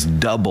MediShare is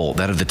double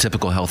that of the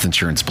typical health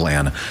insurance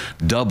plan.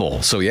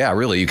 Double. So yeah,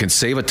 really, you can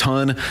save a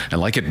ton and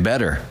like it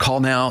better. Call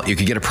now. You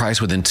can get a price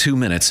within 2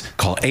 minutes.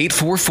 Call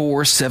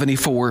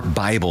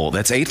 844-74-BIBLE.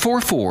 That's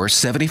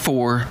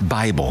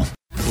 844-74-BIBLE.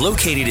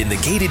 Located in the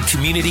gated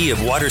community of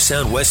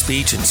Watersound West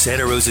Beach in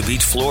Santa Rosa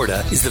Beach,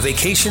 Florida, is the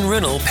vacation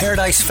rental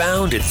Paradise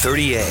Found at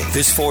 30A.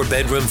 This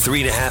 4-bedroom,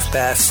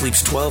 3.5-bath,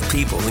 sleeps 12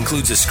 people,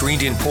 includes a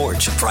screened-in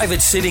porch,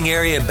 private sitting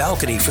area and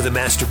balcony for the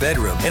master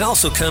bedroom, and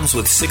also comes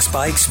with 6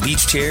 bikes,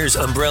 beach chairs,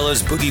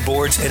 umbrellas, boogie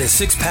boards, and a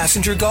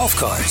 6-passenger golf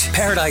cart.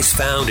 Paradise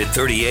Found at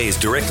 30A is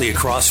directly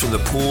across from the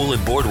pool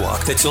and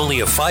boardwalk that's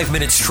only a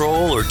 5-minute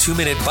stroll or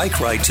 2-minute bike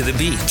ride to the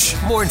beach.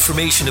 More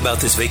information about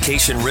this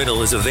vacation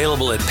rental is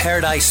available at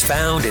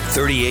ParadiseFound at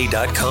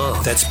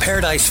 30A.com. That's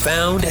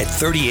ParadiseFound at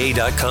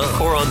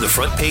 30A.com, or on the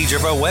front page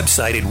of our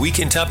website at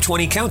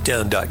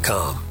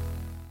WeekendTop20Countdown.com.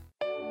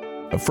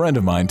 A friend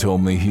of mine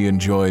told me he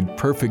enjoyed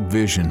perfect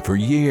vision for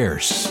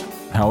years.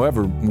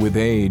 However, with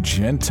age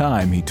and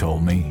time, he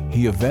told me,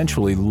 he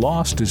eventually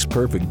lost his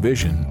perfect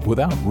vision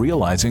without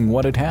realizing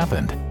what had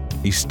happened.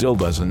 He still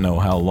doesn't know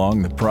how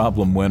long the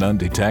problem went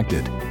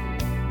undetected.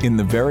 In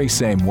the very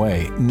same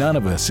way, none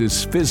of us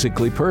is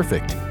physically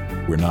perfect.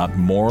 We're not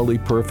morally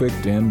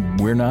perfect, and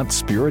we're not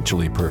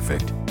spiritually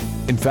perfect.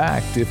 In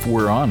fact, if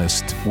we're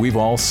honest, we've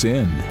all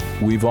sinned.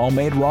 We've all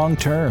made wrong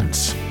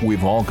turns.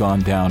 We've all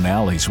gone down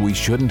alleys we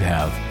shouldn't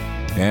have.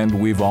 And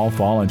we've all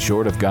fallen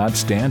short of God's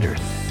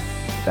standard.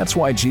 That's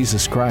why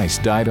Jesus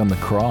Christ died on the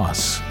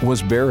cross,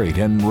 was buried,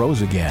 and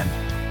rose again.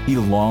 He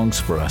longs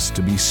for us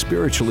to be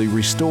spiritually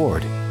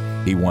restored.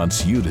 He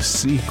wants you to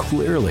see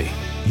clearly.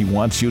 He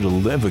wants you to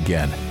live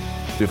again.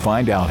 To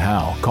find out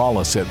how, call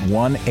us at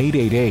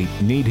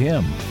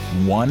 1-888-NEED-HIM,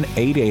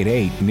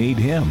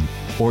 1-888-NEED-HIM,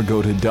 or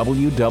go to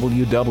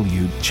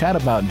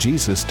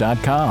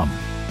www.chataboutjesus.com,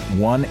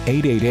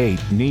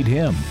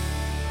 1-888-NEED-HIM.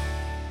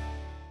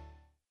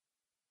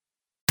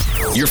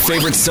 Your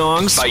favorite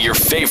songs by your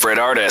favorite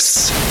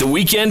artists. The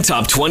Weekend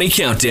Top 20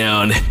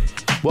 Countdown.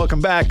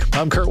 Welcome back.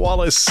 I'm Kurt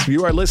Wallace.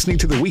 You are listening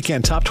to the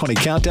Weekend Top 20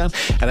 Countdown,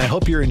 and I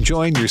hope you're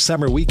enjoying your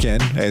summer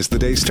weekend as the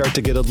days start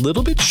to get a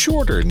little bit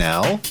shorter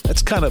now.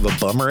 That's kind of a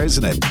bummer,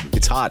 isn't it?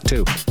 It's hot,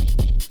 too.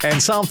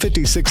 And Psalm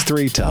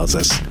 56:3 tells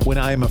us, "When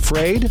I am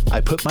afraid,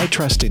 I put my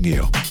trust in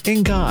you,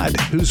 in God,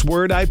 whose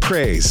word I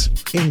praise.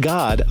 In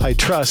God, I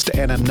trust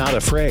and am not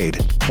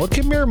afraid. What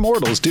can mere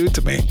mortals do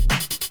to me?"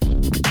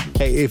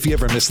 Hey, if you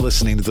ever miss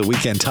listening to the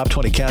Weekend Top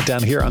 20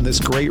 Countdown here on this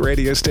great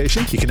radio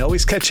station, you can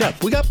always catch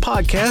up. We got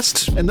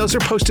podcasts, and those are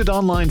posted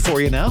online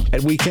for you now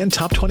at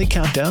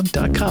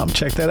weekendtop20countdown.com.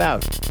 Check that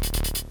out.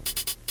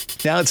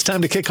 Now it's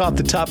time to kick off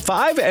the top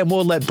 5, and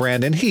we'll let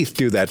Brandon Heath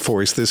do that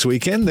for us this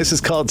weekend. This is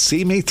called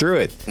See Me Through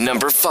It.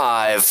 Number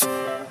 5.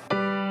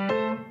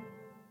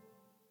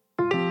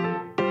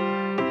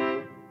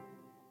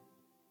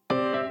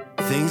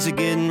 Things are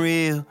getting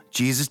real,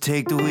 Jesus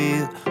take the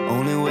wheel.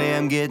 Only way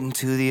I'm getting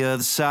to the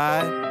other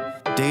side.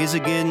 Days are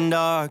getting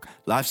dark,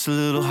 life's a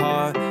little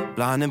hard.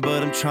 Blinded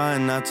but I'm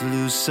trying not to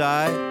lose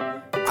sight.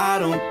 I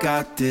don't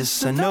got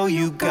this, I know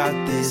you got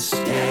this,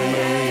 yeah,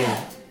 yeah, yeah.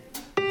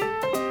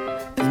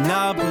 And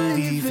I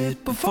believe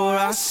it before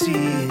I see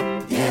it,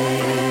 yeah,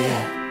 yeah,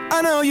 yeah.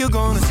 I know you're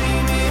gonna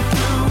see me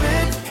through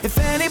it. If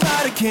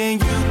anybody can,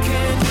 you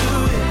can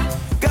do it.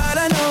 God,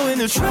 I know in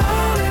the trial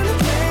and the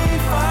pain,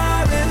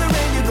 fire and the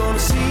rain, you're gonna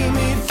see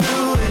me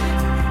through it.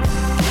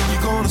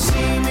 You're gonna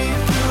see me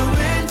through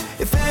it.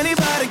 If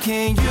anybody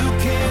can, you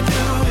can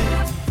do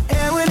it.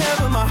 And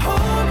whenever my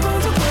heart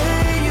runs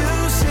away,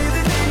 you say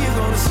that you're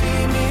gonna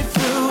see me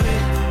through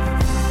it.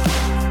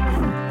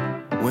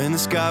 When the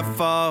sky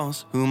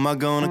falls, who am I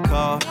gonna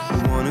call?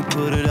 The one who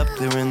put it up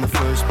there in the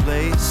first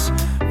place.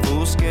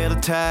 Full scale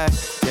attack,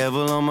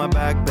 devil on my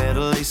back, better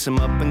lace him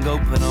up and go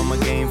put on my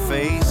game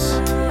face.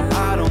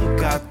 I don't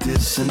got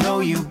this, I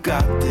know you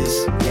got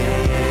this,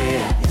 yeah,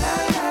 yeah,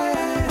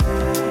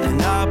 yeah.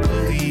 And I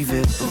believe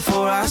it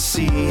before I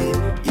see it,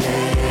 yeah,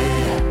 yeah,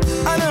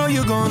 yeah. I know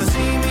you're gonna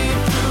see me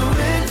through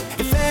it.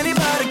 If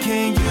anybody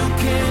can, you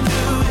can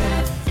do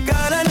it.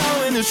 God, I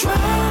know in the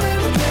trial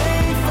and the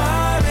pain,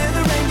 fire and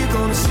the rain, you're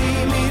gonna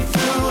see me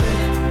through it.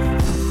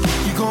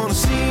 You're gonna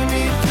see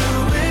me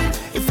through it.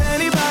 If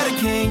anybody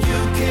can, you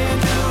can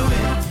do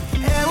it.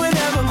 And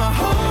whenever my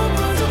heart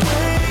runs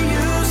away,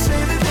 you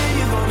say that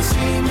you're gonna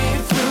see me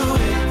through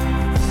it.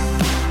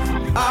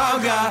 Our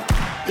God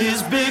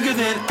is bigger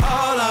than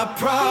all our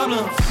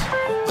problems.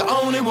 The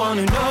only one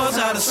who knows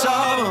how to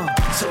solve them.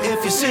 So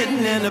if you're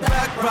sitting in the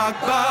back, rock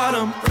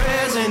bottom,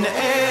 prayers in the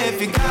air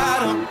if you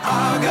got them.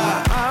 Our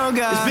God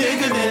is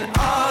bigger than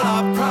all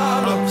our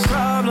problems.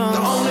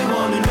 The only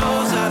one who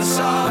knows how to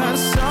solve them.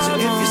 So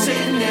if you're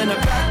sitting in the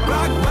back,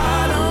 rock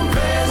bottom,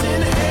 prayers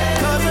in the air.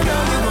 Cause I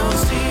know you're gonna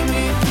see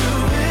me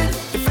through it.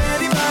 If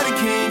anybody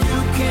can, you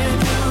can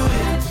do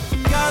it.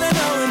 Gotta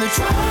know in the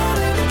trial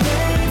and the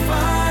pain,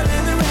 fire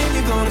and the rain,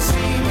 you're gonna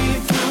see me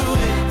through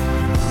it.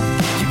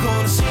 You're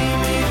gonna see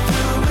me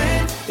through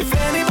it. If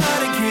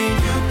anybody can,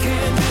 you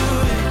can do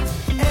it.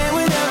 And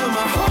whenever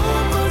my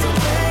heart runs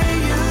away,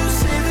 you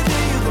say that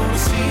you're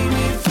gonna see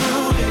me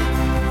through it.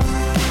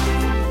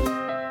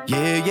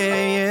 Yeah, yeah,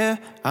 yeah,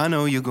 I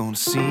know you're gonna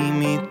see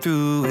me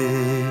through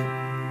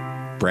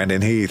it.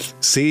 Brandon Heath,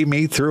 See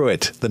Me Through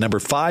It, the number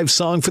 5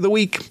 song for the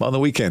week on the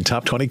Weekend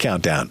Top 20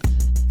 Countdown.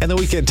 And the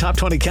Weekend Top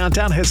 20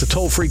 Countdown has a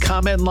toll-free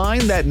comment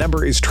line. That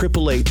number is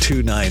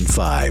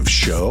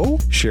 888-295-SHOW.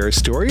 Share a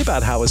story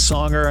about how a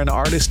song or an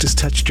artist has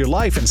touched your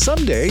life, and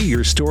someday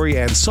your story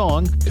and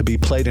song could be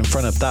played in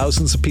front of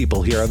thousands of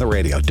people here on the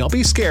radio. Don't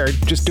be scared.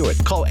 Just do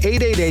it. Call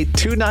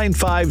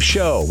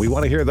 888-295-SHOW. We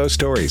want to hear those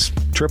stories.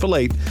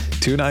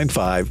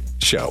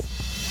 888-295-SHOW.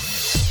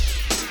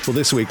 Well,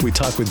 this week we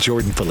talked with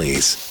Jordan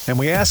Feliz, and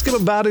we asked him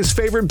about his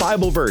favorite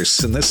Bible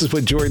verse, and this is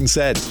what Jordan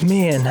said.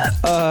 Man,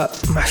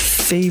 my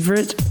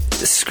favorite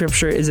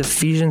scripture is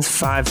Ephesians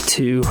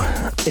 5:2.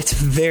 It's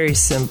very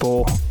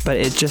simple, but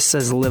it just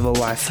says live a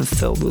life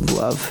fulfilled with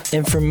love.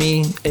 And for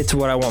me, it's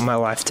what I want my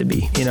life to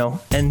be, you know.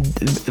 And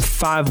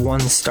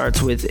 5:1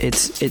 starts with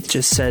it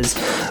just says,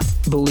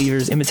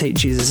 believers, imitate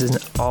Jesus in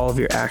all of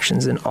your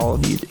actions and all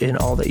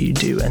that you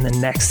do. And the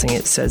next thing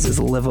it says is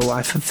live a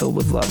life fulfilled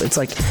with love. It's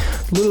like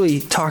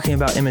literally talking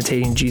about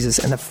imitating Jesus,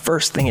 and the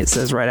first thing it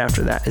says right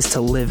after that is to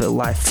live a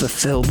life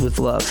fulfilled with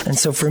love. And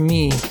so for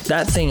me,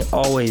 that thing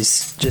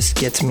always just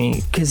gets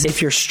me, because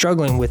if you're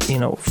struggling with, you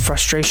know,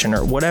 frustration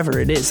or whatever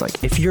it is,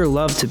 like if you're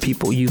love to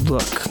people, you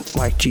look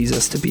like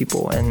Jesus to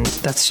people, and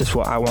that's just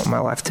what I want my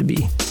life to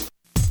be.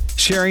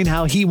 sharing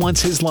how he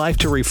wants his life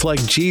to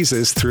reflect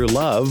Jesus through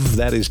love.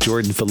 That is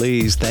Jordan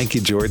Feliz. Thank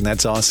you, Jordan.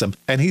 That's awesome.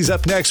 And he's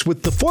up next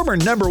with the former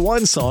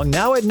 #1 song,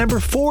 now at number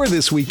 4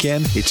 this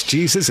weekend. It's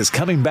Jesus is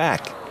Coming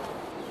Back.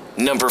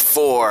 Number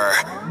 4.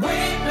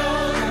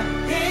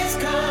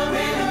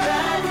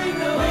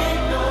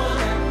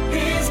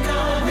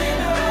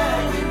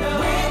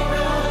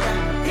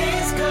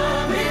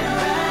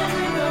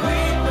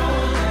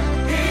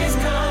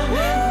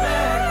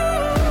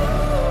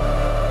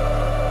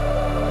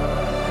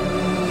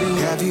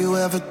 Have you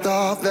ever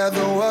thought that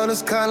the world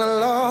is kinda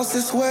lost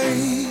this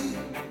way?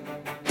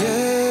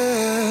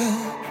 Yeah.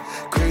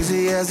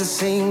 Crazy as it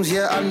seems,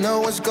 yeah, I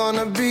know it's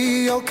gonna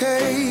be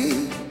okay.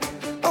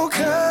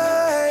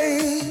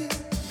 Okay.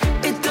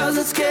 It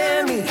doesn't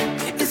scare me,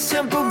 it's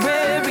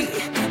temporary.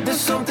 There's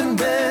something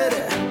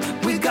better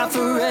we got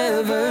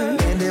forever.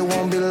 And it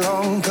won't be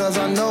long, cause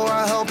I know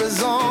our help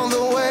is on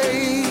the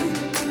way.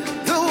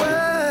 The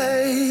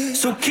way.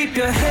 So keep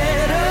your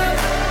head up.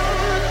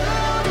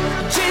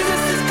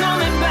 Jesus is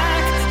coming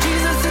back.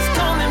 Jesus is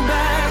coming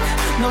back.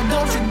 No,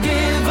 don't you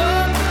give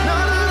up. No,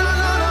 no, no,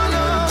 no, no,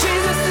 no.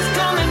 Jesus is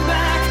coming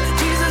back.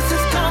 Jesus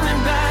is coming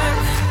back.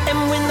 And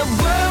when the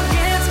world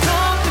gets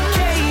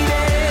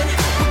complicated,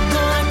 we're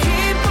gonna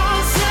keep on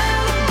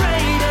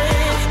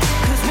celebrating.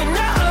 Cause we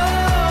know,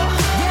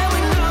 yeah,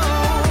 we know.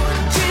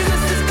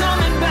 Jesus is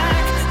coming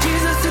back.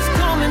 Jesus is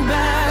coming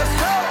back.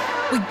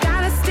 We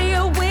gotta stay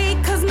awake,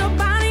 cause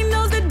nobody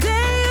knows the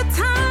day or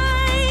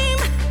time.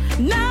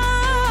 No,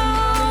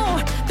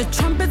 the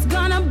trumpet's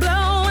gonna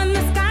blow and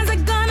the skies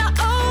are gonna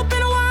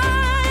open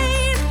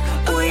wide.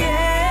 Oh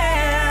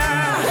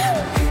yeah,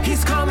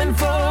 he's coming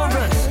for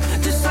us,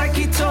 just like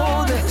he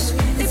told us.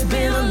 It's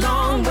been a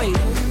long wait,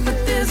 but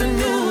there's a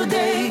new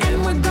day, and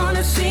we're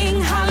gonna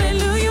sing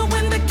hallelujah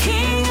when the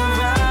King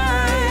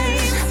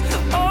arrives.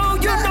 Oh,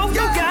 you know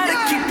you gotta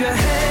keep your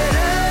head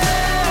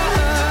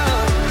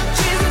up.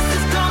 Jesus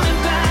is coming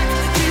back.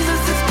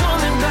 Jesus is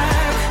coming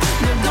back.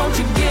 No, don't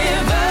you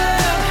give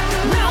up.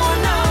 No,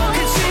 no,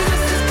 'cause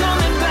Jesus is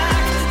coming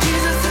back.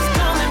 Jesus is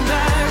coming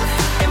back.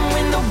 And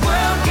when the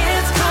world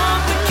gets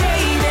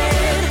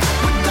complicated,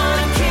 we're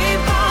gonna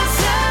keep on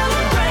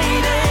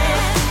celebrating.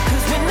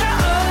 'Cause we know,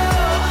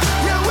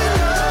 yeah, we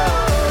know.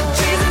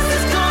 Jesus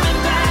is coming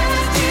back.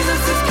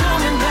 Jesus is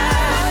coming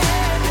back.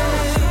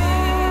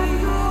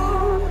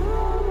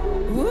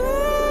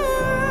 Ooh,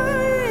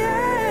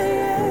 yeah.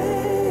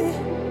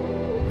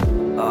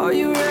 Are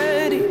you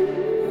ready?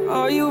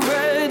 Are you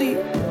ready?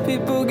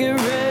 People get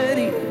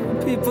ready.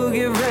 People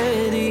get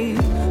ready.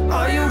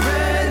 Are you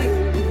ready?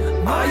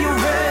 Are you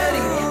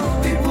ready?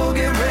 People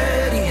get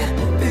ready.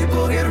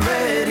 People get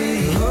ready.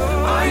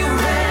 Are you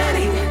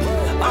ready?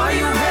 Are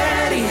you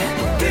ready?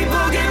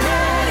 People get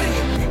ready.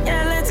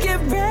 Yeah, let's get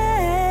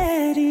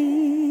ready.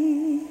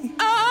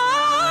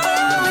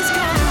 Oh, he's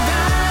coming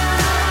back.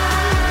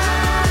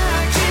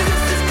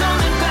 Jesus is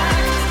coming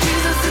back.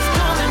 Jesus is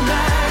coming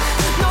back.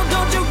 No,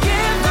 don't you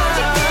give up.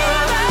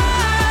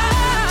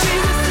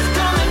 Jesus is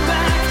coming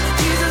back.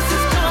 Jesus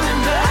is coming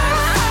back.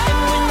 And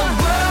when the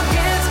world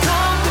gets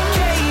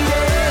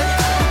complicated,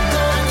 we're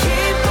gonna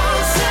keep on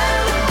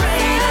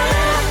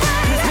celebrating.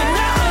 'Cause we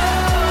know,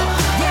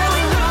 yeah,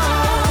 we know.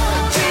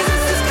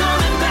 Jesus is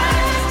coming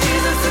back.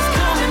 Jesus is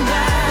coming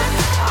back.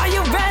 Are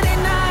you ready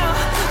now?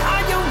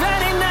 Are you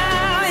ready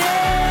now?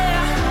 Yeah.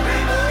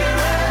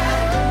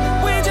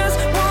 We just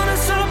wanna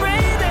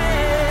celebrate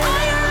it.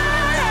 Are you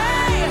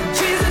ready?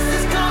 Jesus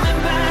is coming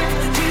back.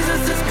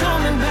 Jesus is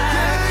coming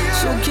back.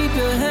 So keep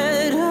your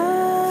head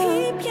up.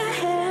 Keep your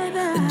head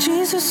up.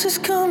 Jesus is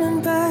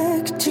coming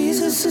back.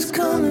 Jesus is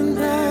coming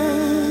back.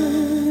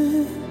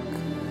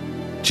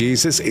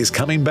 Jesus is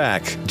Coming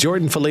Back.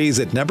 Jordan Feliz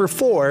at number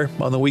 4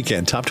 on the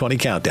Weekend Top 20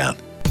 Countdown.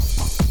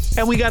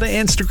 And we got an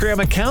Instagram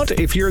account.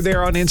 If you're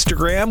there on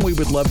Instagram, we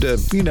would love to,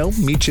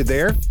 meet you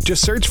there.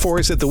 Just search for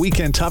us at the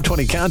Weekend Top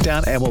 20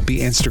 Countdown and we'll be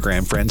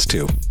Instagram friends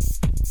too.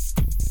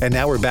 And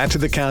now we're back to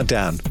the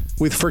countdown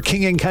with For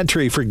King and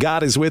Country, For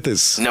God Is With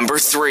Us. Number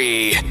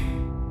 3.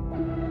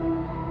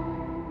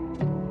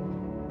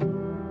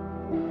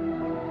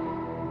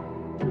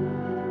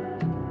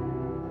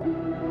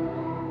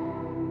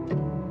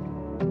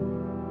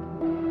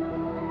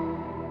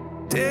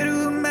 Dare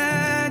to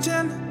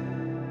imagine,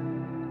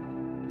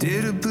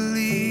 dare to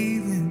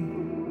believe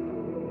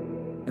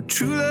in a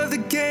true love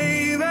that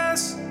gave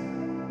us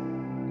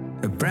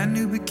a brand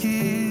new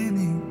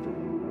beginning.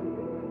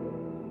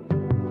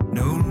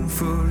 No room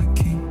for a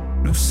king,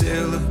 no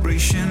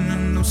celebration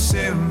and no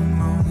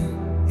ceremony.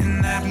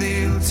 In that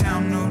little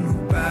town, no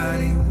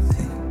nobody with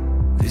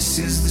him. This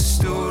is the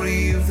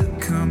story of the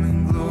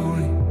coming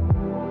glory.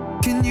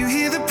 Can you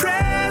hear the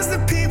prayers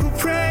that people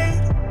prayed?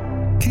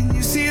 Can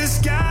you see the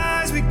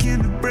skies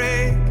begin to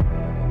break?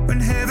 When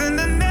heaven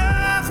and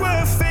earth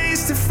were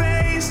face to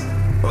face,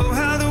 oh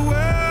how the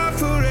world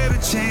forever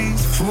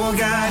changed. For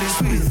God is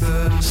with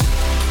us.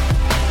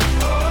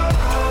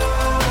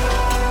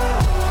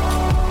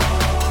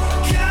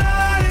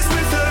 God is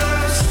with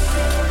us.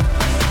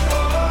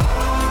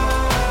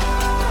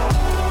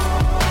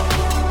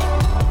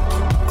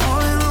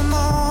 All in the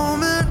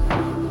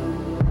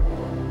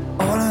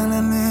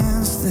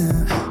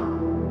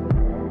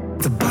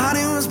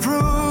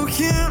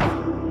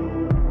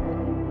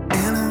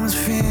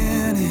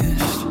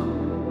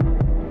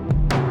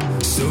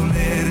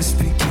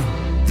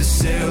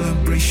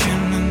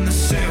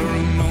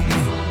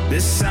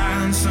There's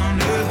silence on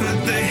earth,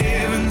 but the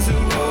heavens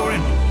are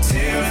roaring,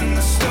 telling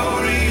the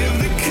story of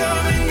the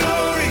coming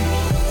glory.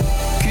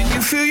 Can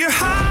you feel your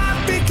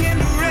heart begin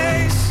to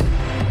race?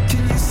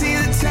 Can you see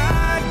the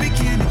tide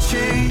begin to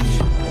change?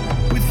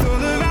 With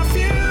all of our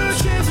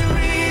futures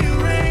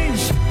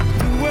rearranged,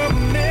 the world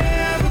will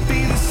never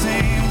be the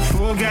same,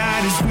 for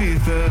God is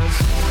with us.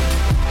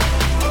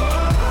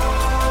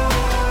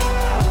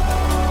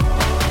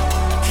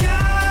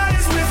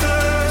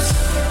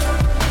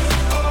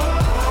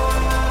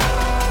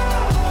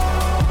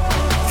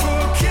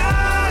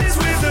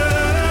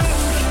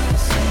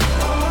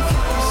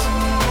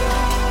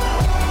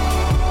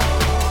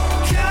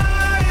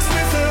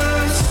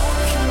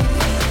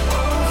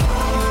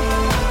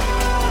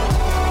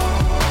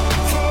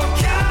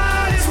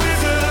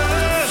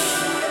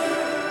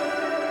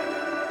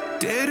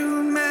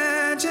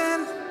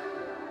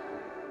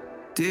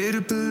 Dare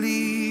to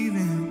believe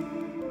in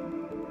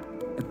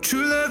a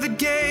true love that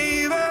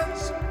gave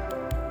us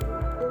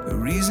a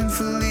reason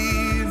for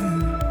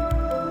living.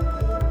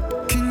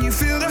 Can you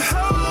feel the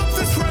hope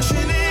that's rushing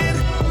in?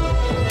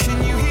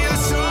 Can you hear the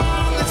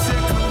song that's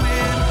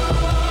echoing?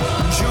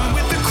 Join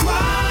with the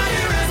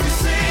choir as we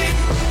sing.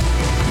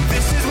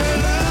 This is where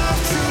love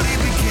truly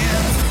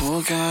begins.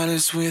 For God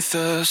is with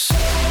us.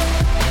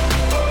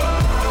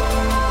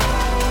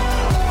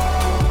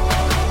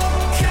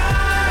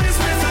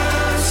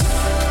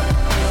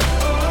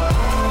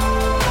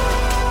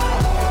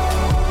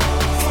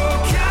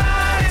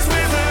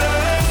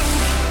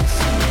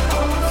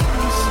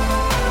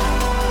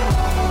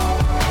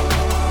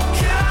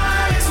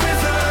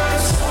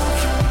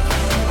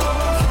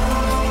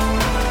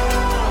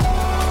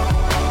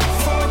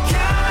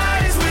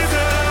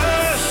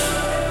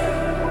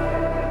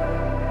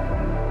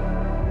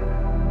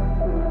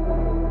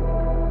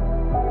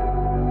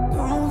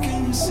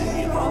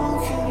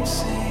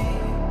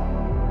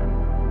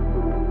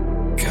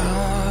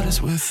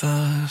 With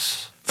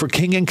us. For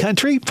King and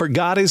Country, For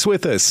God Is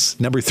With Us.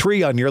 Number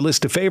 3 on your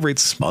list of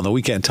favorites on the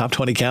Weekend Top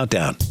 20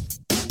 Countdown.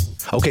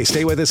 Okay,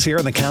 stay with us here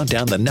on the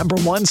countdown. The number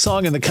 1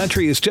 song in the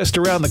country is just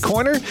around the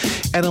corner,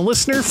 and a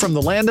listener from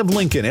the land of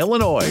Lincoln,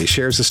 Illinois,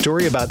 shares a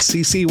story about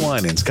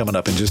CC1. It's coming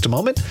up in just a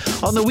moment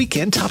on the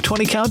Weekend Top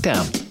 20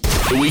 Countdown.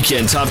 The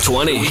Weekend Top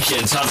 20.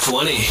 Weekend Top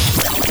 20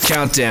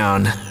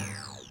 Countdown.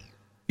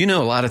 You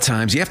know, a lot of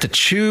times you have to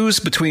choose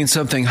between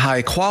something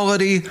high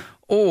quality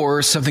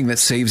or something that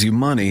saves you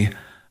money.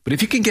 But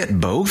if you can get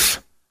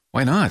both,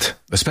 why not?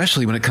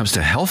 Especially when it comes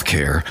to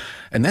healthcare.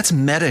 And that's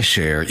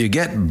MediShare. You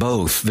get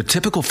both. The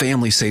typical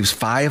family saves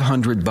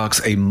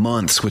 $500 a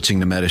month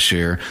switching to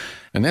MediShare.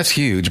 And that's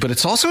huge. But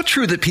it's also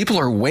true that people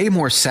are way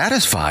more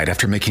satisfied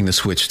after making the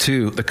switch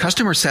too. The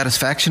customer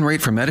satisfaction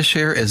rate for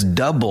MediShare is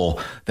double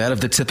that of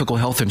the typical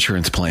health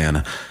insurance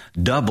plan.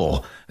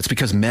 Double. It's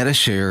because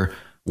MediShare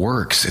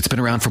works. It's been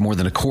around for more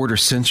than a quarter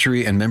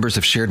century, and members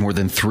have shared more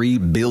than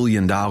 $3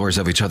 billion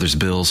of each other's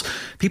bills.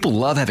 People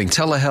love having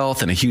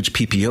telehealth and a huge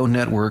PPO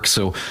network.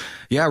 So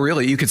yeah,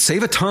 really, you could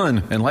save a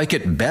ton and like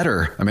it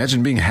better.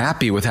 Imagine being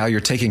happy with how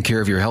you're taking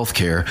care of your health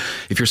care.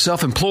 If you're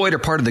self-employed or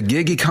part of the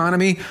gig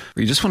economy,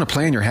 or you just want a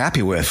plan you're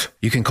happy with,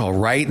 you can call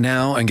right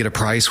now and get a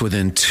price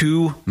within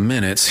 2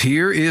 minutes.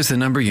 Here is the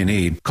number you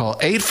need. Call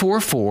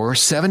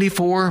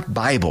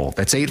 844-74-BIBLE.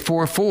 That's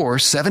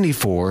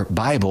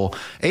 844-74-BIBLE.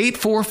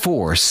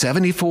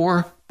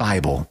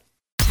 844-74-BIBLE.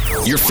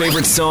 Your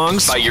favorite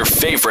songs by your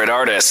favorite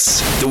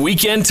artists. The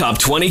Weekend Top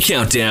 20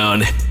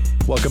 Countdown.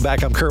 Welcome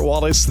back. I'm Kurt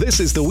Wallace.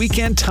 This is the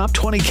Weekend Top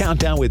 20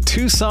 Countdown with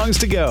 2 songs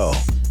to go.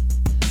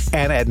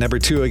 And at number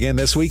 2 again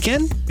this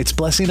weekend, it's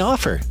Blessing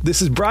Offer.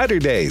 This is Brighter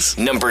Days.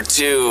 Number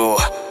 2.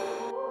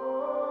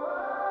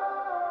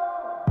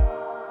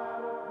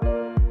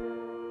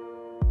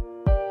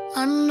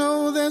 I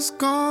know there's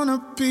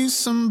gonna be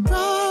some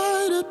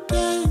brighter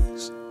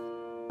days.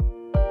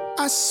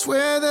 I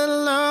swear that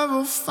love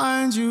will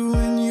find you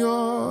in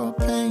your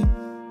pain.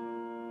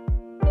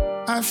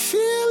 I feel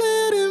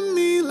it in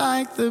me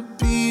like the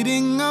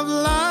beating of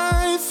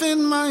life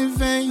in my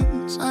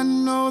veins. I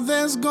know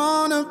there's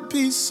gonna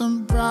be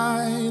some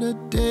brighter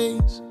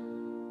days.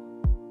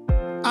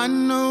 I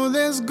know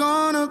there's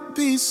gonna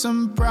be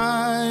some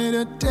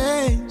brighter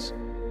days.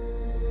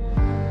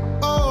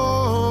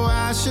 Oh,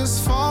 ashes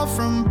fall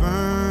from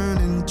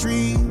burning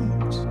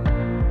dreams.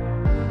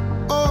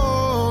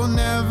 Oh,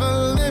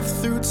 never lived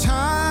through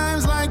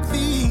times like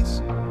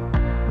these.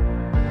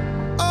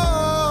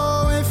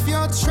 Oh, if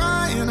you're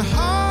trying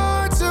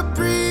hard to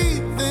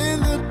breathe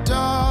in the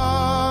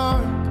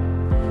dark,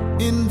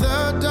 in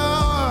the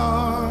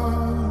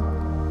dark,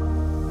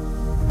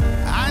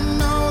 I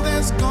know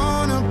there's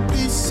gonna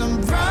be some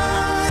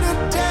brighter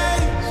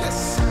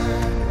days.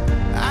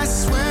 I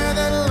swear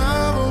that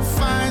love will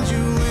find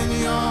you in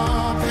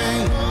your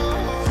pain.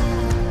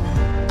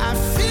 I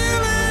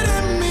feel it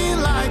in me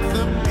like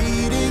the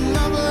beating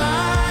of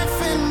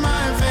life in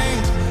my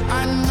veins.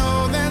 I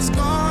know there's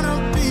gonna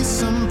be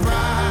some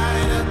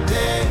brighter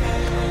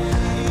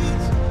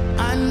days.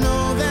 I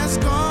know there's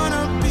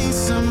gonna be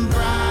some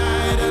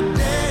brighter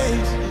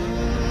days.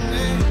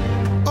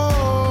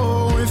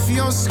 Oh, if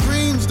your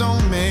screams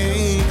don't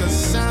make a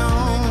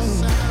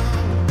sound.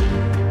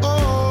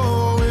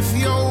 Oh, if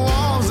your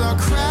walls are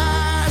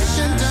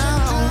crashing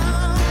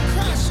down.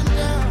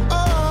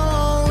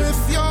 Oh,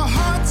 if your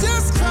heart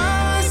just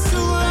cries too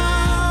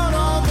loud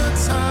all the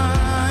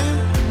time.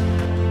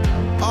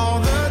 All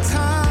the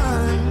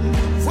time.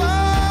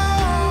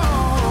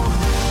 Whoa,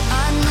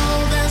 I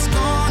know there's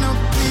gonna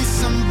be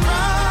some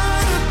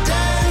brighter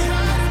day.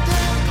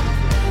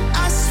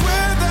 I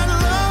swear that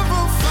love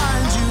will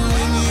find you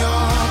in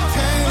your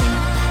pain.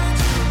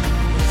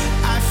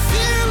 I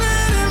feel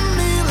it in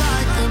me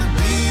like the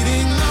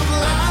beating of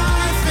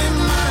life in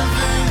my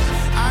veins.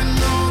 I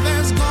know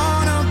there's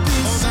gonna be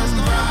some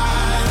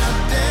brighter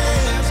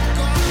days.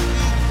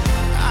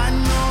 I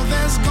know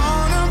there's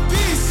gonna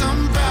be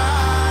some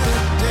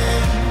brighter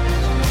days.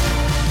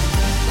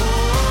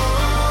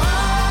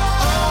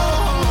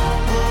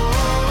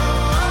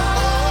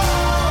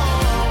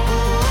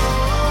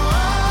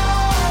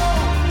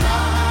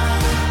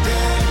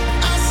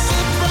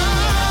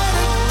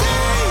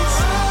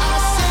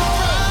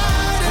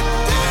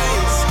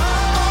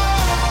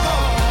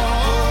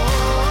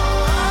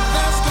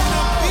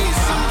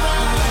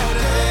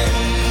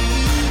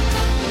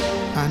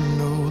 I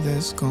know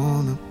there's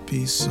gonna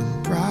be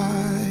some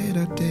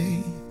brighter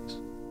days.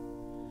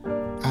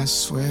 I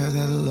swear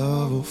that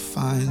love will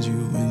find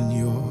you in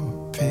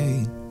your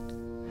pain.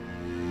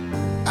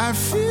 I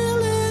feel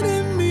it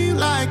in me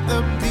like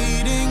the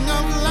beating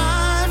of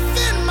life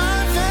in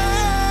my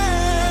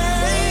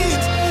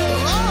veins.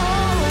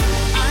 Oh,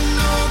 I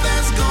know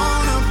there's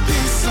gonna be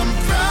some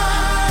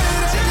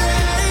brighter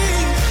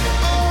days.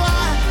 Oh,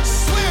 I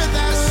swear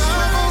that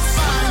love will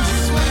find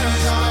you in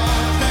your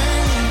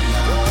pain.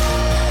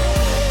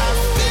 I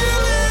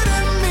feel it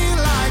in me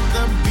like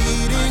the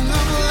beating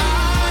of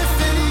life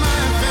in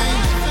my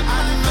veins. I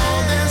know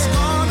there's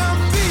gonna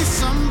be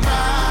some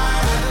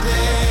brighter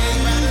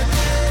days.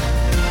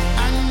 I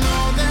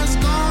know there's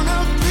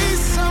gonna be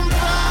some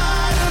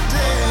brighter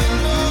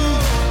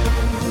days.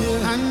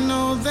 I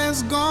know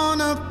there's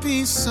gonna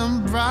be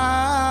some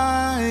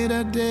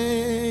brighter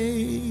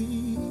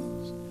days.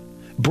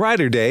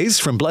 Brighter Days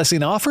from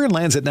Blessing Offer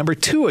lands at number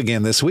 2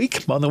 again this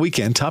week on the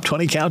Weekend Top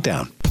 20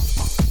 Countdown.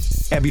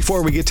 And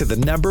before we get to the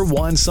number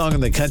 1 song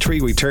in the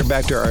country, we turn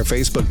back to our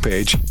Facebook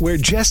page where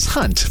Jess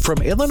Hunt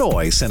from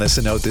Illinois sent us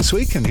a note this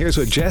week. And here's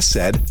what Jess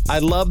said. I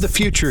love the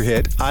future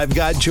hit, I've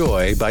Got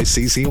Joy by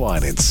CeCe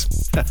Winans.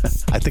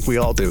 I think we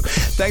all do.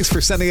 Thanks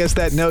for sending us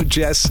that note,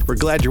 Jess. We're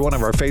glad you're one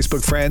of our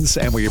Facebook friends,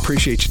 and we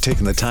appreciate you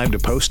taking the time to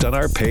post on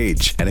our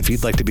page. And if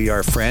you'd like to be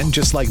our friend,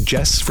 just like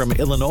Jess from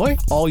Illinois,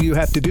 all you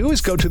have to do is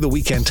go to the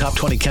Weekend Top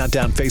 20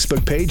 Countdown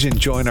Facebook page and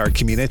join our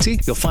community.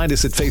 You'll find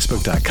us at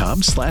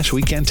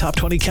facebook.com/Weekend Top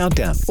 20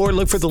 Countdown, or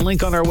look for the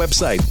link on our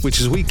website,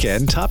 which is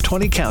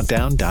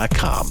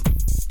weekendtop20countdown.com.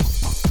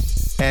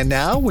 And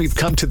now we've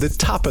come to the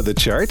top of the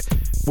chart,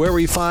 where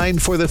we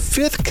find for the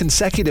 5th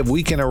consecutive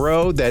week in a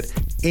row that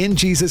In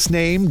Jesus'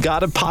 Name,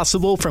 God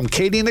Impossible from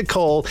Katie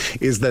Nicole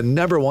is the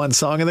number 1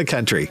 song in the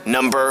country.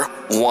 Number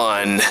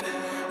 1.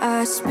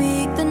 I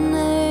speak the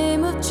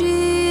name of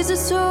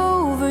Jesus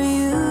over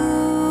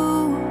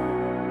you.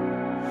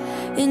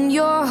 In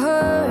your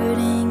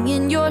hurting,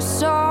 in your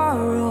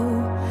sorrow,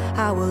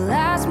 I will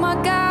ask my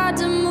God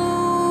to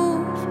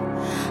move.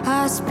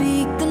 I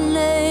speak the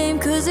name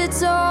 'cause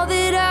it's all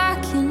that I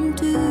can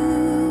do.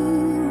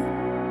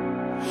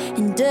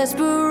 In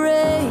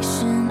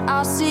desperation,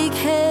 I'll seek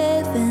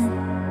heaven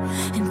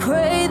and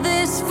pray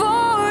this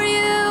for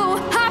you.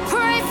 I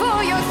pray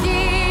for your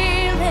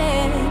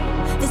healing,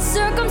 that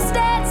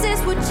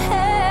circumstances would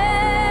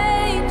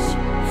change.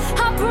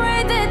 I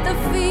pray that the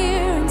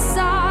fear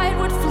inside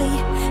would flee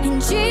in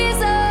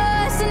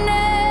Jesus'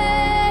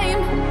 name.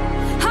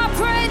 I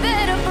pray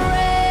that a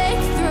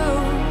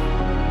breakthrough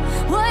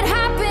would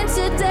happen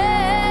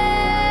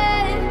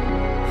today.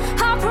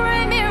 I pray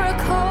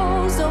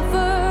miracles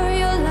over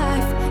your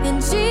life in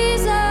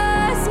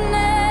Jesus'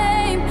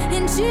 name,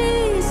 in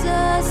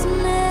Jesus' name.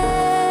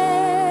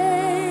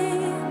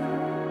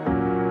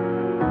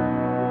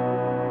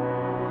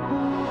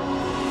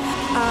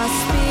 I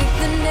speak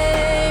the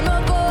name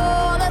of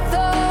all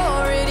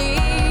authority,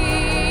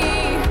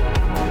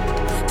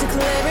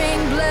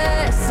 declaring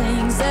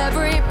blessings,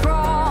 every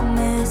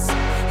promise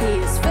He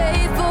is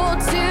faithful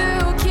to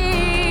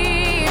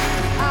keep.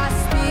 I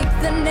speak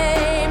the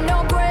name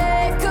no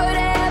grave could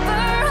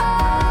ever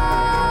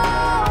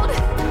hold.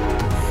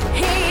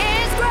 He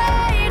is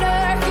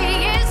greater, He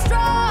is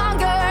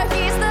stronger,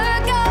 He's the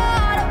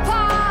God of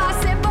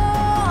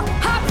possible.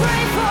 I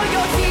pray for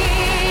your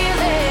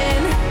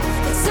healing,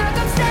 that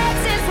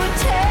circumstances would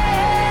change.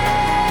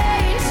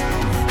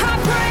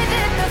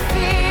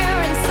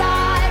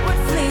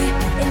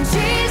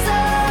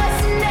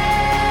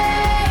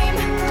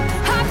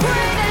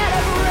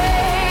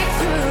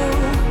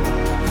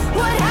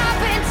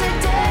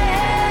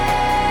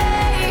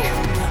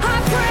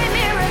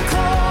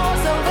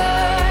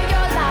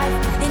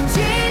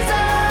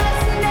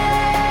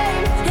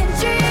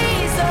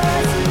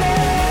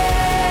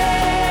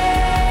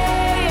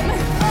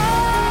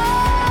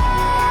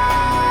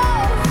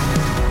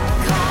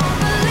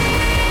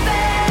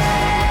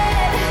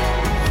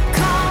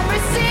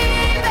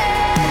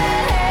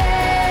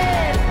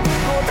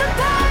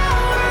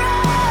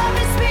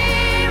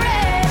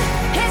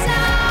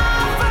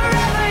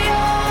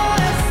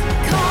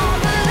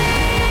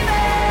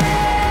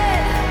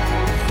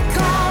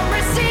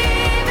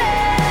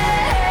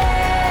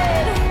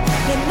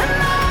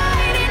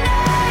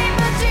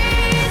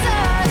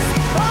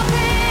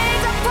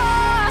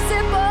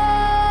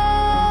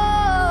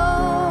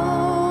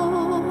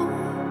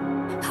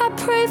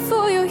 pray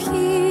for your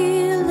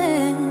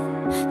healing,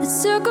 that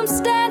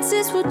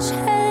circumstances will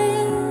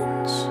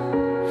change.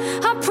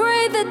 I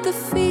pray that the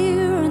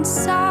fear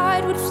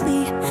inside would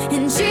flee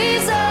in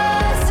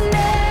Jesus' name.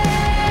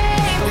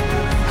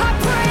 I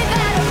pray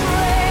that a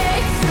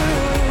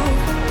breakthrough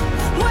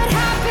would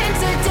happen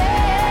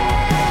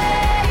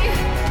today.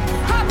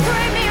 I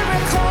pray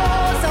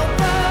miracles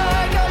over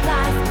your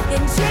life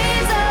in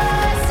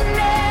Jesus'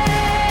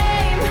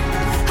 name.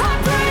 I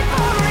pray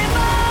for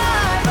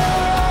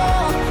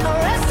revival, a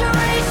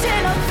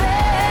restoration of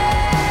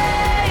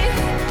faith.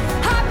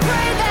 I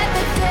pray that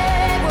the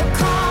dead will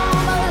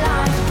come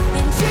alive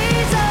in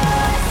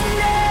Jesus'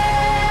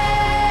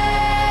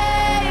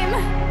 name.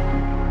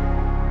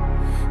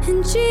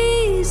 In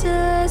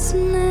Jesus'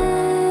 name.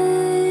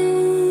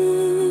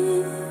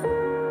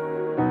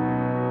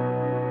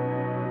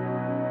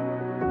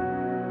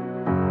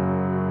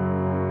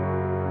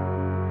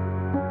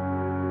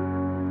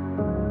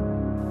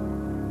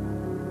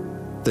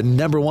 The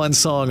number one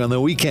song on the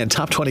Weekend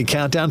Top 20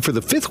 Countdown for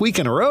the fifth week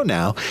in a row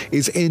now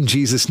is In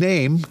Jesus'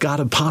 Name, God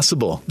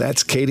Impossible.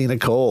 That's Katie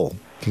Nicole.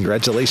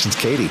 Congratulations,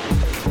 Katie.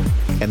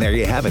 And there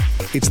you have it.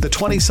 It's the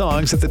 20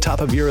 songs at the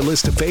top of your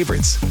list of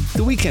favorites.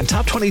 The Weekend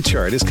Top 20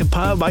 chart is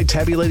compiled by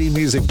tabulating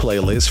music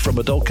playlists from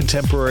adult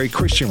contemporary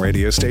Christian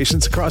radio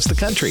stations across the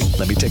country.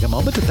 Let me take a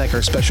moment to thank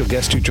our special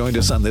guest who joined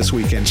us on this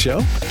weekend show,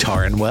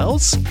 Taryn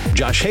Wells,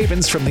 Josh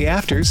Havens from The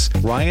Afters,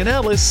 Ryan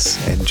Ellis,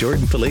 and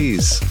Jordan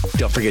Feliz.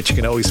 Don't forget you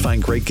can always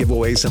find great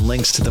giveaways and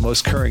links to the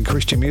most current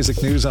Christian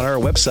music news on our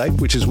website,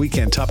 which is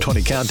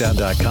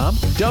weekendtop20countdown.com.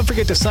 Don't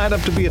forget to sign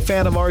up to be a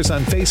fan of ours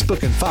on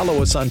Facebook and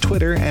follow us on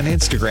Twitter and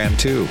Instagram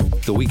too.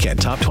 The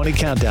Weekend Top 20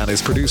 Countdown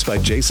is produced by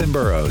Jason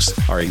Burrows.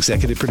 Our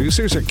executive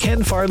producers are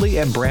Ken Farley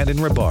and Brandon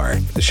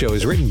Rabar. The show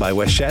is written by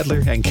Wes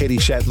Shadler and Katie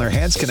Shatner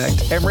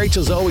Hands-Connect, and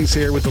Rachel's always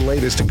here with the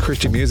latest in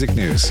Christian music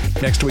news.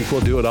 Next week we'll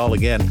do it all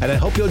again, and I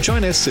hope you'll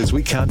join us as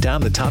we count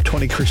down the top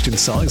 20 Christian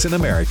songs in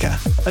America.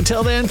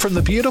 Until then, from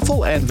the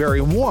beautiful and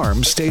very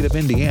warm state of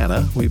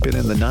Indiana, we've been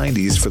in the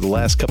 90s for the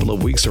last couple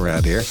of weeks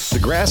around here. The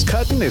grass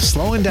cutting is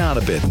slowing down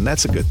a bit, and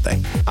that's a good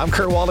thing. I'm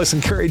Kurt Wallace,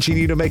 encouraging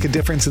you to make a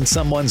difference in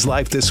someone's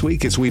life this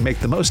week as we make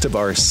the most of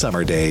our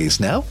summer days.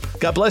 Now,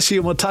 God bless you,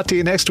 and we'll talk to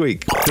you next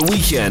week. The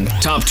Weekend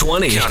Top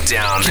 20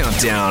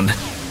 Countdown.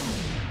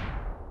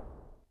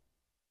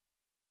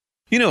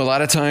 You know, a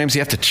lot of times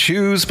you have to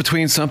choose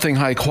between something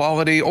high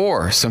quality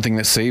or something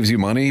that saves you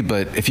money,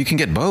 but if you can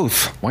get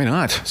both, why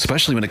not?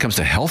 Especially when it comes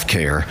to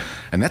healthcare,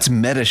 and that's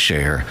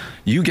MediShare.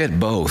 You get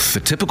both. The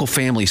typical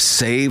family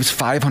saves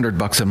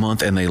 $500 a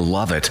month, and they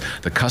love it.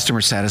 The customer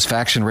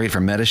satisfaction rate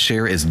for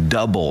MediShare is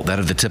double that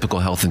of the typical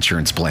health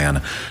insurance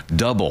plan.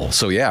 Double.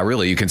 So yeah,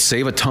 really, you can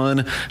save a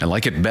ton and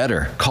like it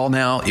better. Call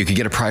now. You can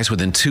get a price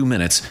within 2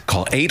 minutes.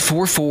 Call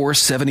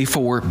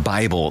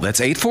 844-74-BIBLE.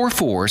 That's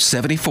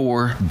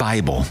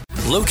 844-74-BIBLE.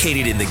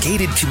 Located in the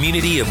gated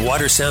community of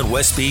Watersound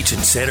West Beach in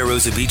Santa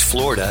Rosa Beach,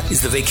 Florida,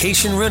 is the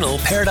vacation rental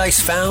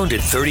Paradise Found at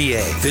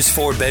 30A. This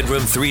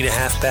 4-bedroom,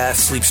 3.5-bath,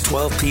 sleeps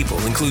 12 people,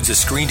 includes a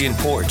screened-in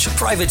porch,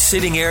 private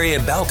sitting area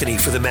and balcony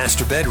for the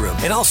master bedroom,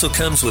 and also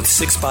comes with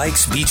 6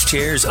 bikes, beach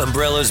chairs,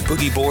 umbrellas,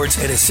 boogie boards,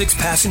 and a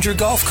 6-passenger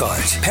golf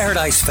cart.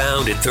 Paradise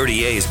Found at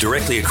 30A is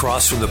directly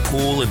across from the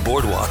pool and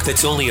boardwalk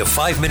that's only a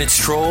 5-minute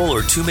stroll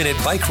or 2-minute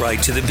bike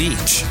ride to the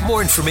beach.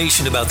 More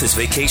information about this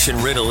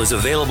vacation rental is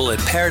available at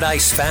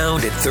ParadiseFound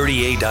at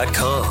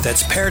 30A.com.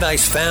 That's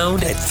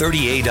ParadiseFound at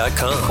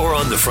 30A.com, or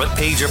on the front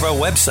page of our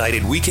website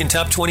at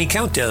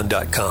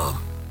WeekendTop20Countdown.com.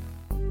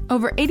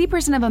 Over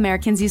 80% of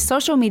Americans use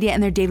social media in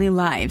their daily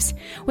lives.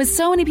 With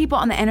so many people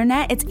on the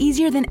internet, it's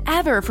easier than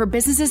ever for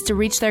businesses to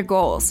reach their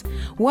goals.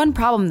 One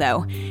problem,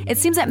 though, it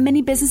seems that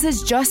many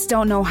businesses just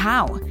don't know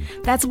how.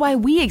 That's why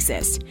we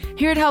exist.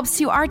 Here at Helps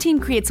To, our team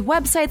creates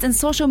websites and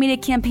social media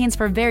campaigns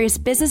for various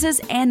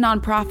businesses and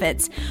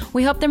nonprofits.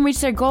 We help them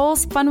reach their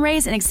goals,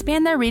 fundraise, and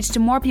expand their reach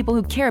to more people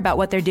who care about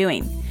what they're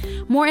doing.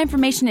 More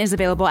information is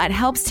available at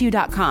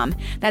helps2.com.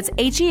 That's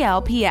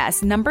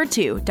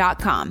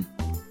HELPS2.com.